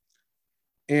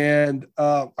 And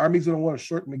Army's going to want to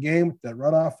shorten the game with that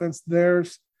run offense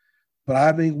theirs. But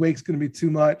I think Wake's going to be too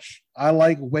much. I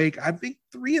like Wake. I think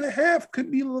 3.5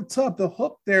 could be a little tough. The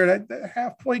hook there, that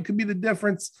half point could be the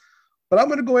difference. But I'm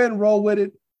going to go ahead and roll with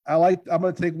it. I'm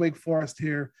going to take Wake Forest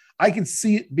here. I can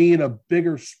see it being a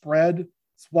bigger spread.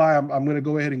 That's why I'm going to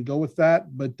go ahead and go with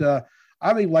that. But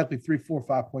I think likely 3, 4,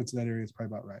 5 points in that area is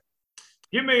probably about right.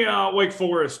 Give me Wake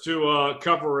Forest to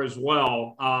cover as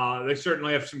well. They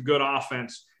certainly have some good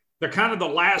offense. They're kind of the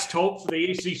last hope for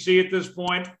the ACC at this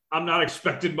point. I'm not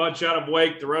expecting much out of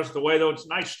Wake the rest of the way, though. It's a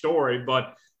nice story,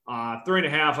 but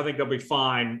 3.5, I think they'll be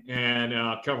fine and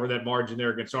cover that margin there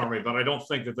against Army. But I don't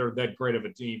think that they're that great of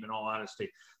a team, in all honesty.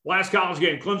 Last college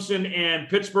game, Clemson and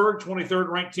Pittsburgh, 23rd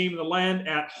ranked team in the land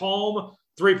at home,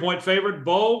 3-point favorite.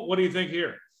 Bo, what do you think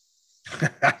here?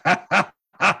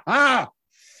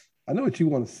 I know what you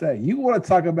want to say. You want to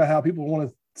talk about how people want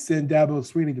to send Dabo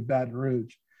Swinney to Baton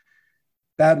Rouge.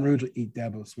 Baton Rouge will eat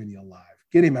Dabo Swinney alive.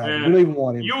 Get him out. We don't even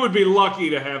want him. You would be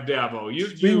lucky to have Dabo.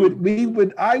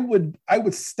 I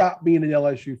would stop being an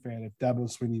LSU fan if Dabo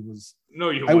Swinney was. No,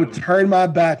 you wouldn't. I would turn my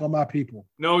back on my people.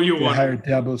 No, you wouldn't. Hire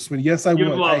Dabo Swinney. Yes, I would.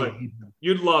 You'd love it.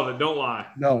 You'd love it. Don't lie.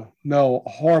 No,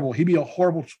 horrible. He'd be a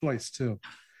horrible choice too.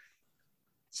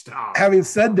 Stop. Having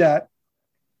said that,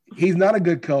 he's not a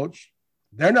good coach.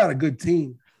 They're not a good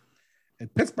team.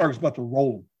 And Pittsburgh's about to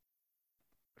roll them.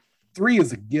 3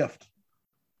 is a gift.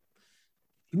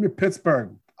 Give me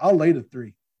Pittsburgh. I'll lay the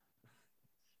 3.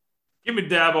 Give me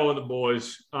Dabo and the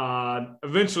boys.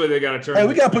 Eventually, they got to turn. Hey,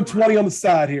 we got to put 20 on the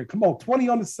side here. Come on, 20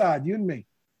 on the side, you and me.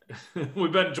 We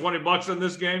betting $20 on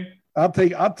this game? I'll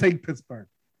take Pittsburgh.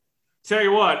 Tell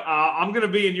you what, I'm going to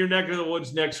be in your neck of the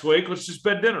woods next week. Let's just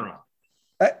bet dinner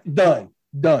on.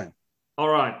 Done. All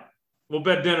right. We'll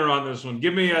bet dinner on this one.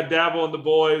 Give me Dabo and the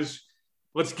boys.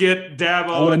 Let's get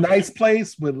Dabo. I want a nice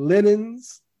place with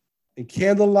linens and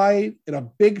candlelight and a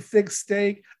big thick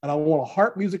steak. And I want a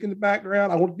harp music in the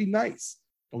background. I want to be nice.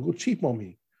 Don't go cheap on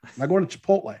me. I'm not going to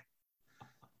Chipotle.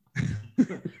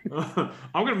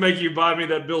 I'm going to make you buy me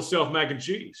that Bill Self mac and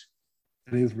cheese.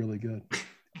 It is really good.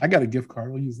 I got a gift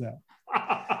card. We'll use that.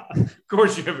 Of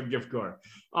course you have a gift card.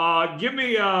 Give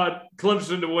me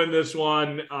Clemson to win this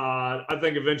one. I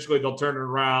think eventually they'll turn it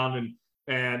around.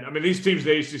 And I mean, these teams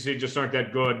in the ACC just aren't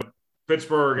that good.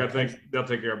 Pittsburgh, I think they'll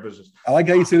take care of business. I like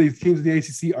how you say these teams in the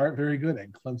ACC aren't very good,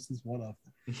 and Clemson's one of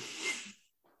them.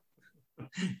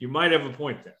 You might have a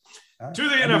point there. To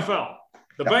the NFL,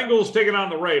 the Bengals taking on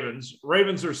the Ravens.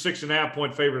 Ravens are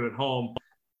 6.5-point favorite at home.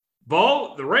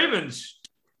 Bo, the Ravens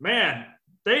man,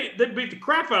 they beat the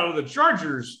crap out of the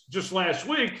Chargers just last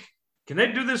week. Can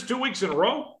they do this 2 weeks in a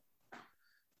row?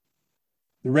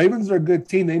 The Ravens are a good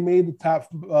team. They made the top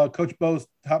Coach Bo's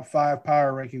top 5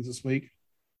 power rankings this week.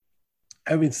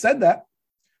 Having said that,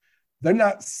 they're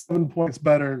not 7 points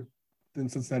better than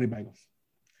Cincinnati Bengals.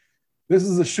 This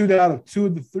is a shootout of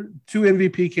two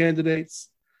MVP candidates.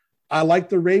 I like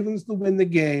the Ravens to win the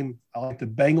game. I like the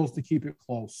Bengals to keep it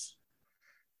close.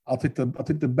 I'll take the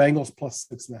Bengals plus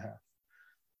 6.5.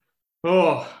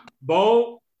 Oh,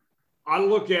 Bo, I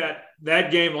look at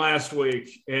that game last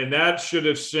week, and that should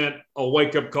have sent a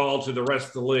wake-up call to the rest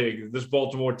of the league. This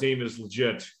Baltimore team is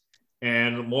legit.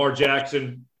 And Lamar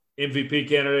Jackson, MVP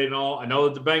candidate and all. I know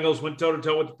that the Bengals went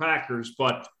toe-to-toe with the Packers,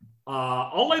 but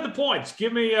I'll lay the points.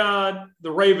 Give me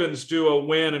the Ravens to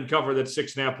win and cover that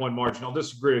 6.5-point margin. I'll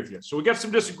disagree with you. So we got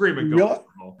some disagreement going.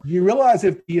 You realize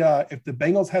if the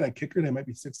Bengals had a kicker, they might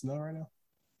be 6-0 right now?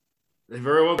 They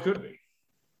very well could be,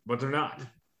 but they're not.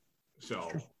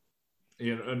 So,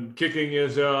 and kicking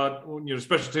is,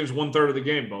 special teams 1/3 of the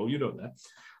game, Bo. You know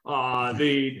that.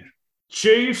 The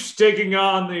Chiefs taking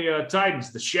on the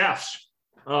Titans, the Chefs,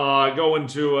 going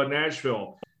to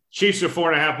Nashville. Chiefs are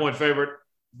 4.5-point favorite.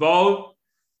 Bo,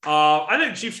 I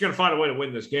think the Chiefs are going to find a way to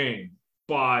win this game,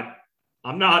 but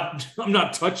I'm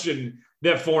not touching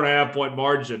that 4.5-point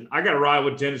margin. I got to ride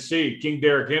with Tennessee. King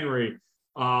Derrick Henry.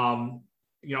 I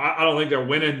don't think they're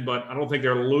winning, but I don't think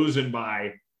they're losing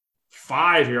by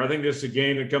 5 here. I think this is a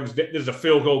game that this is a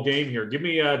field goal game here. Give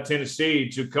me Tennessee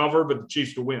to cover, but the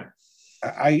Chiefs to win.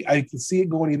 I can see it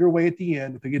going either way at the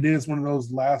end. I think it is one of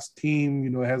those last team,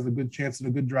 has a good chance and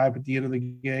a good drive at the end of the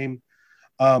game.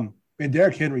 And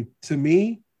Derrick Henry, to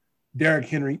me, Derrick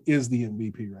Henry is the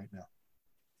MVP right now.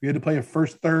 If you had to play a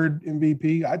third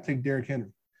MVP, I'd take Derrick Henry.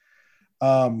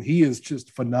 He is just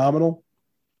phenomenal.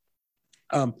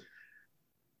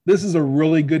 This is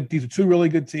these are two really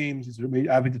good teams.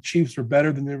 I think the Chiefs are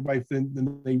better than everybody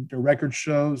their record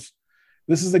shows.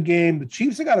 This is a game. The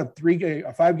Chiefs have got a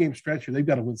 5-game stretch here. They've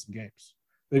got to win some games.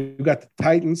 They've got the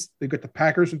Titans. They've got the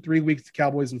Packers in 3 weeks, the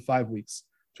Cowboys in 5 weeks.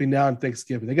 Between now and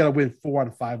Thanksgiving, they got to win 4 out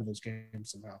of 5 of those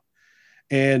games somehow.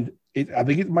 And I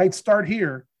think it might start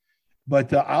here,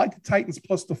 but I like the Titans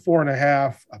plus the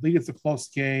 4.5. I think it's a close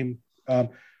game.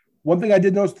 One thing I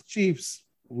did notice the Chiefs,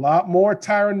 a lot more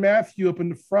Tyrann Mathieu up in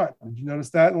the front. Did you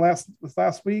notice that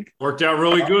last week? Worked out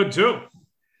really good too.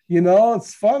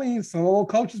 It's funny. Some old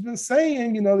coach has been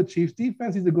saying, the Chiefs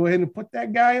defense needs to go ahead and put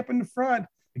that guy up in the front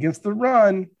against the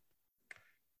run.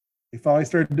 They finally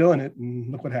started doing it,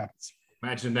 and look what happens.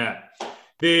 Imagine that.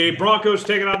 The Broncos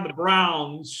taking on the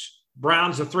Browns.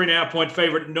 Browns a 3.5-point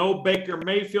favorite. No Baker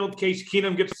Mayfield. Case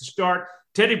Keenum gets the start.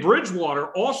 Teddy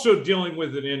Bridgewater also dealing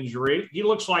with an injury. He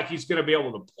looks like he's going to be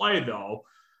able to play, though.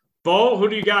 Bo, who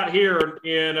do you got here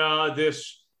in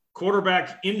this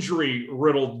quarterback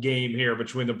injury-riddled game here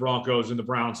between the Broncos and the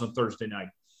Browns on Thursday night?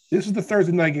 This is the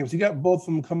Thursday night game. So you got both of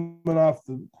them coming off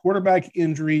the quarterback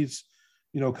injuries,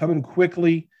 coming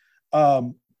quickly.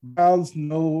 Browns,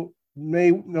 no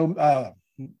Baker.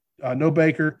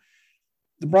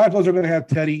 The Broncos are going to have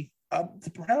Teddy.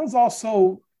 The Browns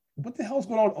also, what the hell's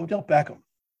going on with Odell Beckham?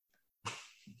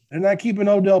 They're not keeping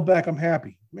Odell Beckham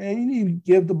happy. Man, you need to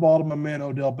give the ball to my man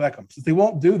Odell Beckham. Since they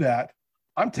won't do that,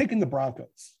 I'm taking the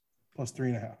Broncos plus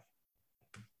 3.5.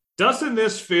 Doesn't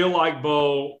this feel like,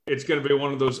 Bo, it's going to be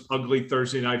one of those ugly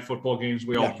Thursday night football games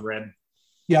we all dread?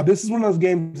 Yeah, this is one of those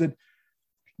games that,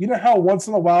 how once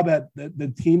in a while that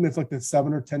the team that's like the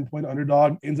 7 or 10-point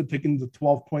underdog ends up taking the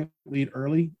 12-point lead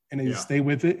early and they stay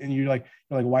with it, and you're like,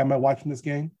 why am I watching this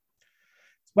game?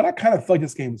 But I kind of feel like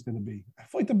this game is going to be. I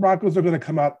feel like the Broncos are going to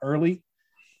come out early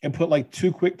and put like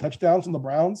 2 quick touchdowns on the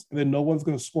Browns, and then no one's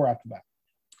going to score after that.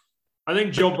 I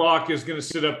think Joe Buck is going to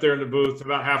sit up there in the booth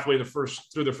about halfway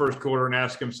through the first quarter and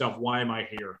ask himself, why am I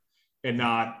here and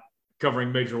not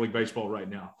covering Major League Baseball right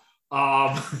now?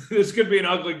 This could be an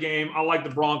ugly game. I like the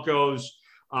Broncos.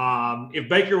 If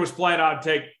Baker was playing, I'd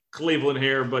take Cleveland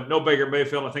here, but no Baker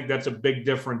Mayfield. I think that's a big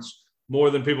difference,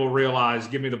 more than people realize.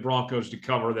 Give me the Broncos to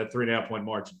cover that 3.5-point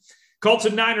margin. Colts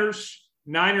and Niners.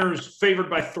 Niners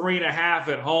favored by 3.5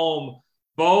 at home.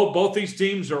 Bo, both these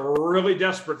teams are really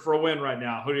desperate for a win right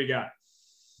now. Who do you got?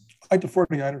 I like the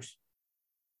 49ers.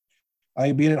 I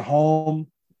think being at home,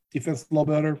 defense a little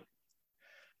better.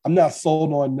 I'm not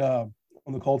sold on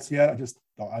the Colts yet.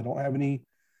 I don't have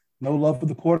no love for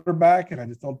the quarterback, and I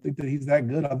just don't think that he's that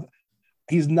good.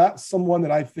 He's not someone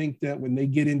that I think that when they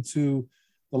get into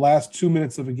the last 2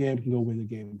 minutes of a game can go win the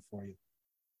game for you.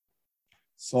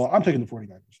 So I'm taking the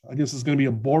 49ers. I guess it's going to be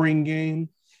a boring game.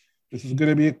 This is going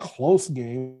to be a close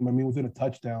game. I mean, within a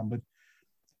touchdown, but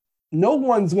no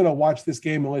one's going to watch this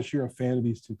game unless you're a fan of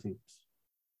these two teams.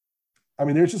 I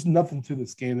mean, there's just nothing to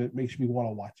this game that makes me want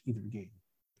to watch either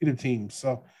team.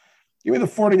 So give me the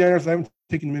 49ers. I haven't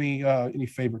taken any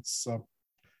favorites. So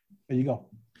there you go.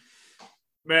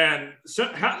 Man, so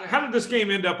how did this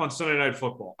game end up on Sunday Night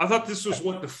Football? I thought this was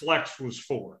what the flex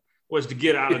was to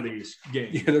get out of these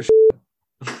games. Yeah,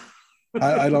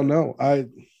 I don't know.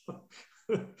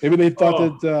 Maybe they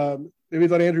thought that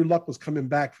Andrew Luck was coming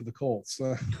back for the Colts.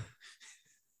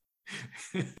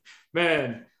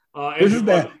 Man, this is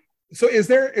bad. So is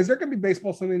there going to be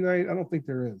baseball Sunday night? I don't think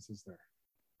there is. Is there?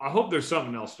 I hope there's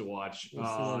something else to watch.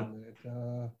 I'll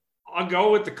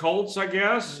go with the Colts, I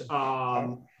guess.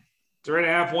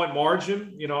 3.5-point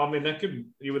margin. I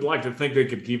mean, you would like to think they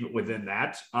could keep it within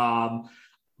that.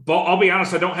 But I'll be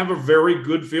honest, I don't have a very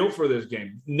good feel for this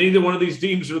game. Neither one of these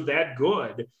teams are that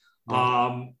good.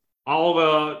 I'll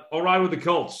ride with the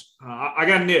Colts. I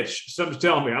got a niche. Something's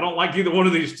telling me I don't like either one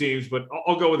of these teams, but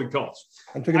I'll go with the Colts.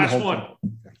 I'm taking Last one.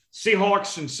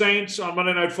 Seahawks and Saints on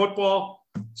Monday Night Football.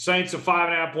 Saints a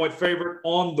 5.5-point favorite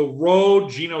on the road.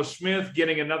 Geno Smith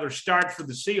getting another start for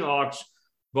the Seahawks.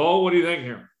 Bo, what do you think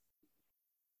here?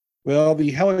 Well,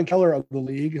 the Helen Keller of the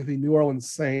league, the New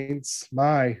Orleans Saints,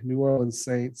 my New Orleans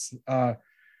Saints, they're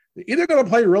either going to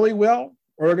play really well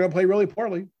or they're going to play really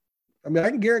poorly. I mean,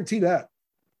 I can guarantee that.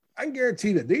 They're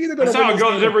either going That's how it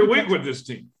goes every week with this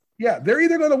team. Yeah, they're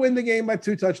either going to win the game by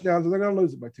 2 touchdowns or they're going to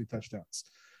lose it by 2 touchdowns.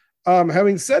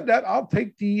 Having said that, I'll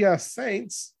take the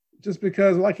Saints just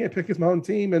because I can't pick my own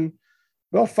team. And,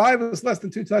 5 is less than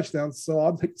 2 touchdowns, so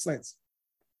I'll take the Saints.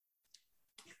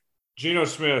 Geno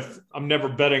Smith. I'm never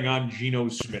betting on Geno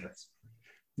Smith.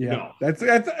 Yeah, no. That's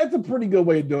a pretty good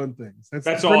way of doing things.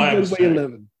 That's all I have to say. Way of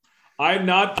living. I'm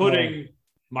not putting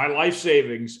my life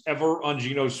savings ever on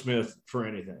Geno Smith for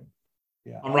anything.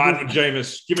 Yeah, I'm riding with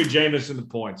Jameis. Give me Jameis in the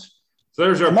points. So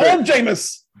there's our Come on,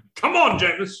 Jameis. Come on,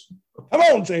 Jameis. Come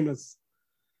on, Jameis.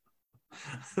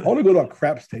 I want to go to a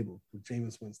craps table with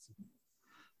Jameis Winston.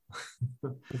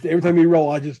 Every time you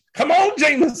roll, I just, come on,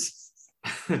 Jameis.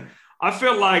 I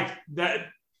feel like that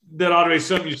ought to be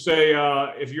something you say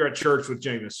if you're at church with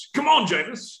Jameis. Come on,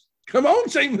 Jameis. Come on,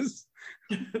 Jameis.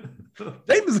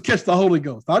 Jameis will catch the Holy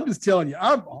Ghost. I'm just telling you,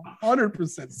 I'm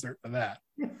 100% certain of that.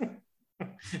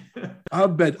 I'll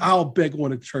bet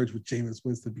going to church with Jameis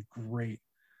Winston would be great.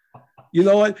 You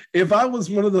know what? If I was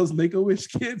one of those Make-A-Wish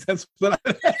kids, that's what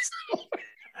I'd ask.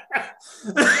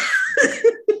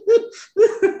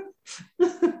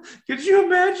 Could you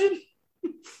imagine?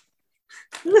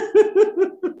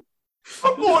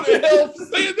 I'm going to hell for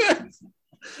saying that.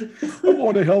 I'm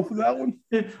going to hell for that one.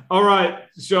 All right.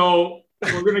 So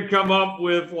we're going to come up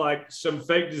with like some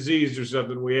fake disease or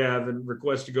something we have and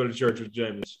request to go to church with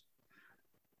Jameis.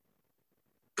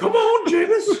 Come on,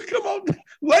 Jameis. Come on.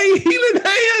 Lay healing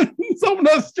hands on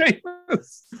us,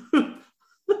 Jameis.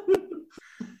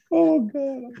 Oh,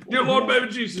 God. Dear Lord, baby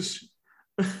Jesus.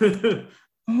 Oh,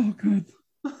 God.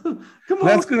 Come on.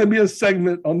 That's going to be a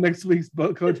segment on next week's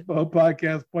Coach Bo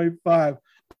Podcast, Point 5.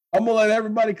 I'm going to let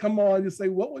everybody come on and say,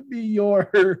 what would be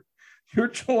your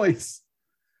choice?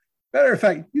 Matter of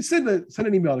fact, you send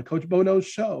an email to Coach Bo Knows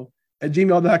Show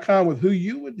 @gmail.com with who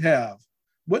you would have.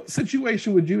 What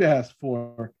situation would you ask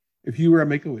for if you were a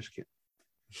Make-A-Wish kid?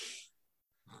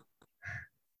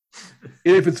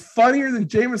 And if it's funnier than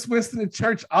Jameis Winston in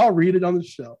church, I'll read it on the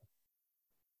show.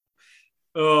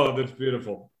 Oh, that's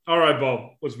beautiful. All right,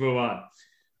 Bo, let's move on.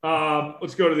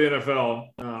 Let's go to the NFL.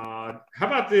 How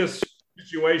about this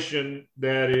situation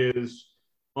that is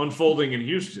unfolding in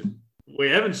Houston? We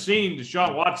haven't seen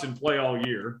Deshaun Watson play all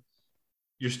year.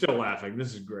 You're still laughing.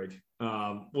 This is great.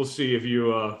 We'll see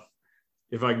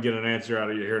if I can get an answer out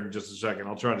of you here in just a second.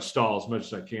 I'll try to stall as much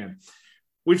as I can.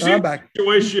 We've seen a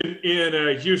situation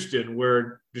in Houston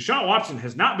where Deshaun Watson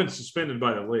has not been suspended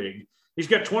by the league. He's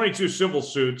got 22 civil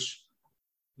suits,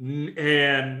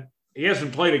 and he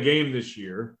hasn't played a game this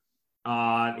year.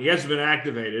 He hasn't been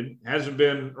activated, hasn't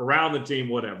been around the team,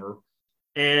 whatever.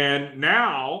 And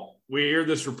now we hear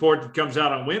this report that comes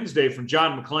out on Wednesday from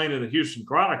John McClain of the Houston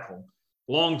Chronicle,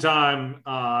 longtime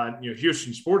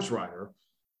Houston sports writer,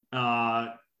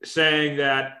 saying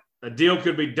that a deal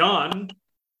could be done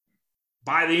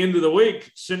by the end of the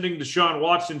week, sending Deshaun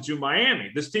Watson to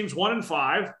Miami. This team's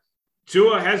 1-5.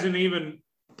 Tua hasn't even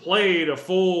played a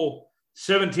full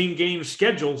 17-game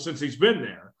schedule since he's been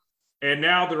there. And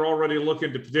now they're already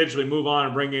looking to potentially move on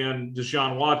and bring in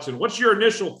Deshaun Watson. What's your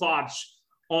initial thoughts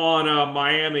on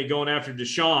Miami going after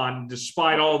Deshaun,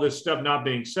 despite all this stuff not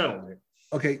being settled here?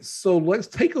 Okay, so let's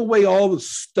take away all the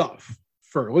stuff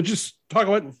first. Let's just talk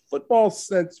about it in football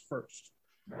sense first.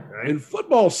 Okay. In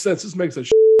football sense, this makes a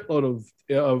shitload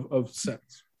of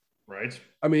sense. Right.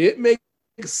 I mean, it makes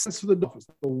sense for the Dolphins.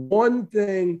 The one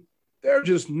thing they're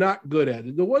just not good at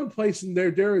it. The one place in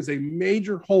there is a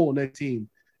major hole in that team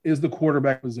is the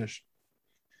quarterback position.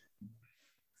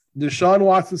 Deshaun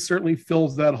Watson certainly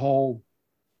fills that hole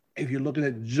if you're looking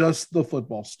at just the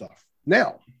football stuff.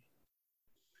 Now,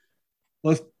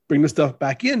 let's bring the stuff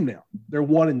back in now. They're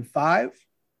 1-5.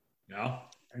 Yeah.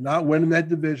 They're not winning that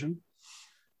division.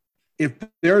 If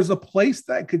there's a place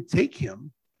that could take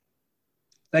him,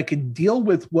 that could deal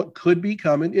with what could be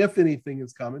coming, if anything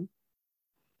is coming,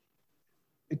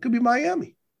 it could be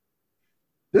Miami.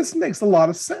 This makes a lot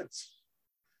of sense.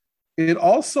 It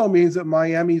also means that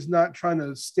Miami's not trying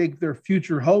to stake their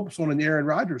future hopes on an Aaron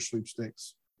Rodgers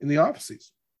sweepstakes in the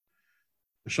offseason.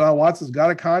 Deshaun Watson's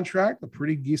got a contract, a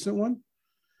pretty decent one.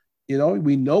 You know,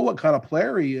 we know what kind of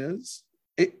player he is.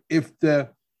 If the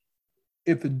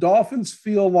Dolphins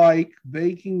feel like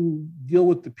they can deal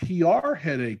with the PR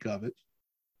headache of it,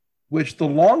 which the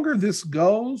longer this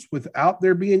goes without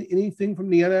there being anything from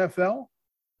the NFL,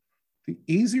 the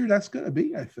easier that's going to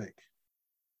be, I think.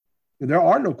 And there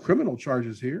are no criminal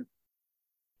charges here.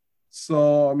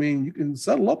 So, I mean, you can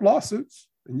settle up lawsuits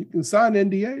and you can sign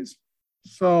NDAs.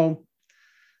 So,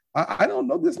 I don't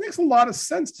know. This makes a lot of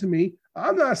sense to me.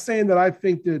 I'm not saying that I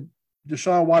think that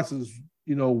Deshaun Watson's,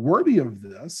 worthy of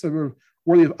this, or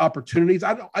worthy of opportunities.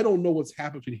 I don't know what's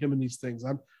happened between him and these things.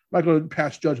 I'm not going to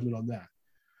pass judgment on that.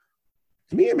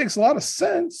 To me, it makes a lot of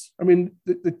sense. I mean,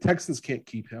 the Texans can't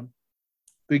keep him.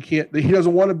 They can't. He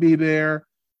doesn't want to be there.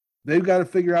 They've got to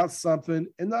figure out something.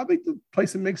 And I think the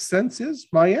place that makes sense is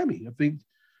Miami. I think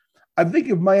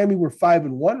if Miami were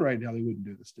 5-1 right now, they wouldn't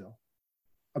do this deal.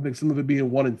 I think some of it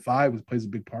being 1-5 plays a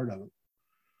big part of it.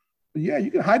 But yeah,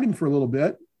 you can hide him for a little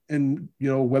bit and,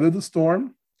 weather the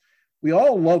storm. We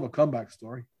all love a comeback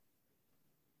story.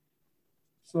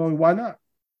 So why not?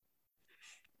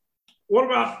 What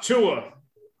about Tua?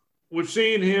 We've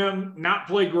seen him not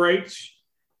play great.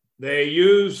 They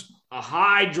used a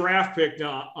high draft pick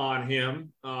on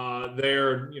him.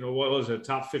 They're, what was it,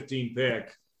 top 15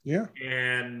 pick. Yeah.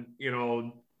 And,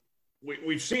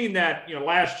 we've seen that,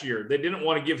 last year. They didn't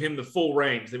want to give him the full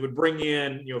range. They would bring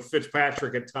in,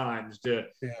 Fitzpatrick at times to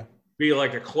be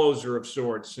like a closer of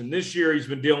sorts. And this year he's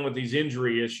been dealing with these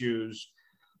injury issues.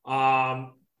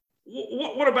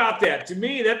 What about that? To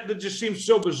me, that just seems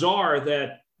so bizarre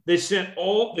that they spent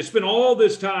all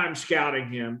this time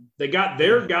scouting him. They got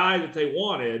their guy that they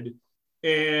wanted,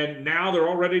 and now they're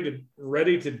all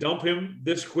ready to dump him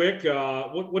this quick.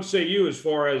 What say you as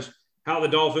far as how the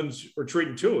Dolphins are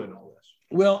treating Tua in all this?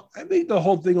 Well, I think the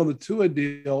whole thing on the Tua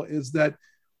deal is that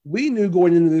we knew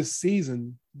going into this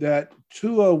season that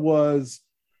Tua was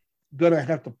going to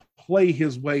have to play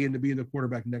his way into being the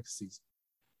quarterback next season.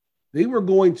 They were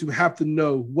going to have to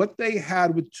know what they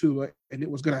had with Tua, and it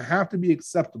was going to have to be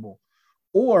acceptable,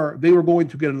 or they were going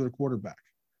to get another quarterback.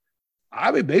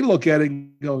 I mean, they look at it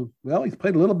and go, well, he's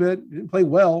played a little bit. He didn't play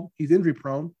well. He's injury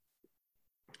prone.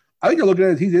 I think you're looking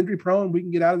at it, he's injury prone. We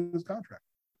can get out of this contract.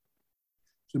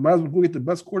 So we might as well go get the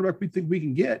best quarterback we think we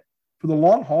can get for the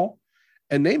long haul.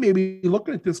 And they may be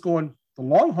looking at this going, the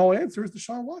long haul answer is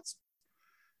Deshaun Watson.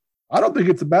 I don't think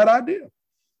it's a bad idea.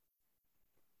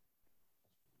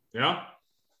 Yeah.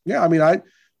 Yeah. I mean, I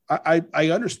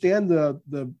understand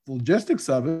the logistics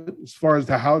of it as far as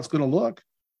how it's going to look.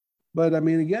 But I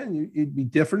mean, again, it'd be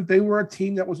different. They were a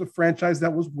team that was a franchise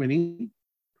that was winning.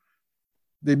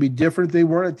 They'd be different. They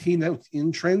weren't a team that was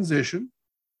in transition.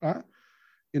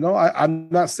 I'm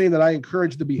not saying that I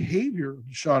encourage the behavior of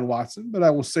Deshaun Watson, but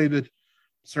I will say that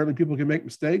certainly people can make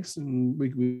mistakes, and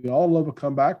we all love a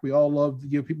comeback. We all love to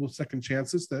give people second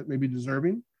chances that may be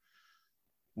deserving.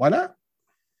 Why not?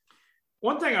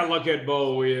 One thing I look at,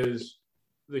 Bo, is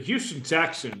the Houston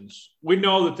Texans. We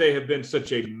know that they have been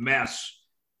such a mess.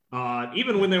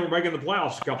 Even when they were making the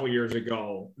playoffs a couple of years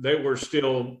ago, they were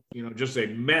still, just a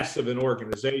mess of an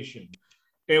organization.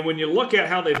 And when you look at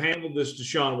how they've handled this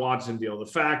Deshaun Watson deal,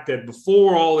 the fact that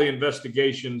before all the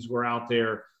investigations were out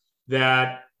there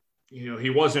that, he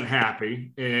wasn't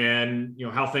happy, and,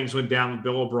 how things went down with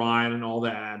Bill O'Brien and all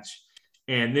that.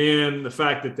 And then the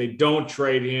fact that they don't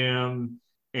trade him,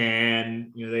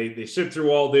 and, they sit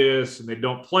through all this and they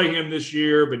don't play him this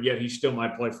year, but yet he still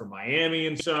might play for Miami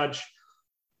and such.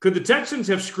 Could the Texans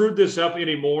have screwed this up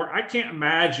anymore? I can't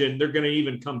imagine they're going to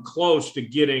even come close to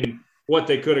getting what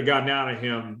they could have gotten out of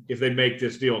him if they make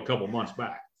this deal a couple months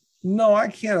back. No, I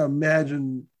can't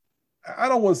imagine. I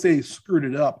don't want to say he screwed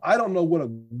it up. I don't know what a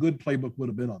good playbook would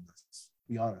have been on this,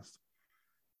 to be honest.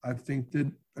 I think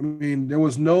that, there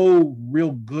was no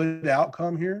real good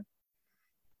outcome here.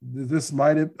 This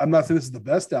might have, I'm not saying this is the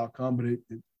best outcome, but it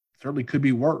certainly could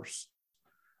be worse.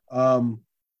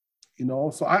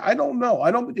 So I don't know.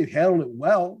 I don't think they've handled it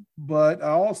well, but I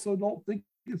also don't think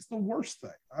it's the worst thing.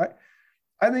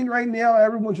 I think right now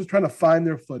everyone's just trying to find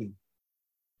their footing.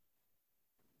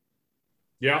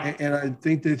 Yeah. And I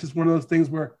think that it's just one of those things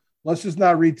where let's just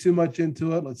not read too much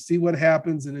into it. Let's see what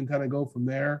happens and then kind of go from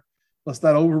there. Let's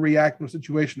not overreact when a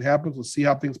situation happens. Let's see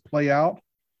how things play out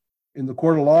in the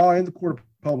court of law and the court of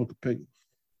public opinion.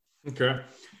 Okay.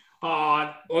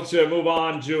 Let's move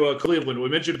on to Cleveland. We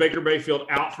mentioned Baker Mayfield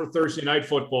out for Thursday Night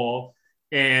Football,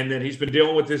 and then he's been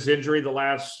dealing with this injury the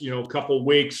last, couple of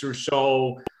weeks or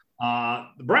so.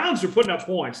 The Browns are putting up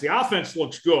points. The offense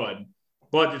looks good,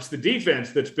 but it's the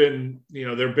defense that's been,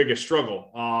 their biggest struggle.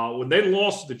 When they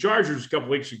lost to the Chargers a couple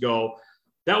weeks ago,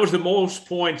 that was the most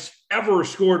points ever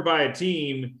scored by a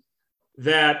team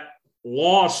that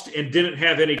lost and didn't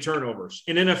have any turnovers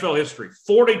in NFL history.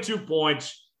 42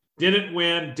 points. Didn't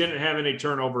win, didn't have any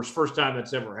turnovers. First time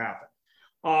that's ever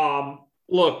happened.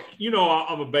 Look,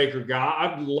 I'm a Baker guy.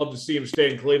 I'd love to see him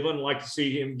stay in Cleveland. I'd like to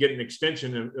see him get an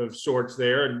extension of sorts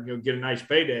there and get a nice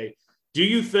payday. Do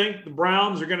you think the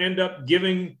Browns are going to end up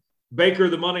giving Baker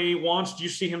the money he wants? Do you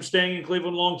see him staying in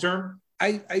Cleveland long term?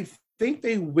 I think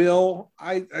they will.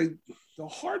 The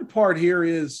hard part here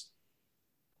is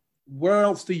where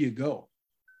else do you go?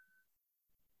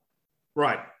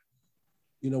 Right.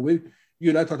 You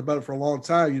and I talked about it for a long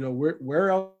time. Where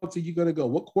else are you going to go?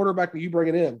 What quarterback are you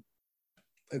bringing in?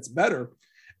 It's better.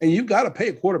 And you've got to pay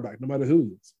a quarterback no matter who he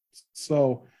is.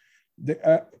 So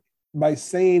by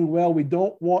saying, well, we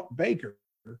don't want Baker,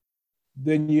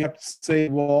 then you have to say,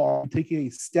 well, I'm taking a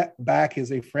step back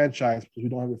as a franchise because we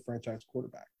don't have a franchise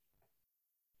quarterback.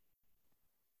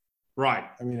 Right.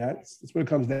 I mean, that's what it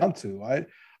comes down to.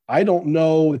 I don't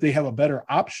know if they have a better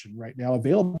option right now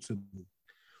available to them.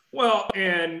 Well,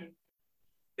 and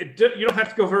you don't have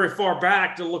to go very far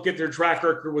back to look at their track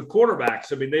record with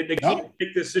quarterbacks. I mean, they can't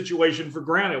take this situation for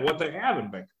granted, what they have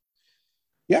in Baker.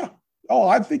 Yeah. Oh,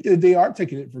 I think that they are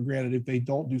taking it for granted if they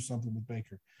don't do something with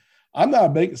Baker. I'm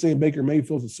not saying Baker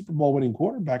Mayfield's a Super Bowl winning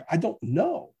quarterback. I don't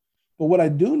know. But what I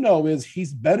do know is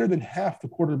he's better than half the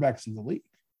quarterbacks in the league.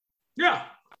 Yeah.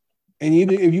 And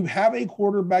even if you have a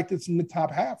quarterback that's in the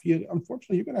top half,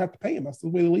 unfortunately, you're going to have to pay him. That's the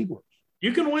way the league works.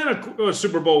 You can win a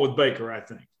Super Bowl with Baker, I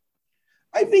think.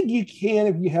 I think you can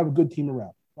if you have a good team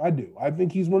around. I do. I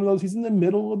think he's one of those. He's in the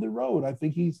middle of the road. I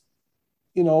think he's,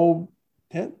 10,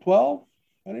 12,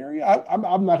 that area.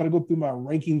 I'm not going to go through my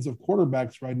rankings of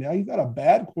quarterbacks right now. He's not a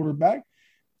bad quarterback.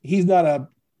 He's not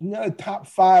a top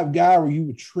 5 guy where you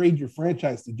would trade your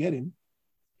franchise to get him.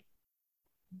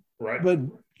 Right. But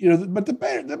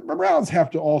the Browns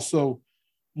have to also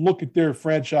look at their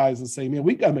franchise and say, man,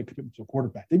 we got to make a commitment to a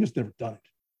quarterback. They've just never done it.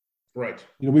 Right.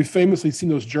 We've famously seen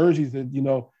those jerseys that,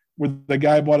 where the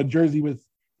guy bought a jersey with,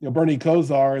 Bernie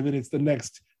Kosar, and then it's the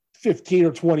next 15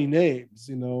 or 20 names,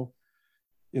 Ty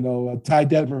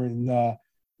Detmer and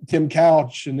Tim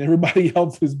Couch and everybody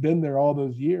else who's been there all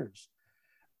those years.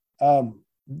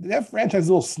 That franchise is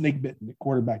a little snake bitten at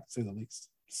quarterback, to say the least.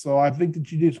 So I think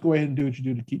that you just go ahead and do what you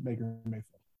do to keep Baker Mayfield.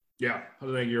 Yeah, I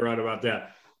think you're right about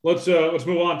that. Let's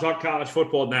move on and talk college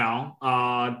football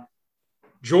now.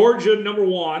 Georgia, number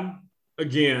 1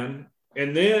 again.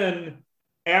 And then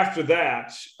after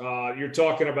that, you're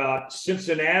talking about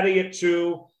Cincinnati at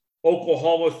 2,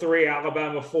 Oklahoma 3,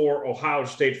 Alabama 4, Ohio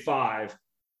State 5.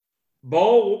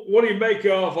 Bo, what do you make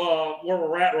of where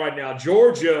we're at right now?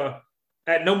 Georgia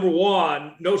at number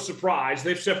 1, no surprise.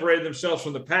 They've separated themselves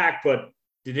from the pack, but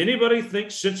did anybody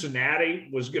think Cincinnati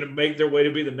was going to make their way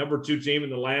to be the number 2 team in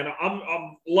the land?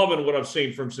 I'm loving what I've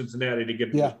seen from Cincinnati to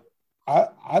get. Yeah.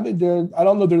 I think I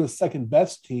don't know they're the second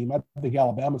best team. I think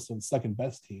Alabama's still the second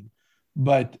best team.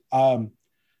 But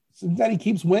Cincinnati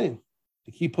keeps winning.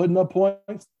 They keep putting up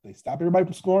points. They stop everybody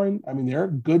from scoring. I mean, they're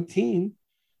a good team.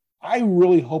 I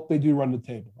really hope they do run the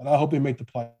table, and I hope they make the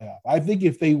playoff. I think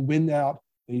if they win out,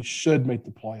 they should make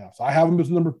the playoffs. I have them as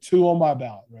number 2 on my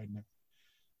ballot right now.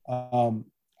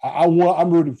 I'm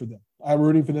rooting for them. I'm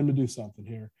rooting for them to do something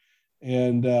here.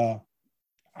 And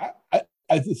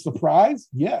as a surprise,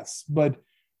 yes. But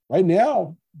right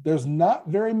now, there's not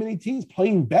very many teams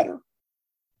playing better.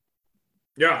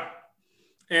 Yeah.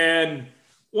 And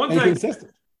one thing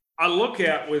consistent I look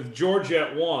at with Georgia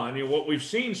at 1, what we've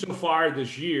seen so far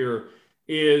this year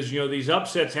is, these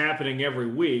upsets happening every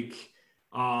week.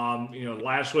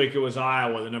 Last week it was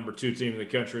Iowa, the number 2 team in the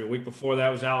country. A week before that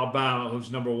was Alabama,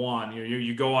 who's number 1.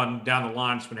 You go on down the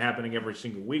line. It's been happening every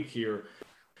single week here.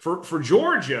 For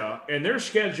Georgia and their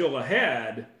schedule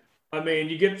ahead, I mean,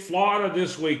 you get Florida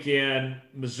this weekend,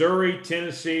 Missouri,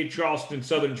 Tennessee, Charleston,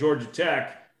 Southern Georgia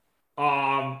Tech.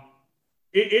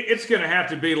 It's going to have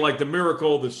to be like the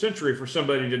miracle of the century for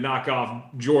somebody to knock off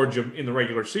Georgia in the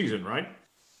regular season, right?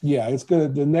 Yeah, it's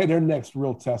going to their next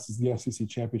real test is the SEC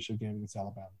championship game against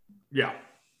Alabama. Yeah.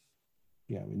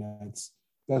 Yeah, I mean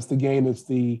that's the game. It's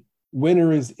the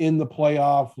winner is in the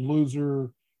playoff,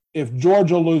 loser. If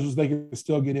Georgia loses, they can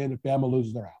still get in. If Bama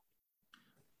loses, they're out.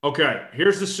 Okay,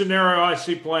 here's the scenario I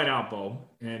see playing out, Bo,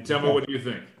 and tell me what you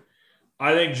think.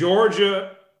 I think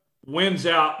Georgia wins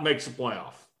out, makes the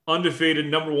playoff. Undefeated,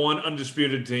 number one,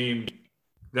 undisputed team.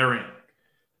 They're in.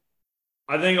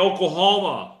 I think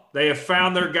Oklahoma, they have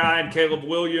found their guy in Caleb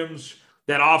Williams.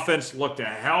 That offense looked a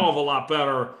hell of a lot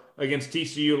better against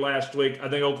TCU last week. I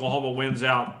think Oklahoma wins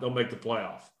out. They'll make the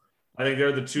playoff. I think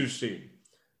they're the 2 seed.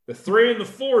 The 3 and the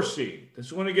 4 seed, this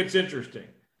is when it gets interesting.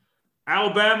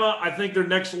 Alabama, I think their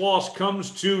next loss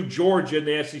comes to Georgia in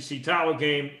the SEC title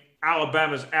game.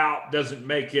 Alabama's out, doesn't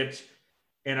make it.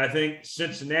 And I think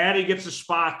Cincinnati gets a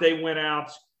spot. They win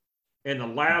out. And the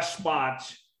last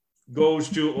spot goes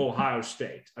to Ohio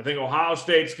State. I think Ohio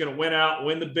State's going to win out,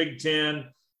 win the Big Ten.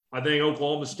 I think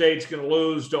Oklahoma State's going to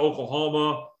lose to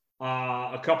Oklahoma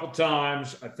a couple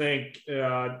times. I think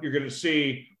you're going to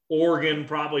see Oregon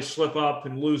probably slip up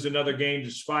and lose another game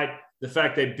despite the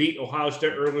fact they beat Ohio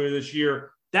State earlier this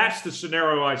year. That's the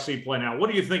scenario I see playing out. What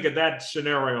do you think of that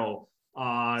scenario?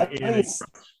 I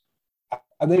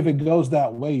think if it goes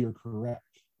that way, you're correct.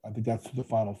 I think that's what the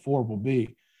Final Four will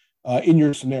be in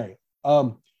your scenario.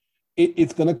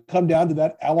 It's going to come down to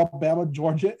that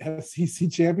Alabama-Georgia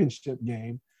SEC championship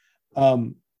game.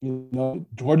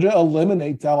 Georgia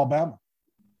eliminates Alabama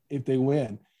if they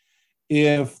win.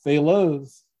 If they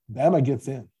lose, Bama gets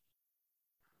in,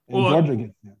 and Georgia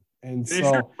gets in. And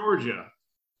so Georgia,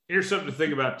 here's something to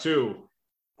think about too.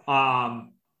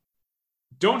 Don't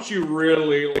you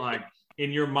really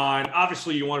in your mind?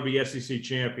 Obviously, you want to be SEC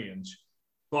champions,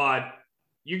 but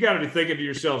you got to be thinking to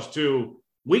yourselves too.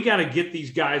 We got to get these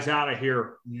guys out of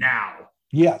here now.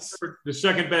 Yes, the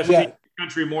second best team in the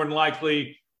country, more than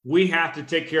likely. We have to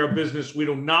take care of business. We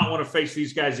do not want to face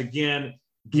these guys again.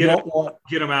 Get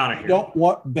them out of here. You don't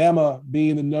want Bama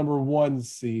being the number 1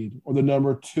 seed or the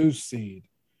number 2 seed,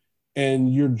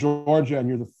 and you're Georgia and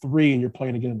you're the 3 and you're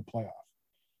playing again in the playoff.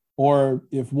 Or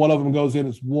if one of them goes in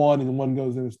as 1 and one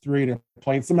goes in as 3, they're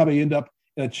playing. Somehow they end up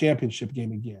in a championship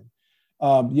game again.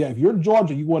 If you're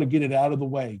Georgia, you want to get it out of the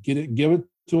way. Give it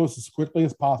to us as quickly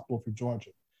as possible for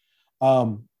Georgia.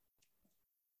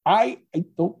 I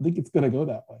don't think it's going to go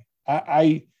that way.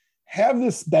 I have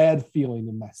this bad feeling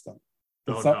in my stomach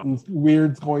that something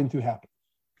weird's going to happen.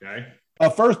 Okay.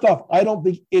 First off, I don't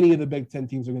think any of the Big Ten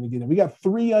teams are going to get in. We got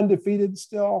 3 undefeated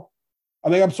still.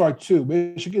 2.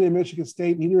 Michigan and Michigan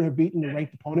State. Neither have beaten a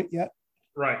ranked opponent yet.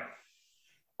 Right.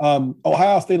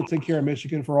 Ohio State will take care of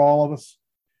Michigan for all of us,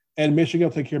 and Michigan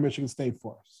will take care of Michigan State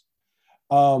for us.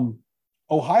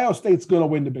 Ohio State's going to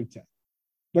win the Big Ten.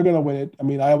 They're going to win it. I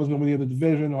mean, Iowa's going to win the other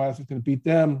division. Ohio State's going to beat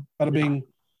them. Bada bing.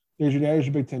 There's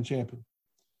your Big Ten champion.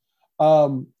 A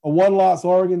 1-loss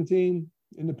Oregon team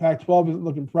in the Pac-12 doesn't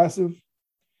look impressive.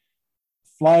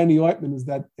 Flying the ointment is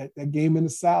that game in the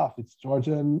South. It's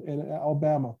Georgia and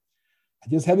Alabama. I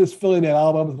just have this feeling that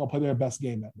Alabama's going to play their best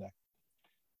game that day.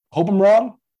 Hope I'm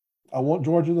wrong. I want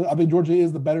Georgia. I think Georgia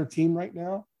is the better team right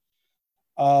now.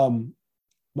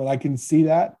 But I can see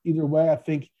that either way. I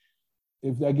think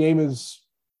if that game is,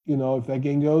 if that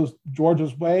game goes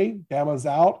Georgia's way, Bama's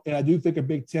out. And I do think a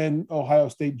Big Ten, Ohio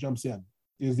State jumps in,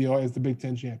 is the Big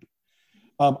Ten champion.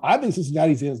 I think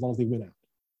Cincinnati's in as long as they win out.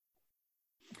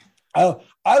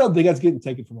 I don't think that's getting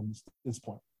taken from them at this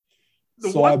point.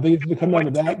 So I think it's going to come down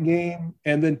to that game.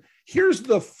 And then here's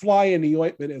the fly in the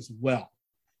ointment as well.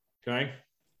 Okay.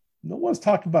 No one's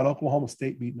talking about Oklahoma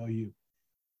State beating OU.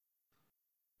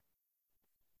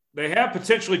 They have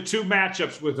potentially 2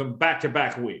 matchups with them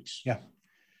back-to-back weeks. Yeah.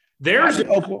 There's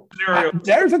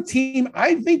a team.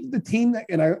 I think the team that,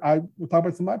 and I will talk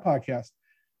about this in my podcast.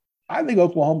 I think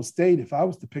Oklahoma State, if I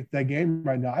was to pick that game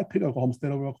right now, I'd pick Oklahoma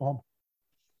State over Oklahoma.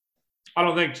 I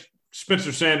don't think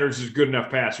Spencer Sanders is a good enough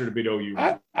passer to beat OU.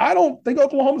 I don't think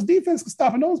Oklahoma's defense can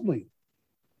stop a nosebleed.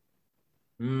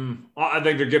 I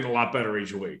think they're getting a lot better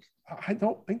each week. I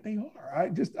don't think they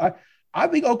are. I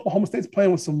think Oklahoma State's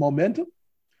playing with some momentum.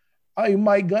 I think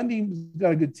Mike Gundy's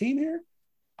got a good team here.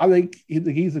 I think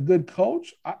he's a good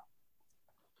coach. I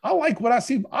like what I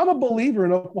see. I'm a believer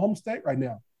in Oklahoma State right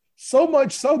now. So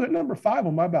much so they're number 5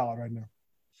 on my ballot right now.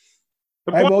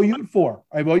 I have OU at 4.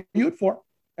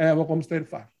 And I have Oklahoma State at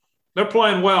 5. They're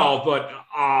playing well, but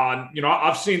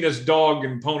I've seen this dog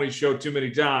and pony show too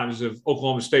many times of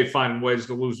Oklahoma State finding ways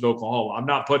to lose to Oklahoma. I'm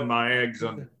not putting my eggs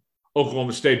on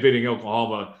Oklahoma State beating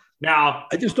Oklahoma. Now,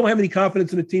 I just don't have any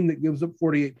confidence in a team that gives up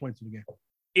 48 points in a game.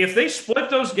 If they split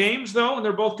those games, though, and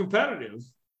they're both competitive,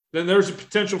 then there's a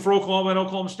potential for Oklahoma and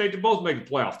Oklahoma State to both make the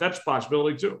playoff. That's a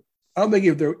possibility, too. I don't think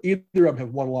if they're either of them have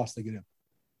one loss, they get in.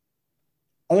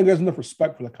 I think there's enough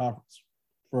respect for the conference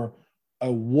for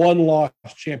a one-loss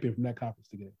champion from that conference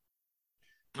to get in.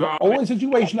 The only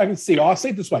situation I can see, I'll say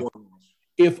it this way.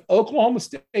 If Oklahoma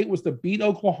State was to beat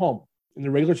Oklahoma in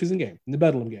the regular season game, in the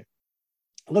Bedlam game,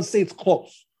 let's say it's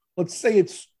close. Let's say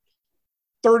it's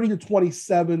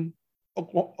 30-27.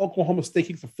 Oklahoma State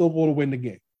kicks a field goal to win the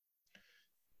game.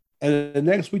 And the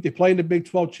next week they play in the Big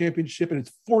 12 championship and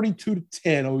it's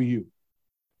 42-10 OU.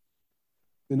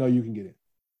 Then OU can get in.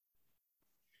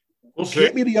 We'll see. It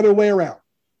can't be the other way around.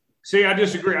 See, I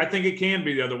disagree. I think it can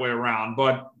be the other way around,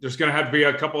 but there's going to have to be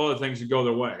a couple other things that go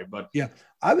their way. But yeah,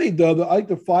 I think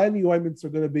the flying ointments are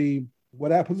going to be what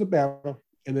happens at Bama,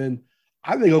 and then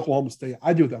I think Oklahoma State.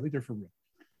 I do that. I think they're for real.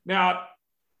 Now,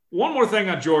 one more thing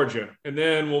on Georgia, and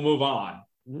then we'll move on.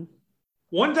 Mm-hmm.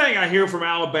 One thing I hear from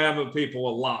Alabama people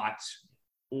a lot,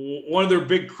 one of their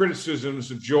big criticisms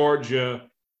of Georgia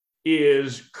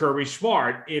is Kirby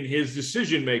Smart in his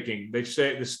decision-making. They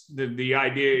say the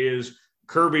idea is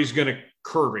Kirby's going to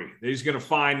Kirby. He's going to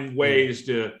find ways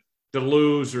to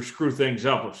lose or screw things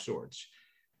up of sorts.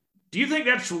 Do you think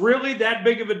that's really that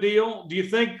big of a deal? Do you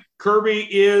think Kirby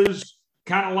is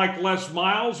kind of like Les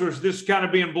Miles, or is this kind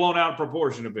of being blown out of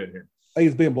proportion a bit here? I think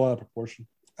it's being blown out of proportion.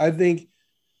 I think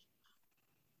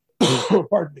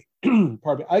pardon me.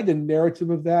 I think the narrative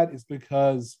of that is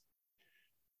because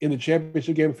in the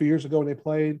championship game a few years ago when they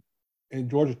played and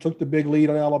Georgia took the big lead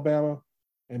on Alabama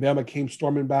and Alabama came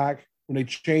storming back when they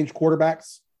changed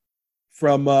quarterbacks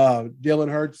from Jalen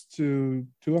Hurts to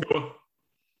Tua.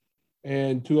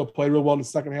 And Tua played real well in the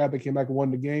second half. They came back and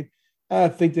won the game. I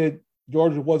think that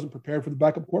Georgia wasn't prepared for the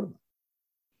backup quarterback.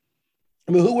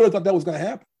 I mean, who would have thought that was going to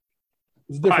happen?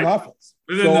 It was a different offense.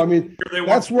 So, I mean,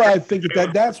 that's why I think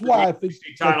that's why I think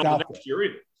that's out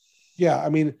there. Yeah, I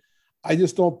mean, I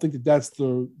just don't think that that's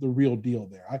the real deal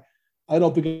there. I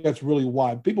don't think that's really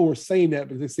why. People were saying that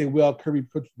because they say, well, Kirby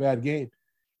coached a bad game.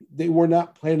 They were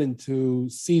not planning to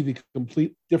see the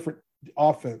complete different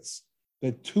offense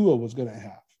that Tua was going to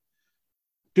have.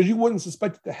 Because you wouldn't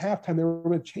suspect at the halftime they were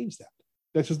going to change that.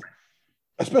 That's just,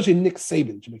 especially Nick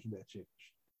Saban to making that change.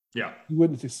 Yeah. You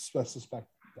wouldn't suspect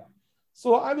that.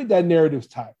 So I think that narrative's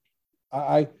tired.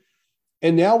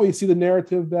 And now we see the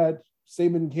narrative that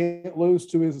Saban can't lose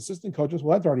to his assistant coaches.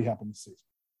 Well, that's already happened this season.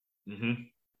 Mm-hmm.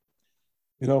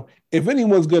 You know, if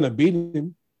anyone's going to beat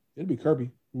him, it'd be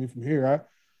Kirby. I mean, from here,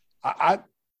 I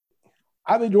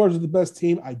think Georgia's the best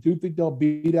team. I do think they'll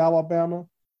beat Alabama,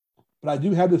 but I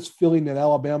do have this feeling that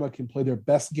Alabama can play their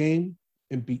best game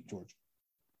and beat Georgia.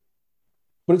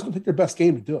 But it's going to take their best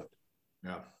game to do it.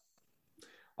 Yeah.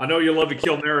 I know you love to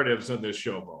kill narratives on this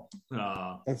show,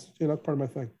 Bo. That's part of my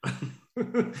thing.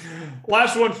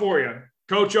 Last one for you.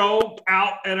 Coach O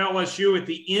out at LSU at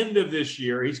the end of this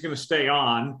year. He's going to stay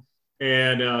on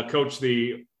and coach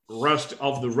the rest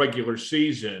of the regular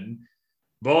season.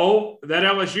 Bo, that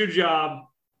LSU job,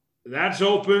 that's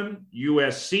open.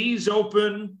 USC's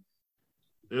open.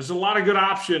 There's a lot of good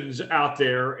options out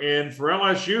there. And for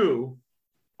LSU,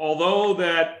 although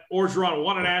that Orgeron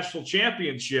won a national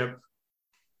championship,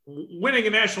 winning a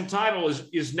national title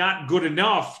is not good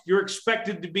enough. You're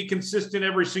expected to be consistent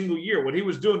every single year. What he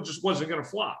was doing just wasn't going to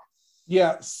fly.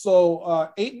 Yeah,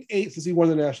 so 8-8 since he won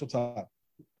the national title.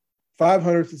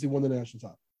 500 since he won the national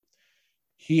title.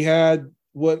 He had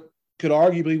what could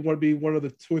arguably want to be one of the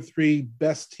 2 or 3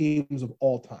 best teams of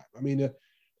all time. I mean,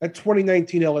 that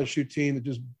 2019 LSU team that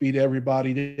just beat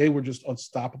everybody, they were just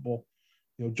unstoppable.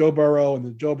 You know, Joe Burrow and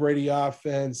the Joe Brady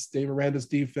offense, Dave Aranda's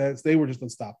defense, they were just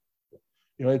unstoppable.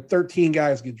 You know, 13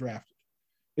 guys get drafted.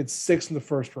 It's 6 in the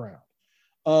first round.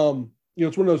 You know,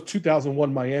 it's one of those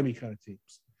 2001 Miami kind of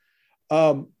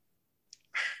teams.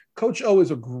 Coach O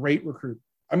is a great recruit.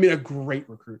 I mean, a great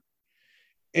recruit.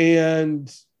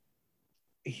 And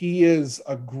he is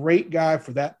a great guy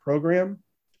for that program.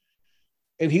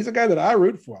 And he's a guy that I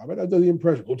root for. I mean, I do the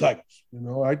impression. Go Tigers.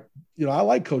 I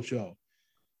like Coach O.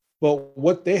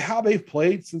 But how they've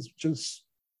played since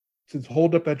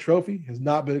hold up that trophy has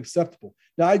not been acceptable.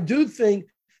 Now, I do think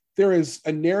there is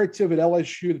a narrative at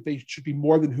LSU that they should be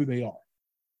more than who they are.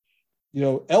 You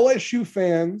know, LSU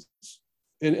fans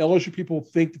and LSU people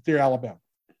think that they're Alabama.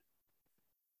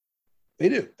 They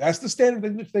do. That's the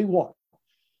standard that they want.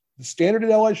 The standard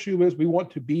at LSU is we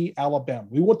want to be Alabama.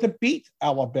 We want to beat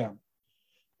Alabama.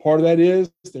 Part of that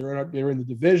is they're in the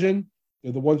division.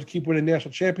 They're the ones who keep winning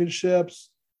national championships.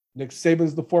 Nick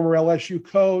Saban's the former LSU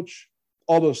coach.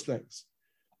 All those things.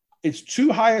 It's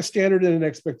too high a standard and an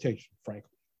expectation,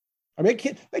 frankly. I mean,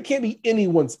 that can't be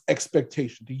anyone's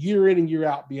expectation to year in and year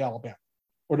out be Alabama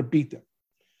or to beat them.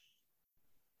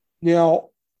 Now,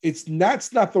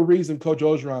 that's not the reason Coach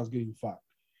Orgeron is getting fired.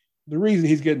 The reason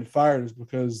he's getting fired is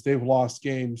because they've lost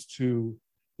games to,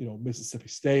 Mississippi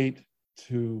State,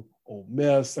 to Ole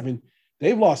Miss. I mean,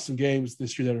 they've lost some games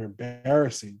this year that are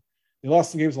embarrassing. They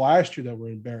lost some games last year that were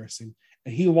embarrassing,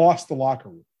 and he lost the locker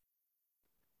room.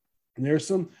 And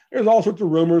there's all sorts of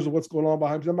rumors of what's going on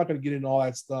behind him. I'm not going to get into all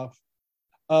that stuff.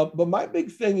 But my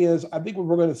big thing is, I think what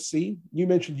we're going to see, you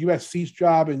mentioned USC's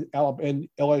job and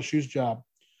LSU's job.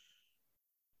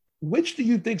 Which do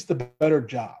you think's the better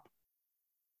job?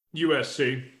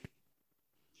 USC.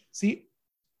 See,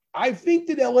 I think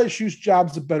that LSU's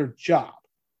job is a better job.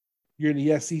 You're in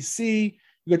the SEC. You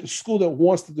got the school that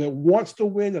wants to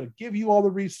win, that'll give you all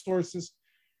the resources.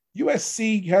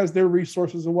 USC has their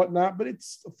resources and whatnot, but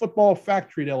it's a football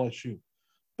factory at LSU.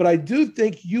 But I do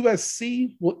think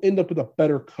USC will end up with a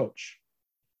better coach.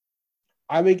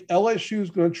 I think LSU is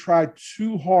going to try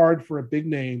too hard for a big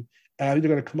name, and I think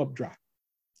they're going to come up dry.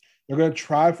 They're going to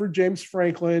try for James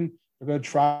Franklin. They're going to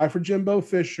try for Jimbo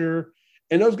Fisher.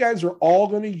 And those guys are all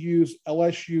going to use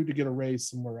LSU to get a raise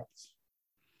somewhere else.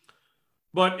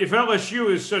 But if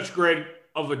LSU is such great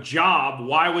of a job,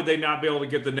 why would they not be able to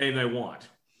get the name they want?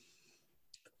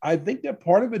 I think that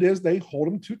part of it is they hold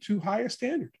them to too high a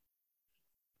standard.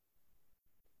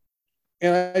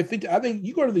 And I think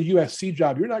you go to the USC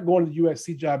job, you're not going to the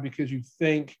USC job because you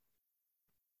think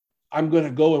I'm going to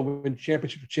go and win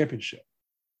championship to championship.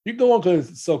 You're going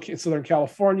because it's Southern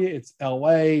California, it's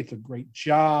LA, it's a great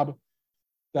job,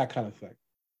 that kind of thing.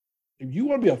 If you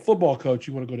want to be a football coach,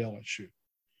 you want to go to LSU.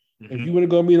 Mm-hmm. If you want to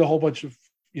go meet a whole bunch of,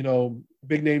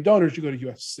 big name donors, you go to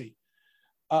USC.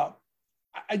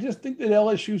 I just think that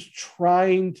LSU's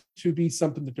trying to be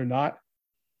something that they're not.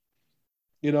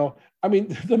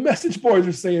 The message boards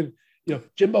are saying,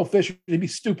 Jimbo Fisher, he'd be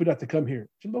stupid not to come here.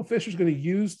 Jimbo Fisher's going to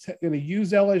use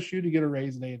LSU to get a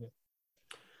raise in A&M.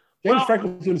 James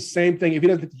Franklin's doing the same thing if he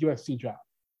doesn't get the USC job.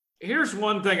 Here's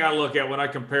one thing I look at when I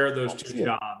compare those two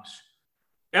jobs.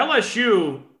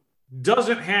 LSU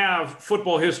doesn't have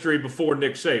football history before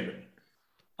Nick Saban.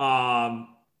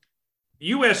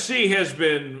 USC has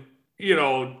been,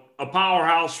 a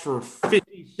powerhouse for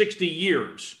 50, 60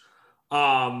 years.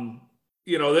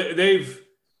 They've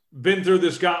been through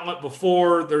this gauntlet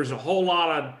before. There's a whole lot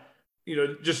of,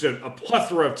 just a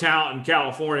plethora of talent in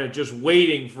California just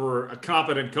waiting for a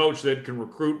competent coach that can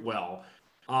recruit well.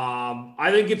 I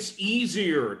think it's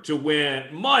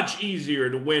much easier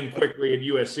to win quickly at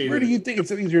USC. Where do you think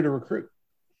it's easier to recruit?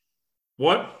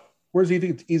 What? Where do you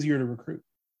think it's easier to recruit?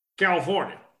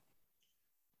 California.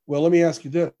 Well, let me ask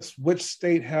you this. Which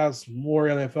state has more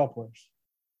NFL players?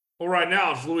 Well, right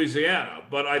now it's Louisiana,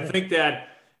 but I think that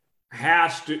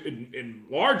has to, in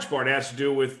large part, has to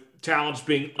do with talents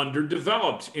being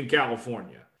underdeveloped in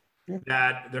California. Yeah.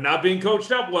 That they're not being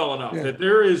coached up well enough. Yeah.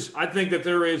 I think that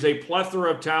there is a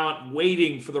plethora of talent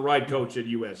waiting for the right coach at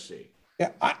USC.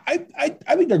 Yeah, I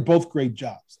think they're both great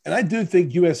jobs, and I do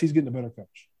think USC is getting a better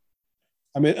coach.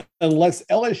 I mean, unless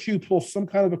LSU pulls some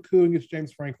kind of a coup against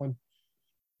James Franklin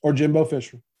or Jimbo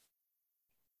Fisher,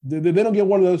 they don't get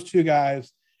one of those two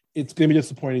guys. It's going to be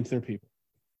disappointing to their people.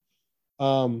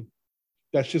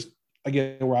 That's just,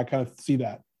 again, where I kind of see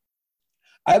that.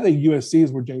 I think USC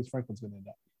is where James Franklin's going to end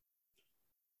up.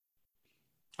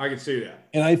 I can see that.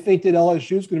 And I think that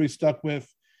LSU is going to be stuck with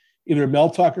either Mel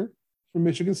Tucker from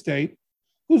Michigan State,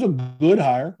 who's a good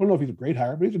hire. I don't know if he's a great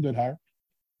hire, but he's a good hire.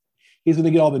 He's going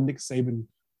to get all the Nick Saban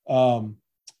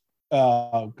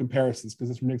comparisons because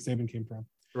that's where Nick Saban came from.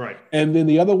 Right. And then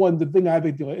the other one, the thing I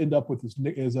think they'll end up with is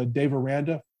Dave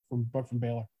Aranda from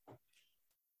Baylor.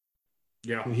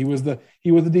 Yeah, he was the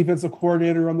defensive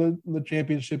coordinator on the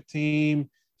championship team.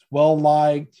 He's well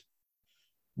liked,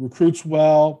 recruits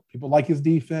well. People like his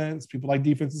defense. People like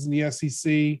defenses in the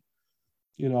SEC.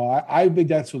 I think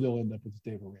that's who they'll end up with,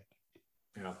 Dave Aranda.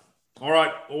 Yeah. All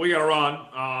right. Well, we got to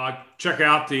run. Check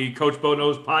out the Coach Bo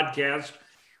Knows podcast,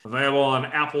 available on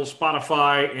Apple,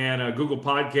 Spotify, and Google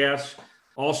Podcasts.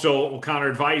 Also, O'Connor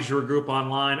Advisory Group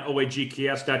online,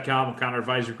 oagks.com,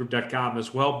 o'connoradvisorygroup.com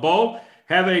as well. Bo,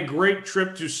 have a great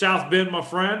trip to South Bend, my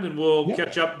friend, and we'll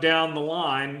catch up down the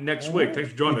line next week.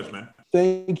 Thanks for joining us, man.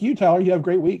 Thank you, Tyler. You have a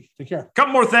great week. Take care. A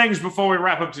couple more things before we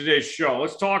wrap up today's show.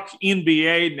 Let's talk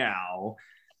NBA now.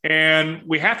 And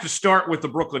we have to start with the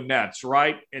Brooklyn Nets,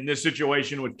 right? In this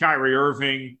situation with Kyrie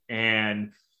Irving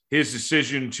and his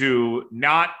decision to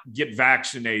not get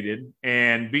vaccinated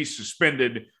and be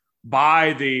suspended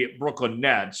by the Brooklyn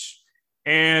Nets.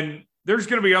 And there's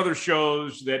going to be other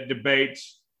shows that debate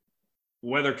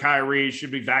whether Kyrie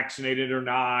should be vaccinated or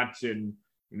not. And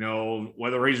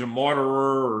whether he's a martyr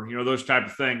or, those type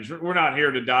of things. We're not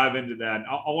here to dive into that.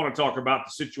 I want to talk about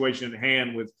the situation at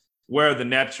hand with where the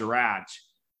Nets are at.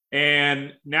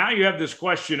 And now you have this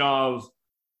question of,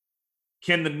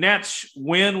 can the Nets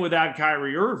win without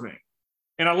Kyrie Irving?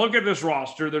 And I look at this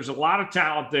roster, there's a lot of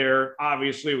talent there,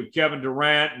 obviously, with Kevin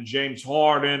Durant and James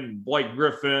Harden and Blake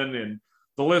Griffin, and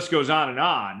the list goes on and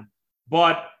on.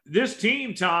 But this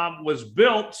team, Tom, was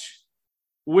built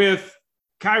with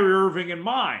Kyrie Irving in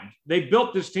mind. They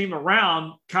built this team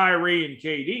around Kyrie and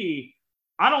KD.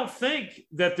 I don't think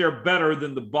that they're better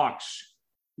than the Bucks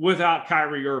without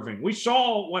Kyrie Irving. We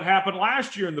saw what happened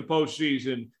last year in the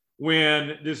postseason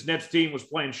when this Nets team was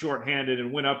playing shorthanded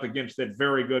and went up against that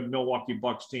very good Milwaukee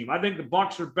Bucks team. I think the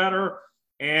Bucks are better,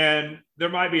 and there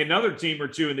might be another team or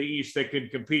two in the East that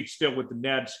could compete still with the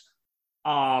Nets.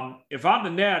 If I'm the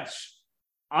Nets,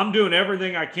 I'm doing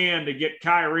everything I can to get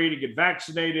Kyrie to get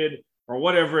vaccinated or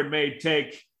whatever it may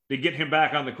take to get him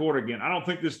back on the court again. I don't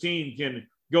think this team can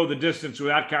go the distance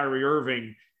without Kyrie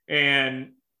Irving,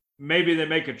 and maybe they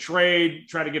make a trade,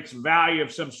 try to get some value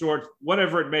of some sort,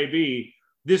 whatever it may be.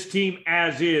 This team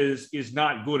as is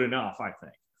not good enough, I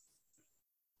think.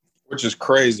 Which is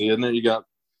crazy, isn't it? You got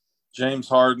James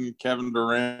Harden, Kevin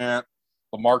Durant,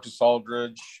 LaMarcus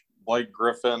Aldridge, Blake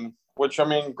Griffin, which,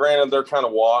 granted, they're kind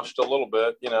of washed a little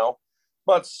bit,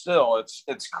 but still,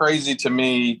 it's crazy to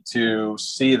me to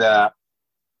see that.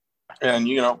 And,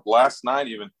 last night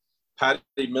even,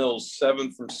 Patty Mills,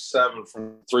 7 from 7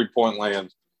 from three-point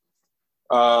land.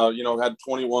 Had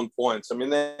 21 points.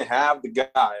 They have the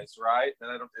guys, right?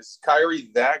 And is Kyrie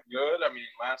that good?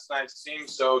 Last night's team,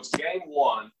 so it's game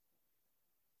one.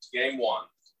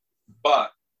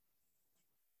 But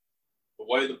the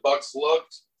way the Bucks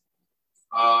looked,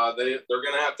 they're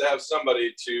going to have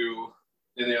somebody to,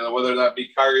 whether that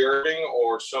be Kyrie Irving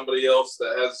or somebody else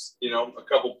that has, a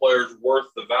couple players worth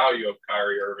the value of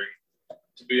Kyrie Irving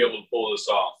to be able to pull this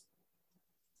off.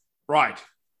 Right.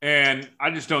 And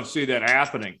I just don't see that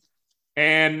happening.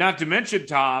 And not to mention,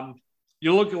 Tom,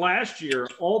 you look at last year,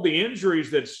 all the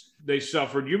injuries that they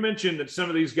suffered. You mentioned that some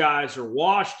of these guys are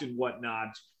washed and whatnot.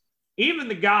 Even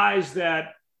the guys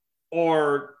that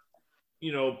are,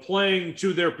 playing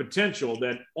to their potential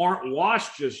that aren't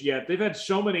washed just yet, they've had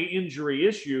so many injury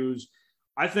issues.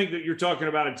 I think that you're talking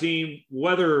about a team,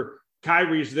 whether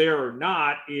Kyrie's there or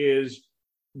not, is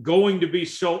going to be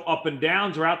so up and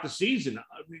down throughout the season.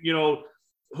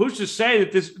 Who's to say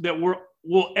that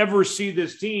we'll ever see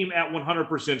this team at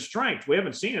 100% strength? We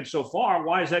haven't seen it so far.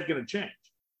 Why is that going to change?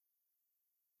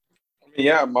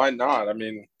 Yeah, it might not.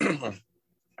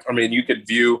 You could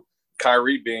view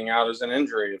Kyrie being out as an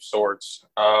injury of sorts.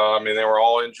 They were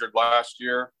all injured last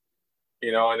year,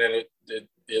 and then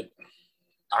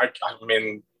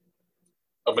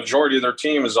a majority of their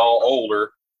team is all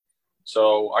older.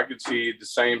 So I could see the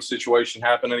same situation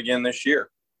happening again this year.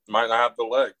 Might not have the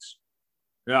legs.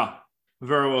 Yeah,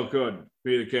 very well could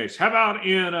be the case. How about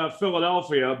in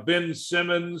Philadelphia? Ben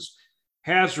Simmons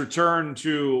has returned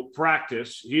to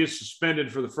practice. He is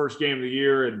suspended for the first game of the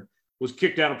year and was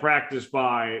kicked out of practice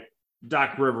by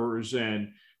Doc Rivers. And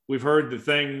we've heard that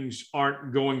things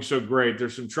aren't going so great.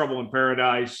 There's some trouble in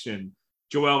paradise. And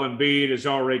Joel Embiid has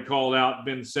already called out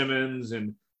Ben Simmons,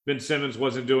 and Ben Simmons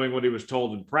wasn't doing what he was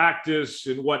told in practice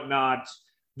and whatnot.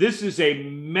 This is a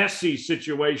messy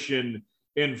situation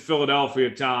in Philadelphia,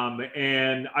 Tom,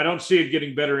 and I don't see it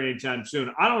getting better anytime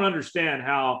soon. I don't understand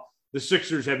how the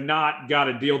Sixers have not got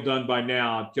a deal done by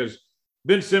now, because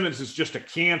Ben Simmons is just a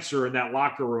cancer in that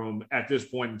locker room at this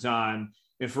point in time.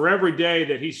 And for every day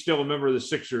that he's still a member of the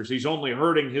Sixers, he's only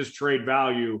hurting his trade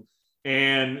value,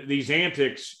 and these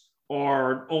antics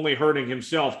are only hurting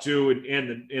himself too,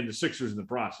 and the Sixers in the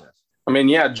process.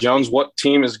 Jones, what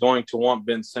team is going to want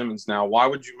Ben Simmons now? Why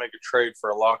would you make a trade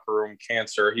for a locker room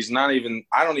cancer? He's not even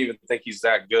 – I don't even think he's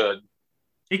that good.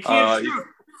 He can't shoot.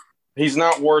 He's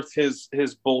not worth his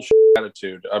bullshit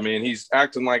attitude. He's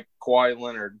acting like Kawhi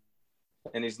Leonard,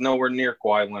 and he's nowhere near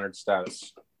Kawhi Leonard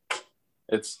status.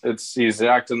 He's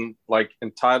acting like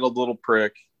entitled little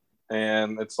prick,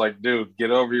 and it's like, dude,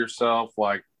 get over yourself.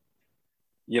 Like,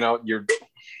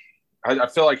 I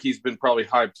feel like he's been probably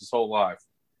hyped his whole life.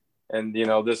 And,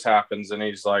 this happens, and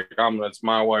he's like, it's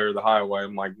my way or the highway.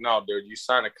 I'm like, no, dude, you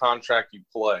sign a contract, you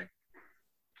play.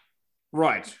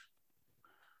 Right.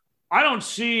 I don't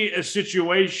see a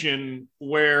situation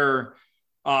where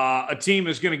a team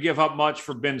is going to give up much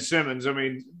for Ben Simmons.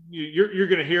 You're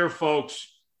going to hear folks,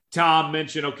 Tom,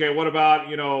 mention, okay, what about,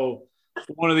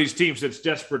 one of these teams that's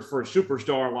desperate for a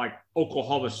superstar like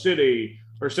Oklahoma City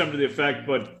or something to the effect,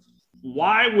 but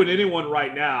why would anyone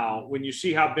right now, when you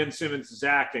see how Ben Simmons is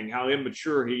acting, how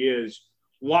immature he is,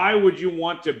 why would you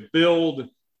want to build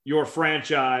your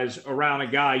franchise around a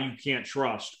guy you can't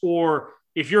trust? Or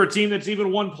if you're a team that's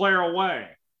even one player away,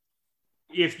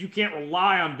 if you can't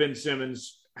rely on Ben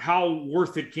Simmons, how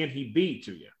worth it can he be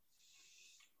to you?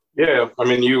 Yeah, I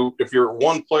mean, if you're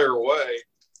one player away,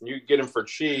 you get him for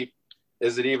cheap.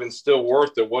 Is it even still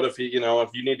worth it? What if if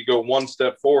you need to go one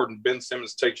step forward and Ben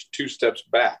Simmons takes 2 steps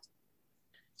back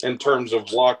in terms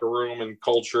of locker room and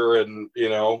culture and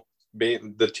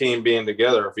being the team being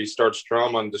together? If he starts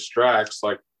drama and distracts,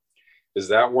 like, is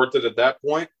that worth it at that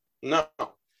point? No.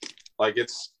 Like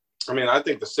I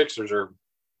think the Sixers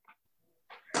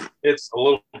it's a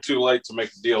little too late to make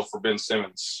a deal for Ben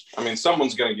Simmons. I mean,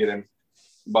 someone's going to get him,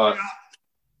 but.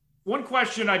 One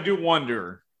question I do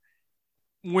wonder,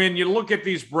 when you look at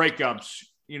these breakups,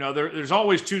 there's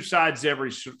always 2 sides to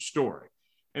every story.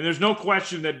 And there's no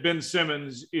question that Ben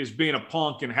Simmons is being a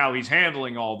punk and how he's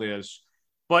handling all this.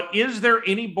 But is there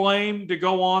any blame to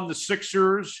go on the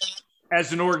Sixers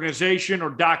as an organization or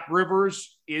Doc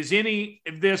Rivers? Is any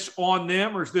of this on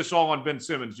them, or is this all on Ben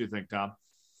Simmons, do you think, Tom?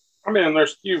 I mean,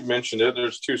 you've mentioned it.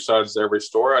 There's 2 sides to every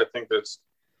story. I think that's,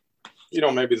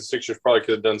 maybe the Sixers probably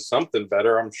could have done something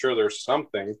better. I'm sure there's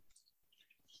something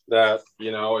that,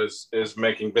 is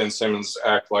making Ben Simmons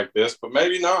act like this, but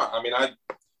maybe not. I mean,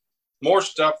 more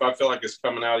stuff I feel like is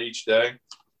coming out each day.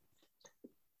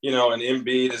 And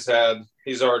Embiid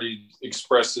he's already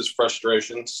expressed his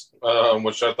frustrations,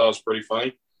 which I thought was pretty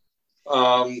funny.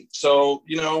 So,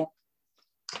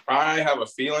 I have a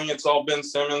feeling it's all Ben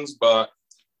Simmons, but,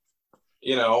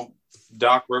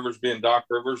 Doc Rivers being Doc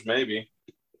Rivers, maybe,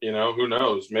 who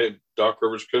knows? Maybe Doc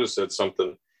Rivers could have said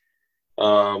something.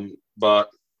 But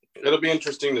it'll be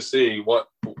interesting to see what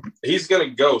he's going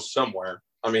to go somewhere.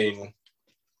 I mean,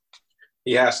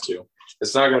 he has to.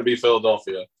 It's not going to be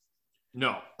Philadelphia.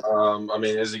 No. I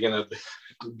mean, is he going to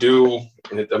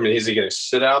is he going to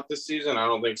sit out this season? I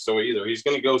don't think so either. He's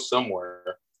going to go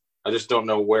somewhere. I just don't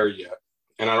know where yet.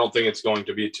 And I don't think it's going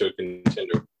to be to a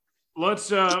contender. Let's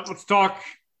talk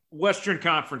Western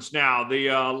Conference now. The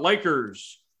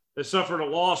Lakers, they suffered a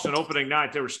loss on opening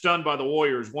night. They were stunned by the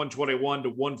Warriors,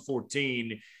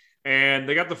 121-114. And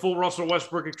they got the full Russell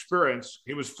Westbrook experience.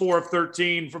 He was 4 of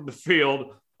 13 from the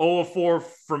field, 0 of 4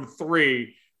 from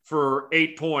 3 for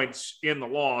 8 points in the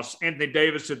loss. Anthony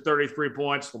Davis had 33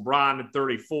 points, LeBron had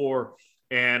 34,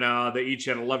 and they each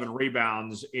had 11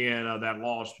 rebounds in that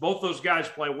loss. Both those guys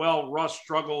play well. Russ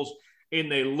struggles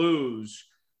and they lose.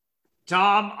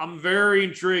 Tom, I'm very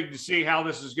intrigued to see how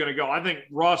this is going to go. I think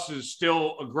Russ is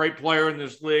still a great player in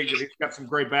this league, and he's got some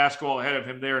great basketball ahead of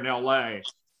him there in L.A.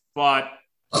 But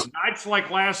nights like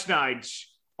last night's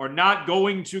are not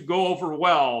going to go over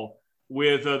well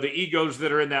with the egos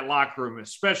that are in that locker room,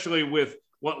 especially with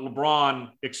what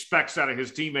LeBron expects out of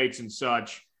his teammates and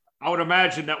such. I would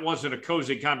imagine that wasn't a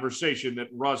cozy conversation that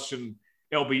Russ and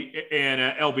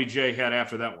LBJ had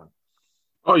after that one.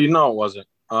 Oh, it wasn't.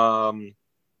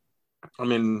 I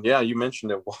mean, yeah, you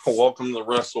mentioned it. Welcome to the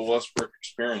Russell Westbrook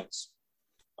experience.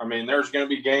 I mean, there's going to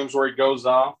be games where he goes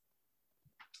off,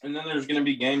 and then there's going to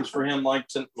be games for him like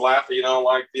the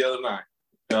other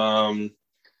night.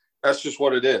 That's just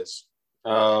what it is.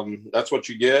 That's what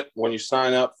you get when you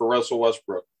sign up for Russell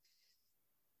Westbrook.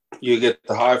 You get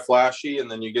the high flashy,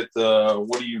 and then you get the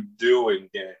what are you doing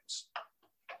games.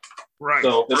 Right.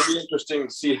 So it'll be interesting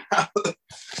to see how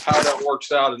that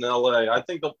works out in LA. I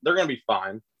think they're going to be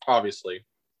fine, obviously.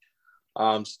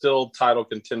 Still title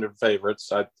contender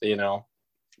favorites,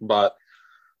 but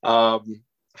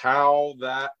how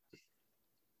that,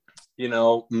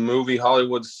 movie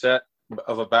Hollywood set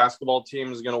of a basketball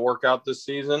team is going to work out this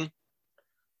season.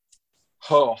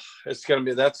 Oh, it's going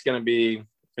to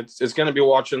be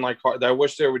watching like hard. I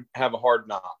wish they would have a Hard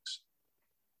Knocks.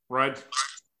 Right.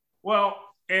 Well,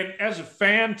 and as a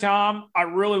fan, Tom, I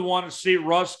really want to see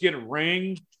Russ get a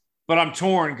ring, but I'm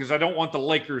torn because I don't want the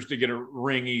Lakers to get a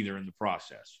ring either in the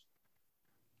process.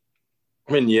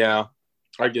 I mean, yeah,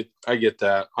 I get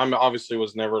that. I'm obviously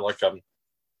was never like a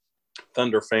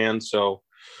Thunder fan, so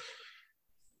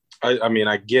I mean,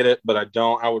 I get it, but I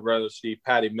don't. I would rather see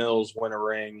Patty Mills win a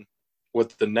ring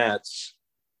with the Nets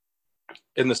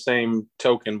in the same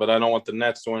token, but I don't want the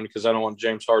Nets to win because I don't want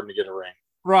James Harden to get a ring.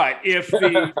 Right.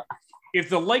 If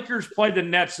the Lakers played the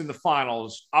Nets in the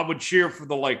finals, I would cheer for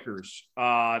the Lakers.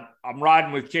 I'm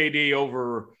riding with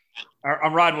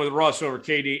Russ over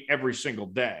KD every single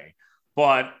day,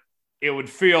 but it would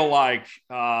feel like,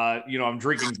 I'm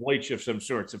drinking bleach of some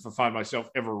sorts if I find myself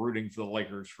ever rooting for the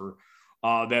Lakers for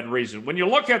that reason. When you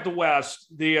look at the West,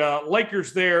 the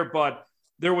Lakers there, but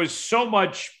there was so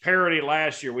much parity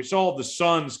last year. We saw the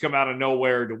Suns come out of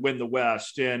nowhere to win the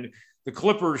West, and the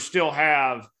Clippers still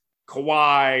have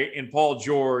Kawhi and Paul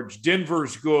George.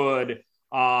 Denver's good.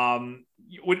 When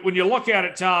you look at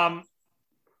it, Tom,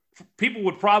 people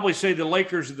would probably say the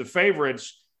Lakers are the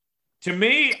favorites. To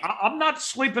me, I'm not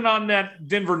sleeping on that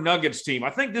Denver Nuggets team. I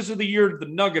think this is the year the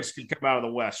Nuggets can come out of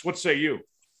the West. What say you?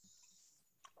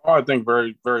 Oh, I think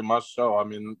very, very much so. I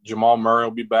mean, Jamal Murray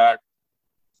will be back.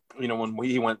 You know, when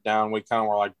he went down, we kind of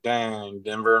were like, dang,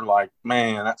 Denver, like,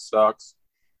 man, that sucks.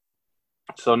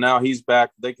 So now he's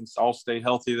back. They can all stay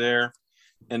healthy there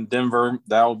in Denver.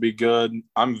 That will be good.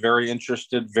 I'm very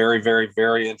interested, very, very,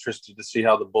 very interested to see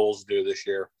how the Bulls do this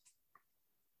year.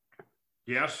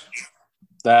 Yes.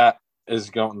 That is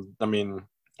going, I mean,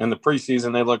 in the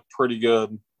preseason, they look pretty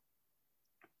good.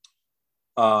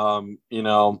 You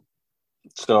know,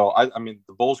 so I mean,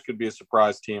 the Bulls could be a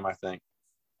surprise team, I think.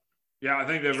 Yeah, I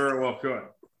think they very well could.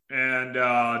 And,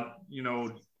 you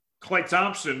know, Klay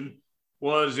Thompson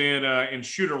was in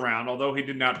shoot around, although he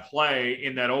did not play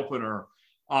in that opener.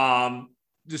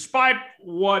 Despite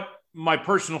what my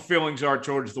personal feelings are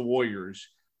towards the Warriors,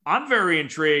 I'm very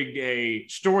intrigued. A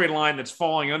storyline that's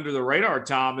falling under the radar,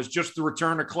 Tom, is just the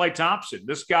return of Klay Thompson.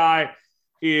 This guy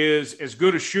is as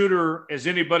good a shooter as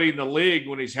anybody in the league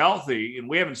when he's healthy, and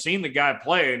we haven't seen the guy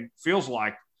play in feels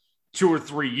like 2 or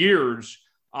 3 years.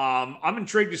 I'm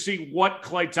intrigued to see what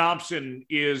Klay Thompson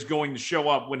is going to show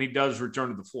up when he does return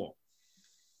to the floor.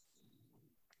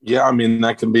 Yeah, I mean,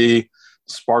 that can be the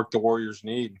spark the Warriors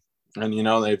need. And, you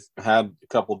know, they've had a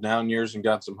couple down years and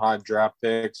got some high draft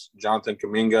picks, Jonathan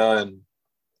Kuminga and,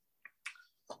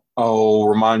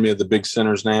 remind me of the big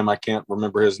center's name. I can't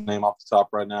remember his name off the top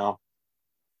right now.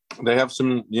 They have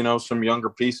some, you know, some younger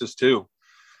pieces too.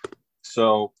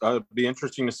 So it'd be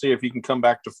interesting to see if he can come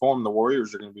back to form. The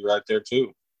Warriors are going to be right there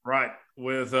too. Right.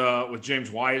 With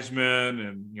James Wiseman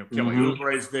and, you know, Kelly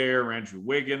Oubre's there, Andrew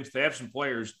Wiggins. They have some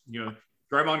players, you know,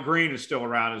 Draymond Green is still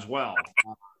around as well.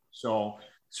 So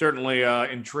certainly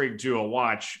intrigued to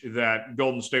watch that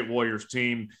Golden State Warriors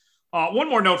team. One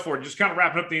more note for it, just kind of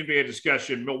wrapping up the NBA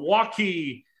discussion.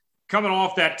 Milwaukee coming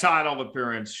off that title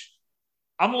appearance.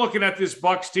 I'm looking at this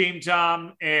Bucks team,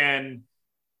 Tom, and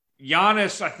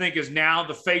Giannis, I think, is now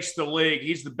the face of the league.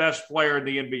 He's the best player in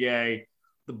the NBA.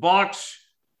 The Bucks,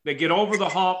 they get over the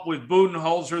hump with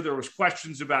Budenholzer. There was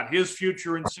questions about his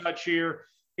future and such here.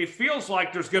 It feels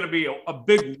like there's going to be a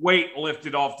big weight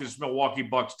lifted off this Milwaukee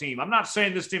Bucks team. I'm not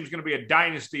saying this team is going to be a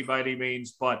dynasty by any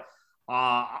means, but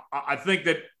I think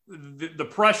that the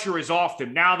pressure is off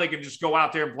them. Now they can just go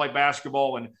out there and play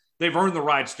basketball, and they've earned the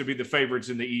rights to be the favorites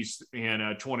in the East in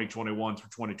 2021 through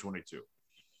 2022.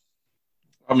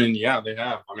 I mean, yeah, they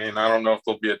have. I mean, I don't know if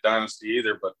they'll be a dynasty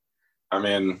either, but, I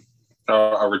mean,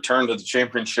 a return to the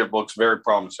championship looks very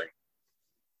promising.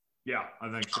 Yeah,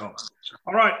 I think so.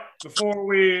 All right, before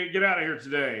we get out of here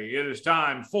today, it is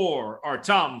time for our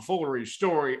tomfoolery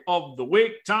story of the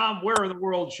week. Tom, where in the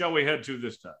world shall we head to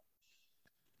this time?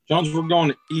 Jones, we're going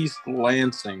to East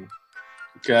Lansing.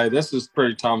 Okay, this is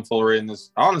pretty tomfoolery, and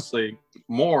this, honestly,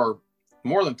 more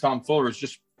than tomfoolery, is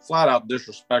just flat out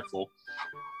disrespectful.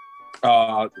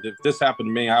 If this happened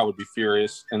to me, I would be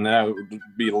furious, and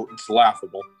it's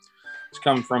laughable. It's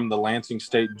coming from the Lansing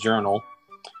State Journal.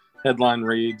 Headline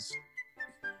reads,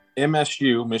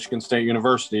 MSU, Michigan State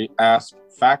University, asked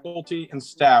faculty and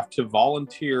staff to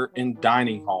volunteer in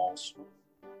dining halls.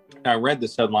 I read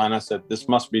this headline. I said, this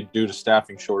must be due to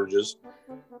staffing shortages,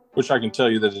 which I can tell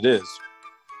you that it is.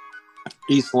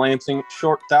 East Lansing,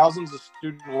 short thousands of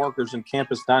student workers in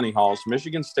campus dining halls.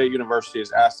 Michigan State University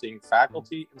is asking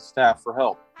faculty and staff for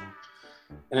help.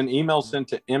 In an email sent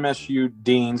to MSU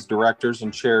deans, directors,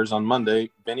 and chairs on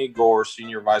Monday, Benny Gore,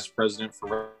 Senior Vice President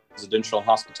for Residential and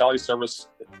Hospitality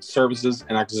Services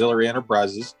and Auxiliary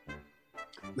Enterprises,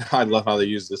 I love how they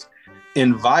use this,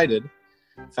 invited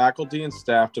faculty and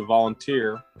staff to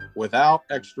volunteer without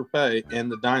extra pay in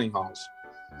the dining halls.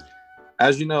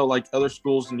 As you know, like other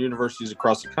schools and universities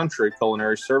across the country,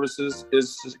 culinary services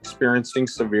is experiencing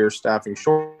severe staffing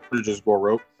shortages, Gore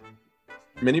wrote.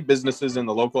 Many businesses in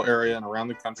the local area and around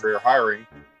the country are hiring,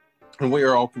 and we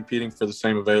are all competing for the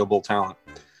same available talent.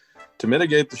 To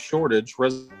mitigate the shortage,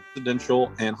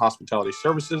 Residential and Hospitality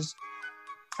Services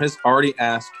has already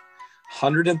asked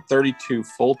 132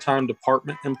 full-time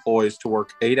department employees to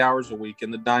work 8 hours a week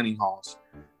in the dining halls.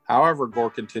 However,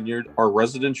 Gore continued, our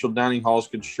residential dining halls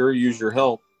could sure use your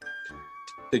help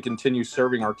to continue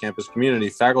serving our campus community.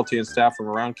 Faculty and staff from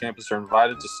around campus are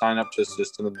invited to sign up to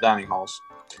assist in the dining halls.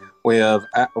 We have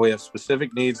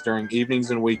specific needs during evenings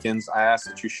and weekends. I ask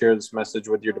that you share this message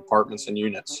with your departments and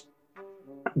units.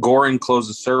 Gore enclosed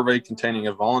a survey containing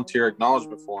a volunteer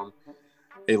acknowledgement form,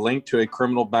 a link to a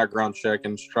criminal background check,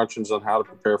 and instructions on how to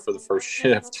prepare for the first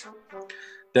shift.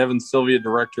 Devin Sylvia,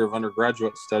 Director of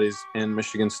Undergraduate Studies in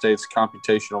Michigan State's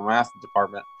Computational Math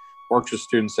Department, works with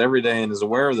students every day and is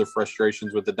aware of their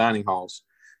frustrations with the dining halls.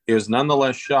 He was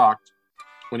nonetheless shocked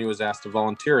when he was asked to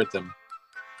volunteer at them.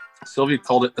 Sylvia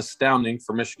called it astounding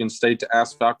for Michigan State to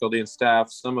ask faculty and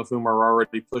staff, some of whom are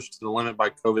already pushed to the limit by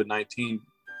COVID-19,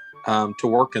 to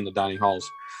work in the dining halls.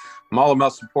 I'm all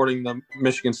about supporting the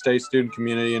Michigan State student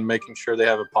community and making sure they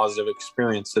have a positive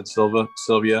experience, said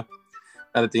Sylvia.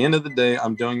 And at the end of the day,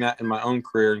 I'm doing that in my own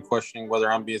career and questioning whether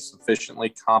I'm being sufficiently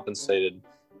compensated.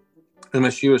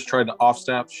 MSU has tried to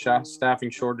offset staffing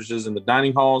shortages in the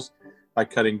dining halls by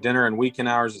cutting dinner and weekend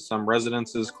hours at some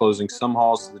residences, closing some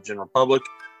halls to the general public,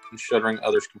 and shuttering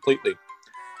others completely.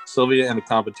 Sylvia and the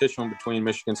competition between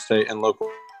Michigan State and local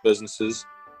businesses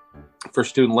for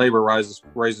student labor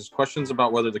raises questions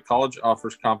about whether the college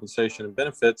offers compensation and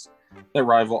benefits that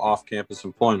rival off-campus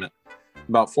employment.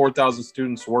 About 4,000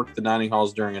 students worked the dining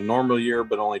halls during a normal year,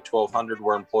 but only 1,200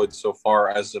 were employed so far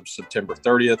as of September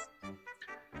 30th.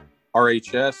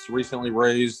 RHS recently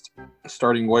raised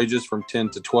starting wages from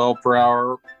 10 to 12 per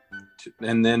hour,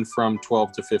 and then from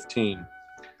 12 to 15.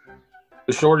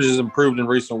 The shortage has improved in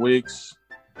recent weeks.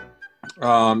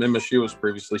 MSU was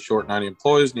previously short 90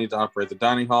 employees, need to operate the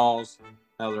dining halls.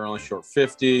 Now they're only short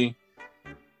 50.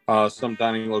 Some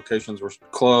dining locations were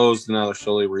closed, and now they're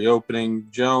slowly reopening.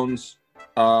 Jones,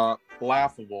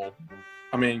 laughable.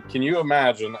 I mean, can you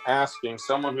imagine asking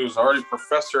someone who's already a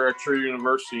professor at your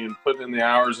university and putting in the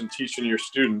hours and teaching your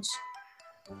students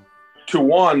to,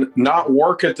 one, not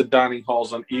work at the dining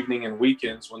halls on evening and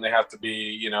weekends when they have to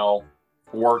be,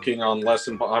 working on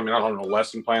lesson planning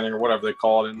or whatever they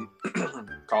call it in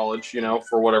college,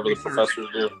 for whatever the professors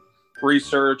do,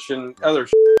 research and other,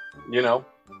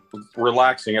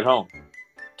 relaxing at home,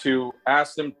 to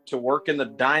ask them to work in the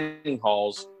dining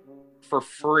halls for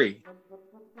free.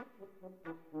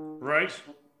 Right.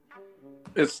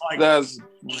 It's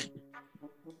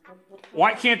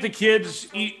why can't the kids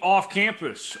eat off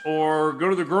campus or go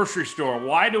to the grocery store?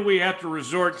 Why do we have to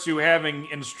resort to having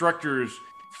instructors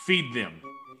feed them?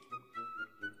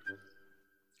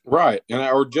 Right.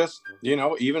 Or just,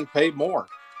 even pay more.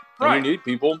 Right. You need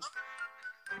people,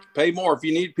 pay more. If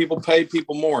you need people, pay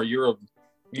people more. Someone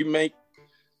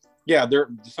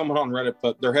on Reddit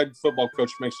put their head football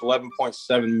coach makes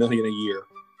 $11.7 million a year.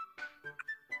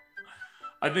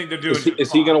 I think they're doing.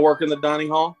 Is he going to work in the dining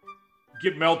hall?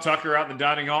 Get Mel Tucker out in the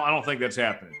dining hall? I don't think that's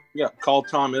happening. Yeah, call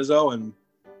Tom Izzo and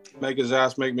make his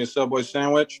ass make me a Subway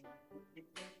sandwich.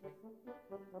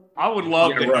 I would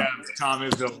love to have Tom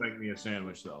Izzo make me a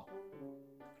sandwich, though.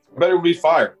 I bet it would be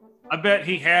fire. I bet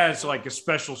he has like a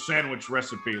special sandwich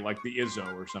recipe, like the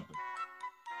Izzo or something.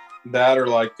 That or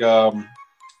like the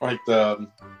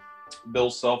Bill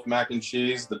Self mac and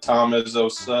cheese, the Tom Izzo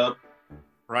sub.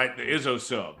 Right, the Izzo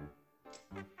sub.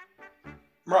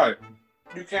 Right.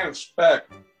 You can't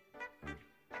expect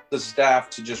the staff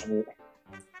to just.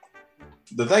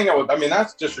 The thing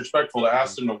that's disrespectful to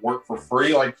ask them to work for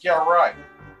free. Like, yeah, right.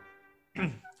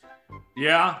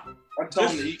 Yeah. I tell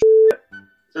them to eat shit.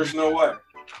 There's no way.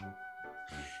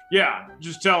 Yeah,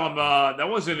 just tell them that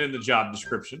wasn't in the job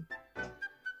description.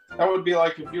 That would be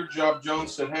like if your job,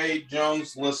 Jones, said, hey,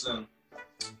 Jones, listen,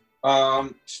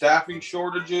 staffing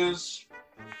shortages,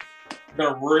 I'm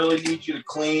going to really need you to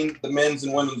clean the men's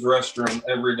and women's restroom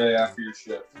every day after your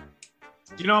shift.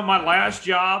 My last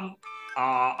job,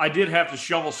 I did have to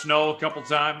shovel snow a couple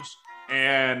times,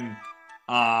 and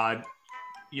I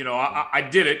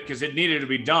did it because it needed to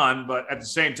be done. But at the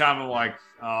same time, I'm like,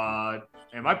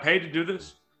 am I paid to do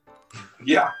this?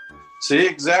 Yeah. See,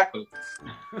 exactly.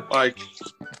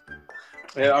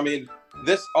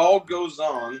 This all goes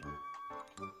on.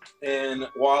 And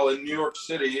while in New York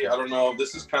City, I don't know,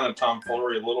 this is kind of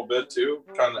tomfoolery a little bit too,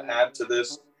 kind of add to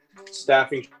this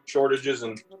staffing shortages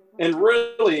and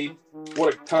really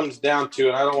what it comes down to,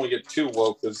 and I don't want to get too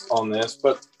woke on this,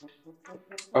 but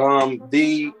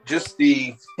the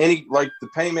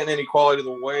payment inequality,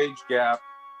 the wage gap,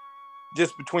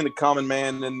 just between the common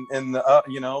man and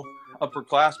the upper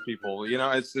class people.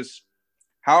 It's this.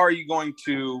 How are you going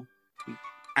to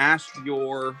ask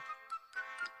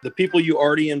the people you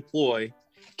already employ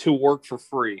to work for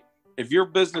free? If your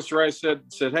business said,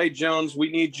 hey Jones, we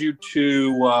need you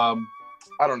to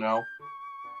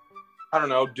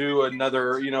do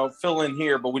another, fill in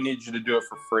here, but we need you to do it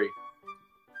for free.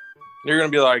 You're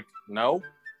going to be like, no.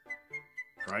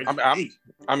 Right.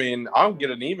 I'll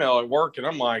get an email at work and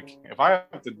I'm like, if I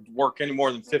have to work any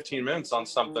more than 15 minutes on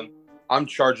something, I'm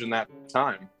charging that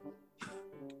time.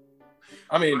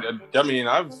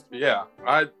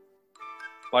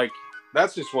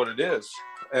 That's just what it is.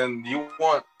 And you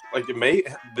want like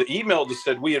the email just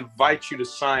said, we invite you to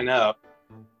sign up.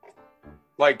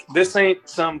 Like, this ain't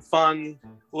some fun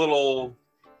little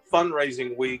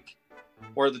fundraising week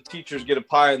where the teachers get a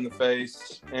pie in the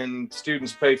face and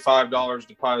students pay $5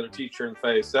 to pie their teacher in the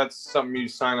face. That's something you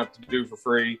sign up to do for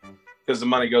free because the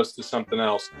money goes to something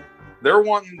else. They're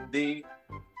wanting the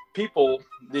people,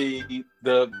 the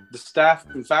staff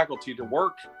and faculty to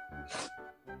work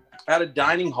at a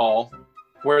dining hall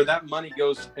where that money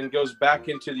goes back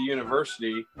into the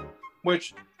university,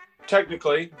 which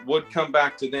technically would come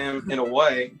back to them in a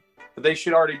way, but they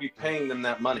should already be paying them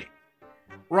that money.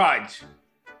 Right.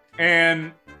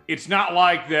 And it's not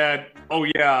like that, oh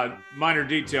yeah, minor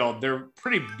detail. They're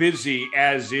pretty busy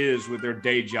as is with their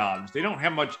day jobs. They don't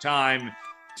have much time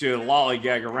to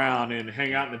lollygag around and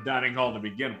hang out in the dining hall to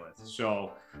begin with.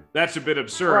 So that's a bit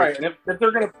absurd. Right. And if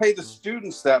they're going to pay the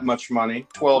students that much money,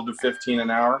 12 to 15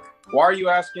 an hour, why are you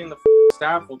asking the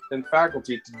staff and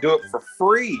faculty to do it for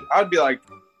free? I'd be like,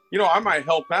 I might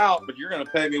help out, but you're going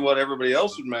to pay me what everybody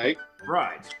else would make.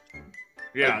 Right.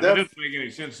 Yeah, that doesn't make any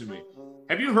sense to me.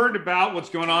 Have you heard about what's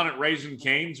going on at Raising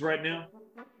Cane's right now?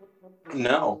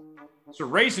 No. So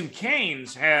Raising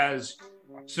Cane's has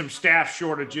some staff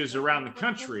shortages around the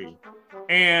country,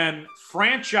 and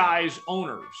franchise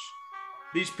owners,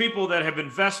 these people that have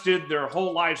invested their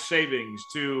whole life savings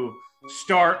to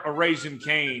start a Raising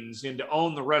Cane's and to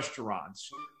own the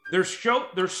restaurants, they're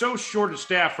so short of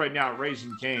staff right now at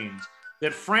Raising Cane's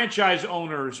that franchise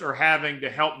owners are having to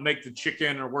help make the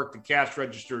chicken or work the cash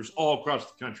registers all across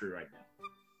the country right now.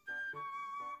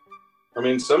 I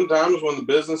mean, sometimes when the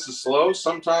business is slow,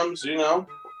 sometimes, you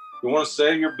want to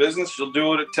save your business, you'll do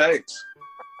what it takes.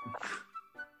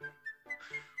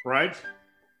 Right?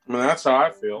 I mean, that's how I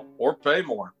feel. Or pay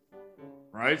more.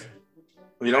 Right?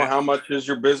 How much is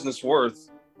your business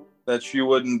worth that you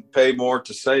wouldn't pay more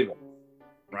to save it?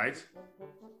 Right?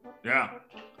 Yeah.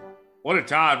 What a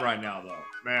time right now, though.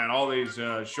 Man, all these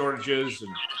shortages.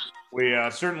 And we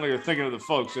certainly are thinking of the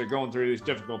folks that are going through these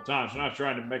difficult times. We're not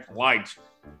trying to make light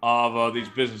of these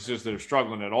businesses that are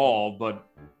struggling at all, but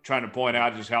trying to point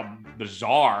out just how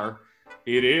bizarre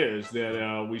it is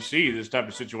that we see this type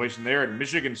of situation there at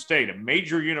Michigan State, a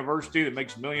major university that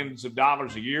makes millions of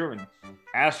dollars a year, and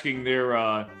asking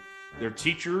their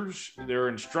teachers, their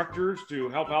instructors to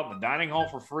help out in the dining hall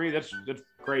for free. That's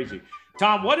crazy.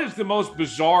 Tom, what is the most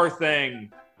bizarre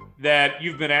thing that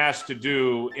you've been asked to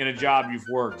do in a job you've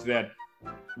worked that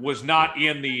was not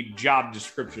in the job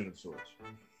description of sorts?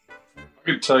 I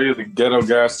could tell you the ghetto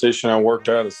gas station I worked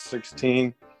at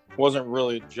 16 wasn't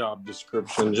really a job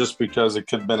description just because it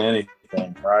could have been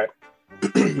anything, right?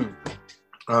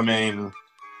 I mean,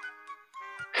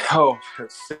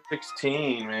 at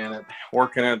 16, man,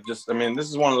 working at this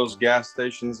is one of those gas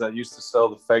stations that used to sell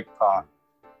the fake pot.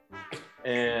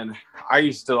 And I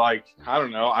used to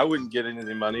I wouldn't get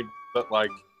any money, but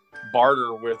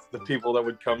barter with the people that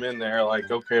would come in there. Like,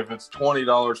 okay, if it's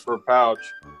 $20 for a pouch,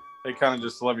 they kind of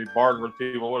just let me barter with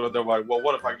people. They're like, well,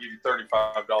 what if I give you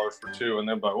 $35 for two? And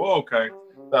they're like, well, okay,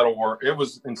 that'll work. It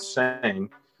was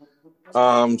insane.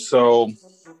 So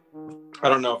I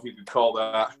don't know if you could call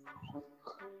that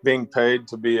being paid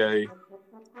to be a,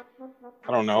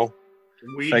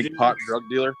 fake pot drug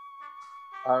dealer.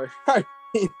 I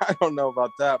don't know about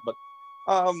that, but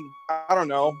I don't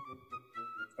know.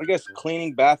 I guess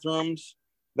cleaning bathrooms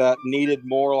that needed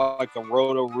more like a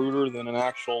Roto-Rooter than an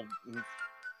actual,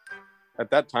 at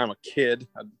that time, a kid.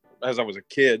 As I was a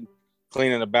kid,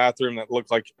 cleaning a bathroom that looked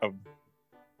like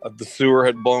the sewer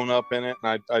had blown up in it.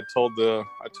 And I told the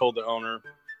owner,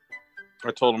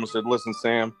 I said, listen,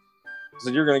 Sam, I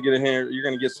said, you're going to get in here. You're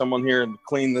going to get someone here and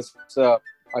clean this up.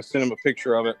 I sent him a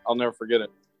picture of it. I'll never forget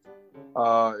it.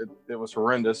 It was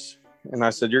horrendous. And I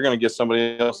said, you're going to get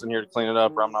somebody else in here to clean it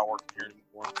up, or I'm not working here anymore.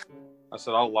 I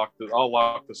said, I'll lock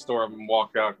the store up and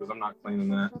walk out because I'm not cleaning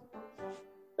that.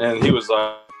 And he was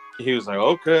like,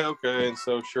 okay. And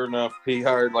so sure enough, he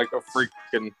hired like a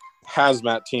freaking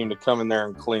hazmat team to come in there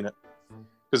and clean it.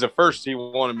 Because at first he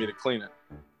wanted me to clean it.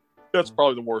 That's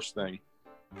probably the worst thing.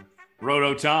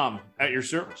 Roto Tom at your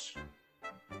service.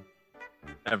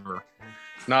 Ever.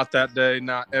 Not that day,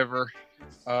 not ever.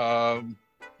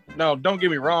 No, don't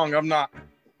get me wrong. I'm not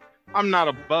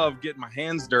above getting my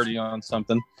hands dirty on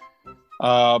something.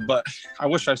 But I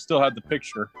wish I still had the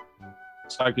picture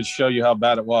so I could show you how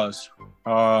bad it was.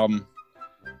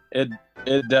 It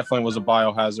definitely was a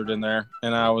biohazard in there.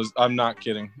 And I'm not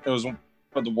kidding. It was one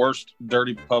of the worst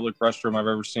dirty public restroom I've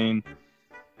ever seen.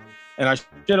 And I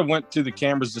should have went to the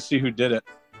cameras to see who did it.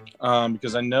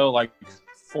 Because I know like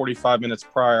 45 minutes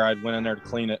prior, I'd went in there to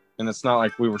clean it. And it's not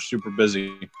like we were super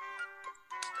busy.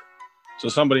 So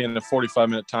somebody in the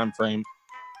 45-minute time frame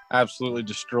absolutely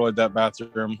destroyed that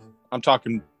bathroom. I'm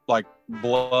talking like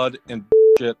blood and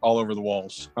shit all over the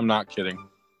walls. I'm not kidding.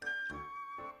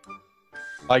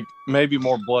 Like maybe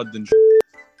more blood than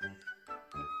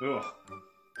Ugh.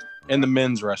 in the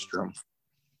men's restroom.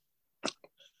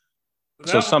 That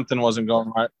So something wasn't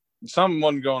going right. Something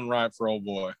wasn't going right for old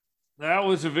boy. That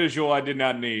was a visual I did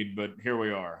not need, but here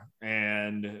we are.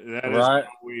 And that is Right.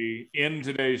 how we end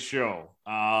today's show.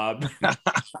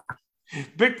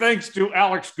 Big thanks to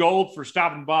Alex Gold for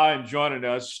stopping by and joining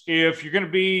us. If you're going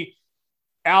to be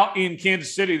out in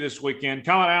Kansas City this weekend,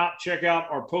 come on out, check out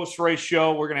our post-race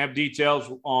show. We're going to have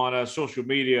details on social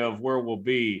media of where we'll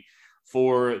be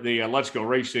for the Let's Go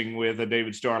Racing with a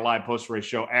David Starr live post-race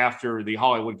show after the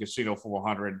Hollywood Casino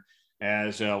 400,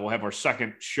 as we'll have our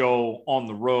second show on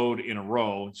the road in a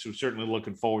row. So certainly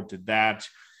looking forward to that.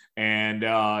 And,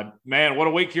 man, what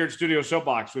a week here at Studio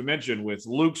Soapbox. We mentioned with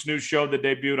Luke's new show that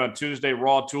debuted on Tuesday,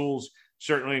 Raw Tools.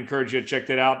 Certainly encourage you to check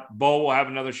that out. Bo will have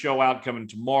another show out coming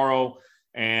tomorrow.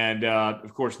 And,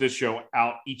 of course, this show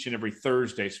out each and every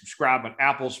Thursday. Subscribe on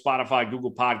Apple, Spotify,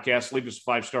 Google Podcasts. Leave us a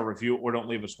 5-star review or don't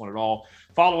leave us one at all.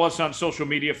 Follow us on social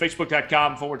media,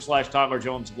 Facebook.com/Tyler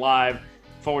Jones Live,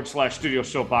 /Studio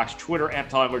Soapbox, Twitter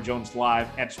 @Tyler Jones Live,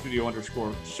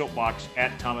 @Studio_Soapbox,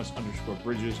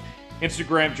 @Thomas_Bridges,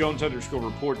 Instagram,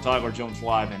 Jones_Report, Tyler Jones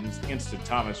Live, and Insta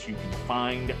Thomas. You can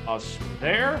find us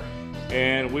there.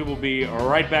 And we will be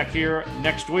right back here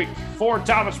next week for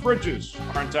Thomas Bridges,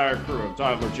 our entire crew of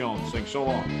Tyler Jones. Thanks so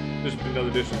long. This has been another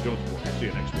edition of Jones Report. See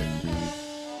you next week.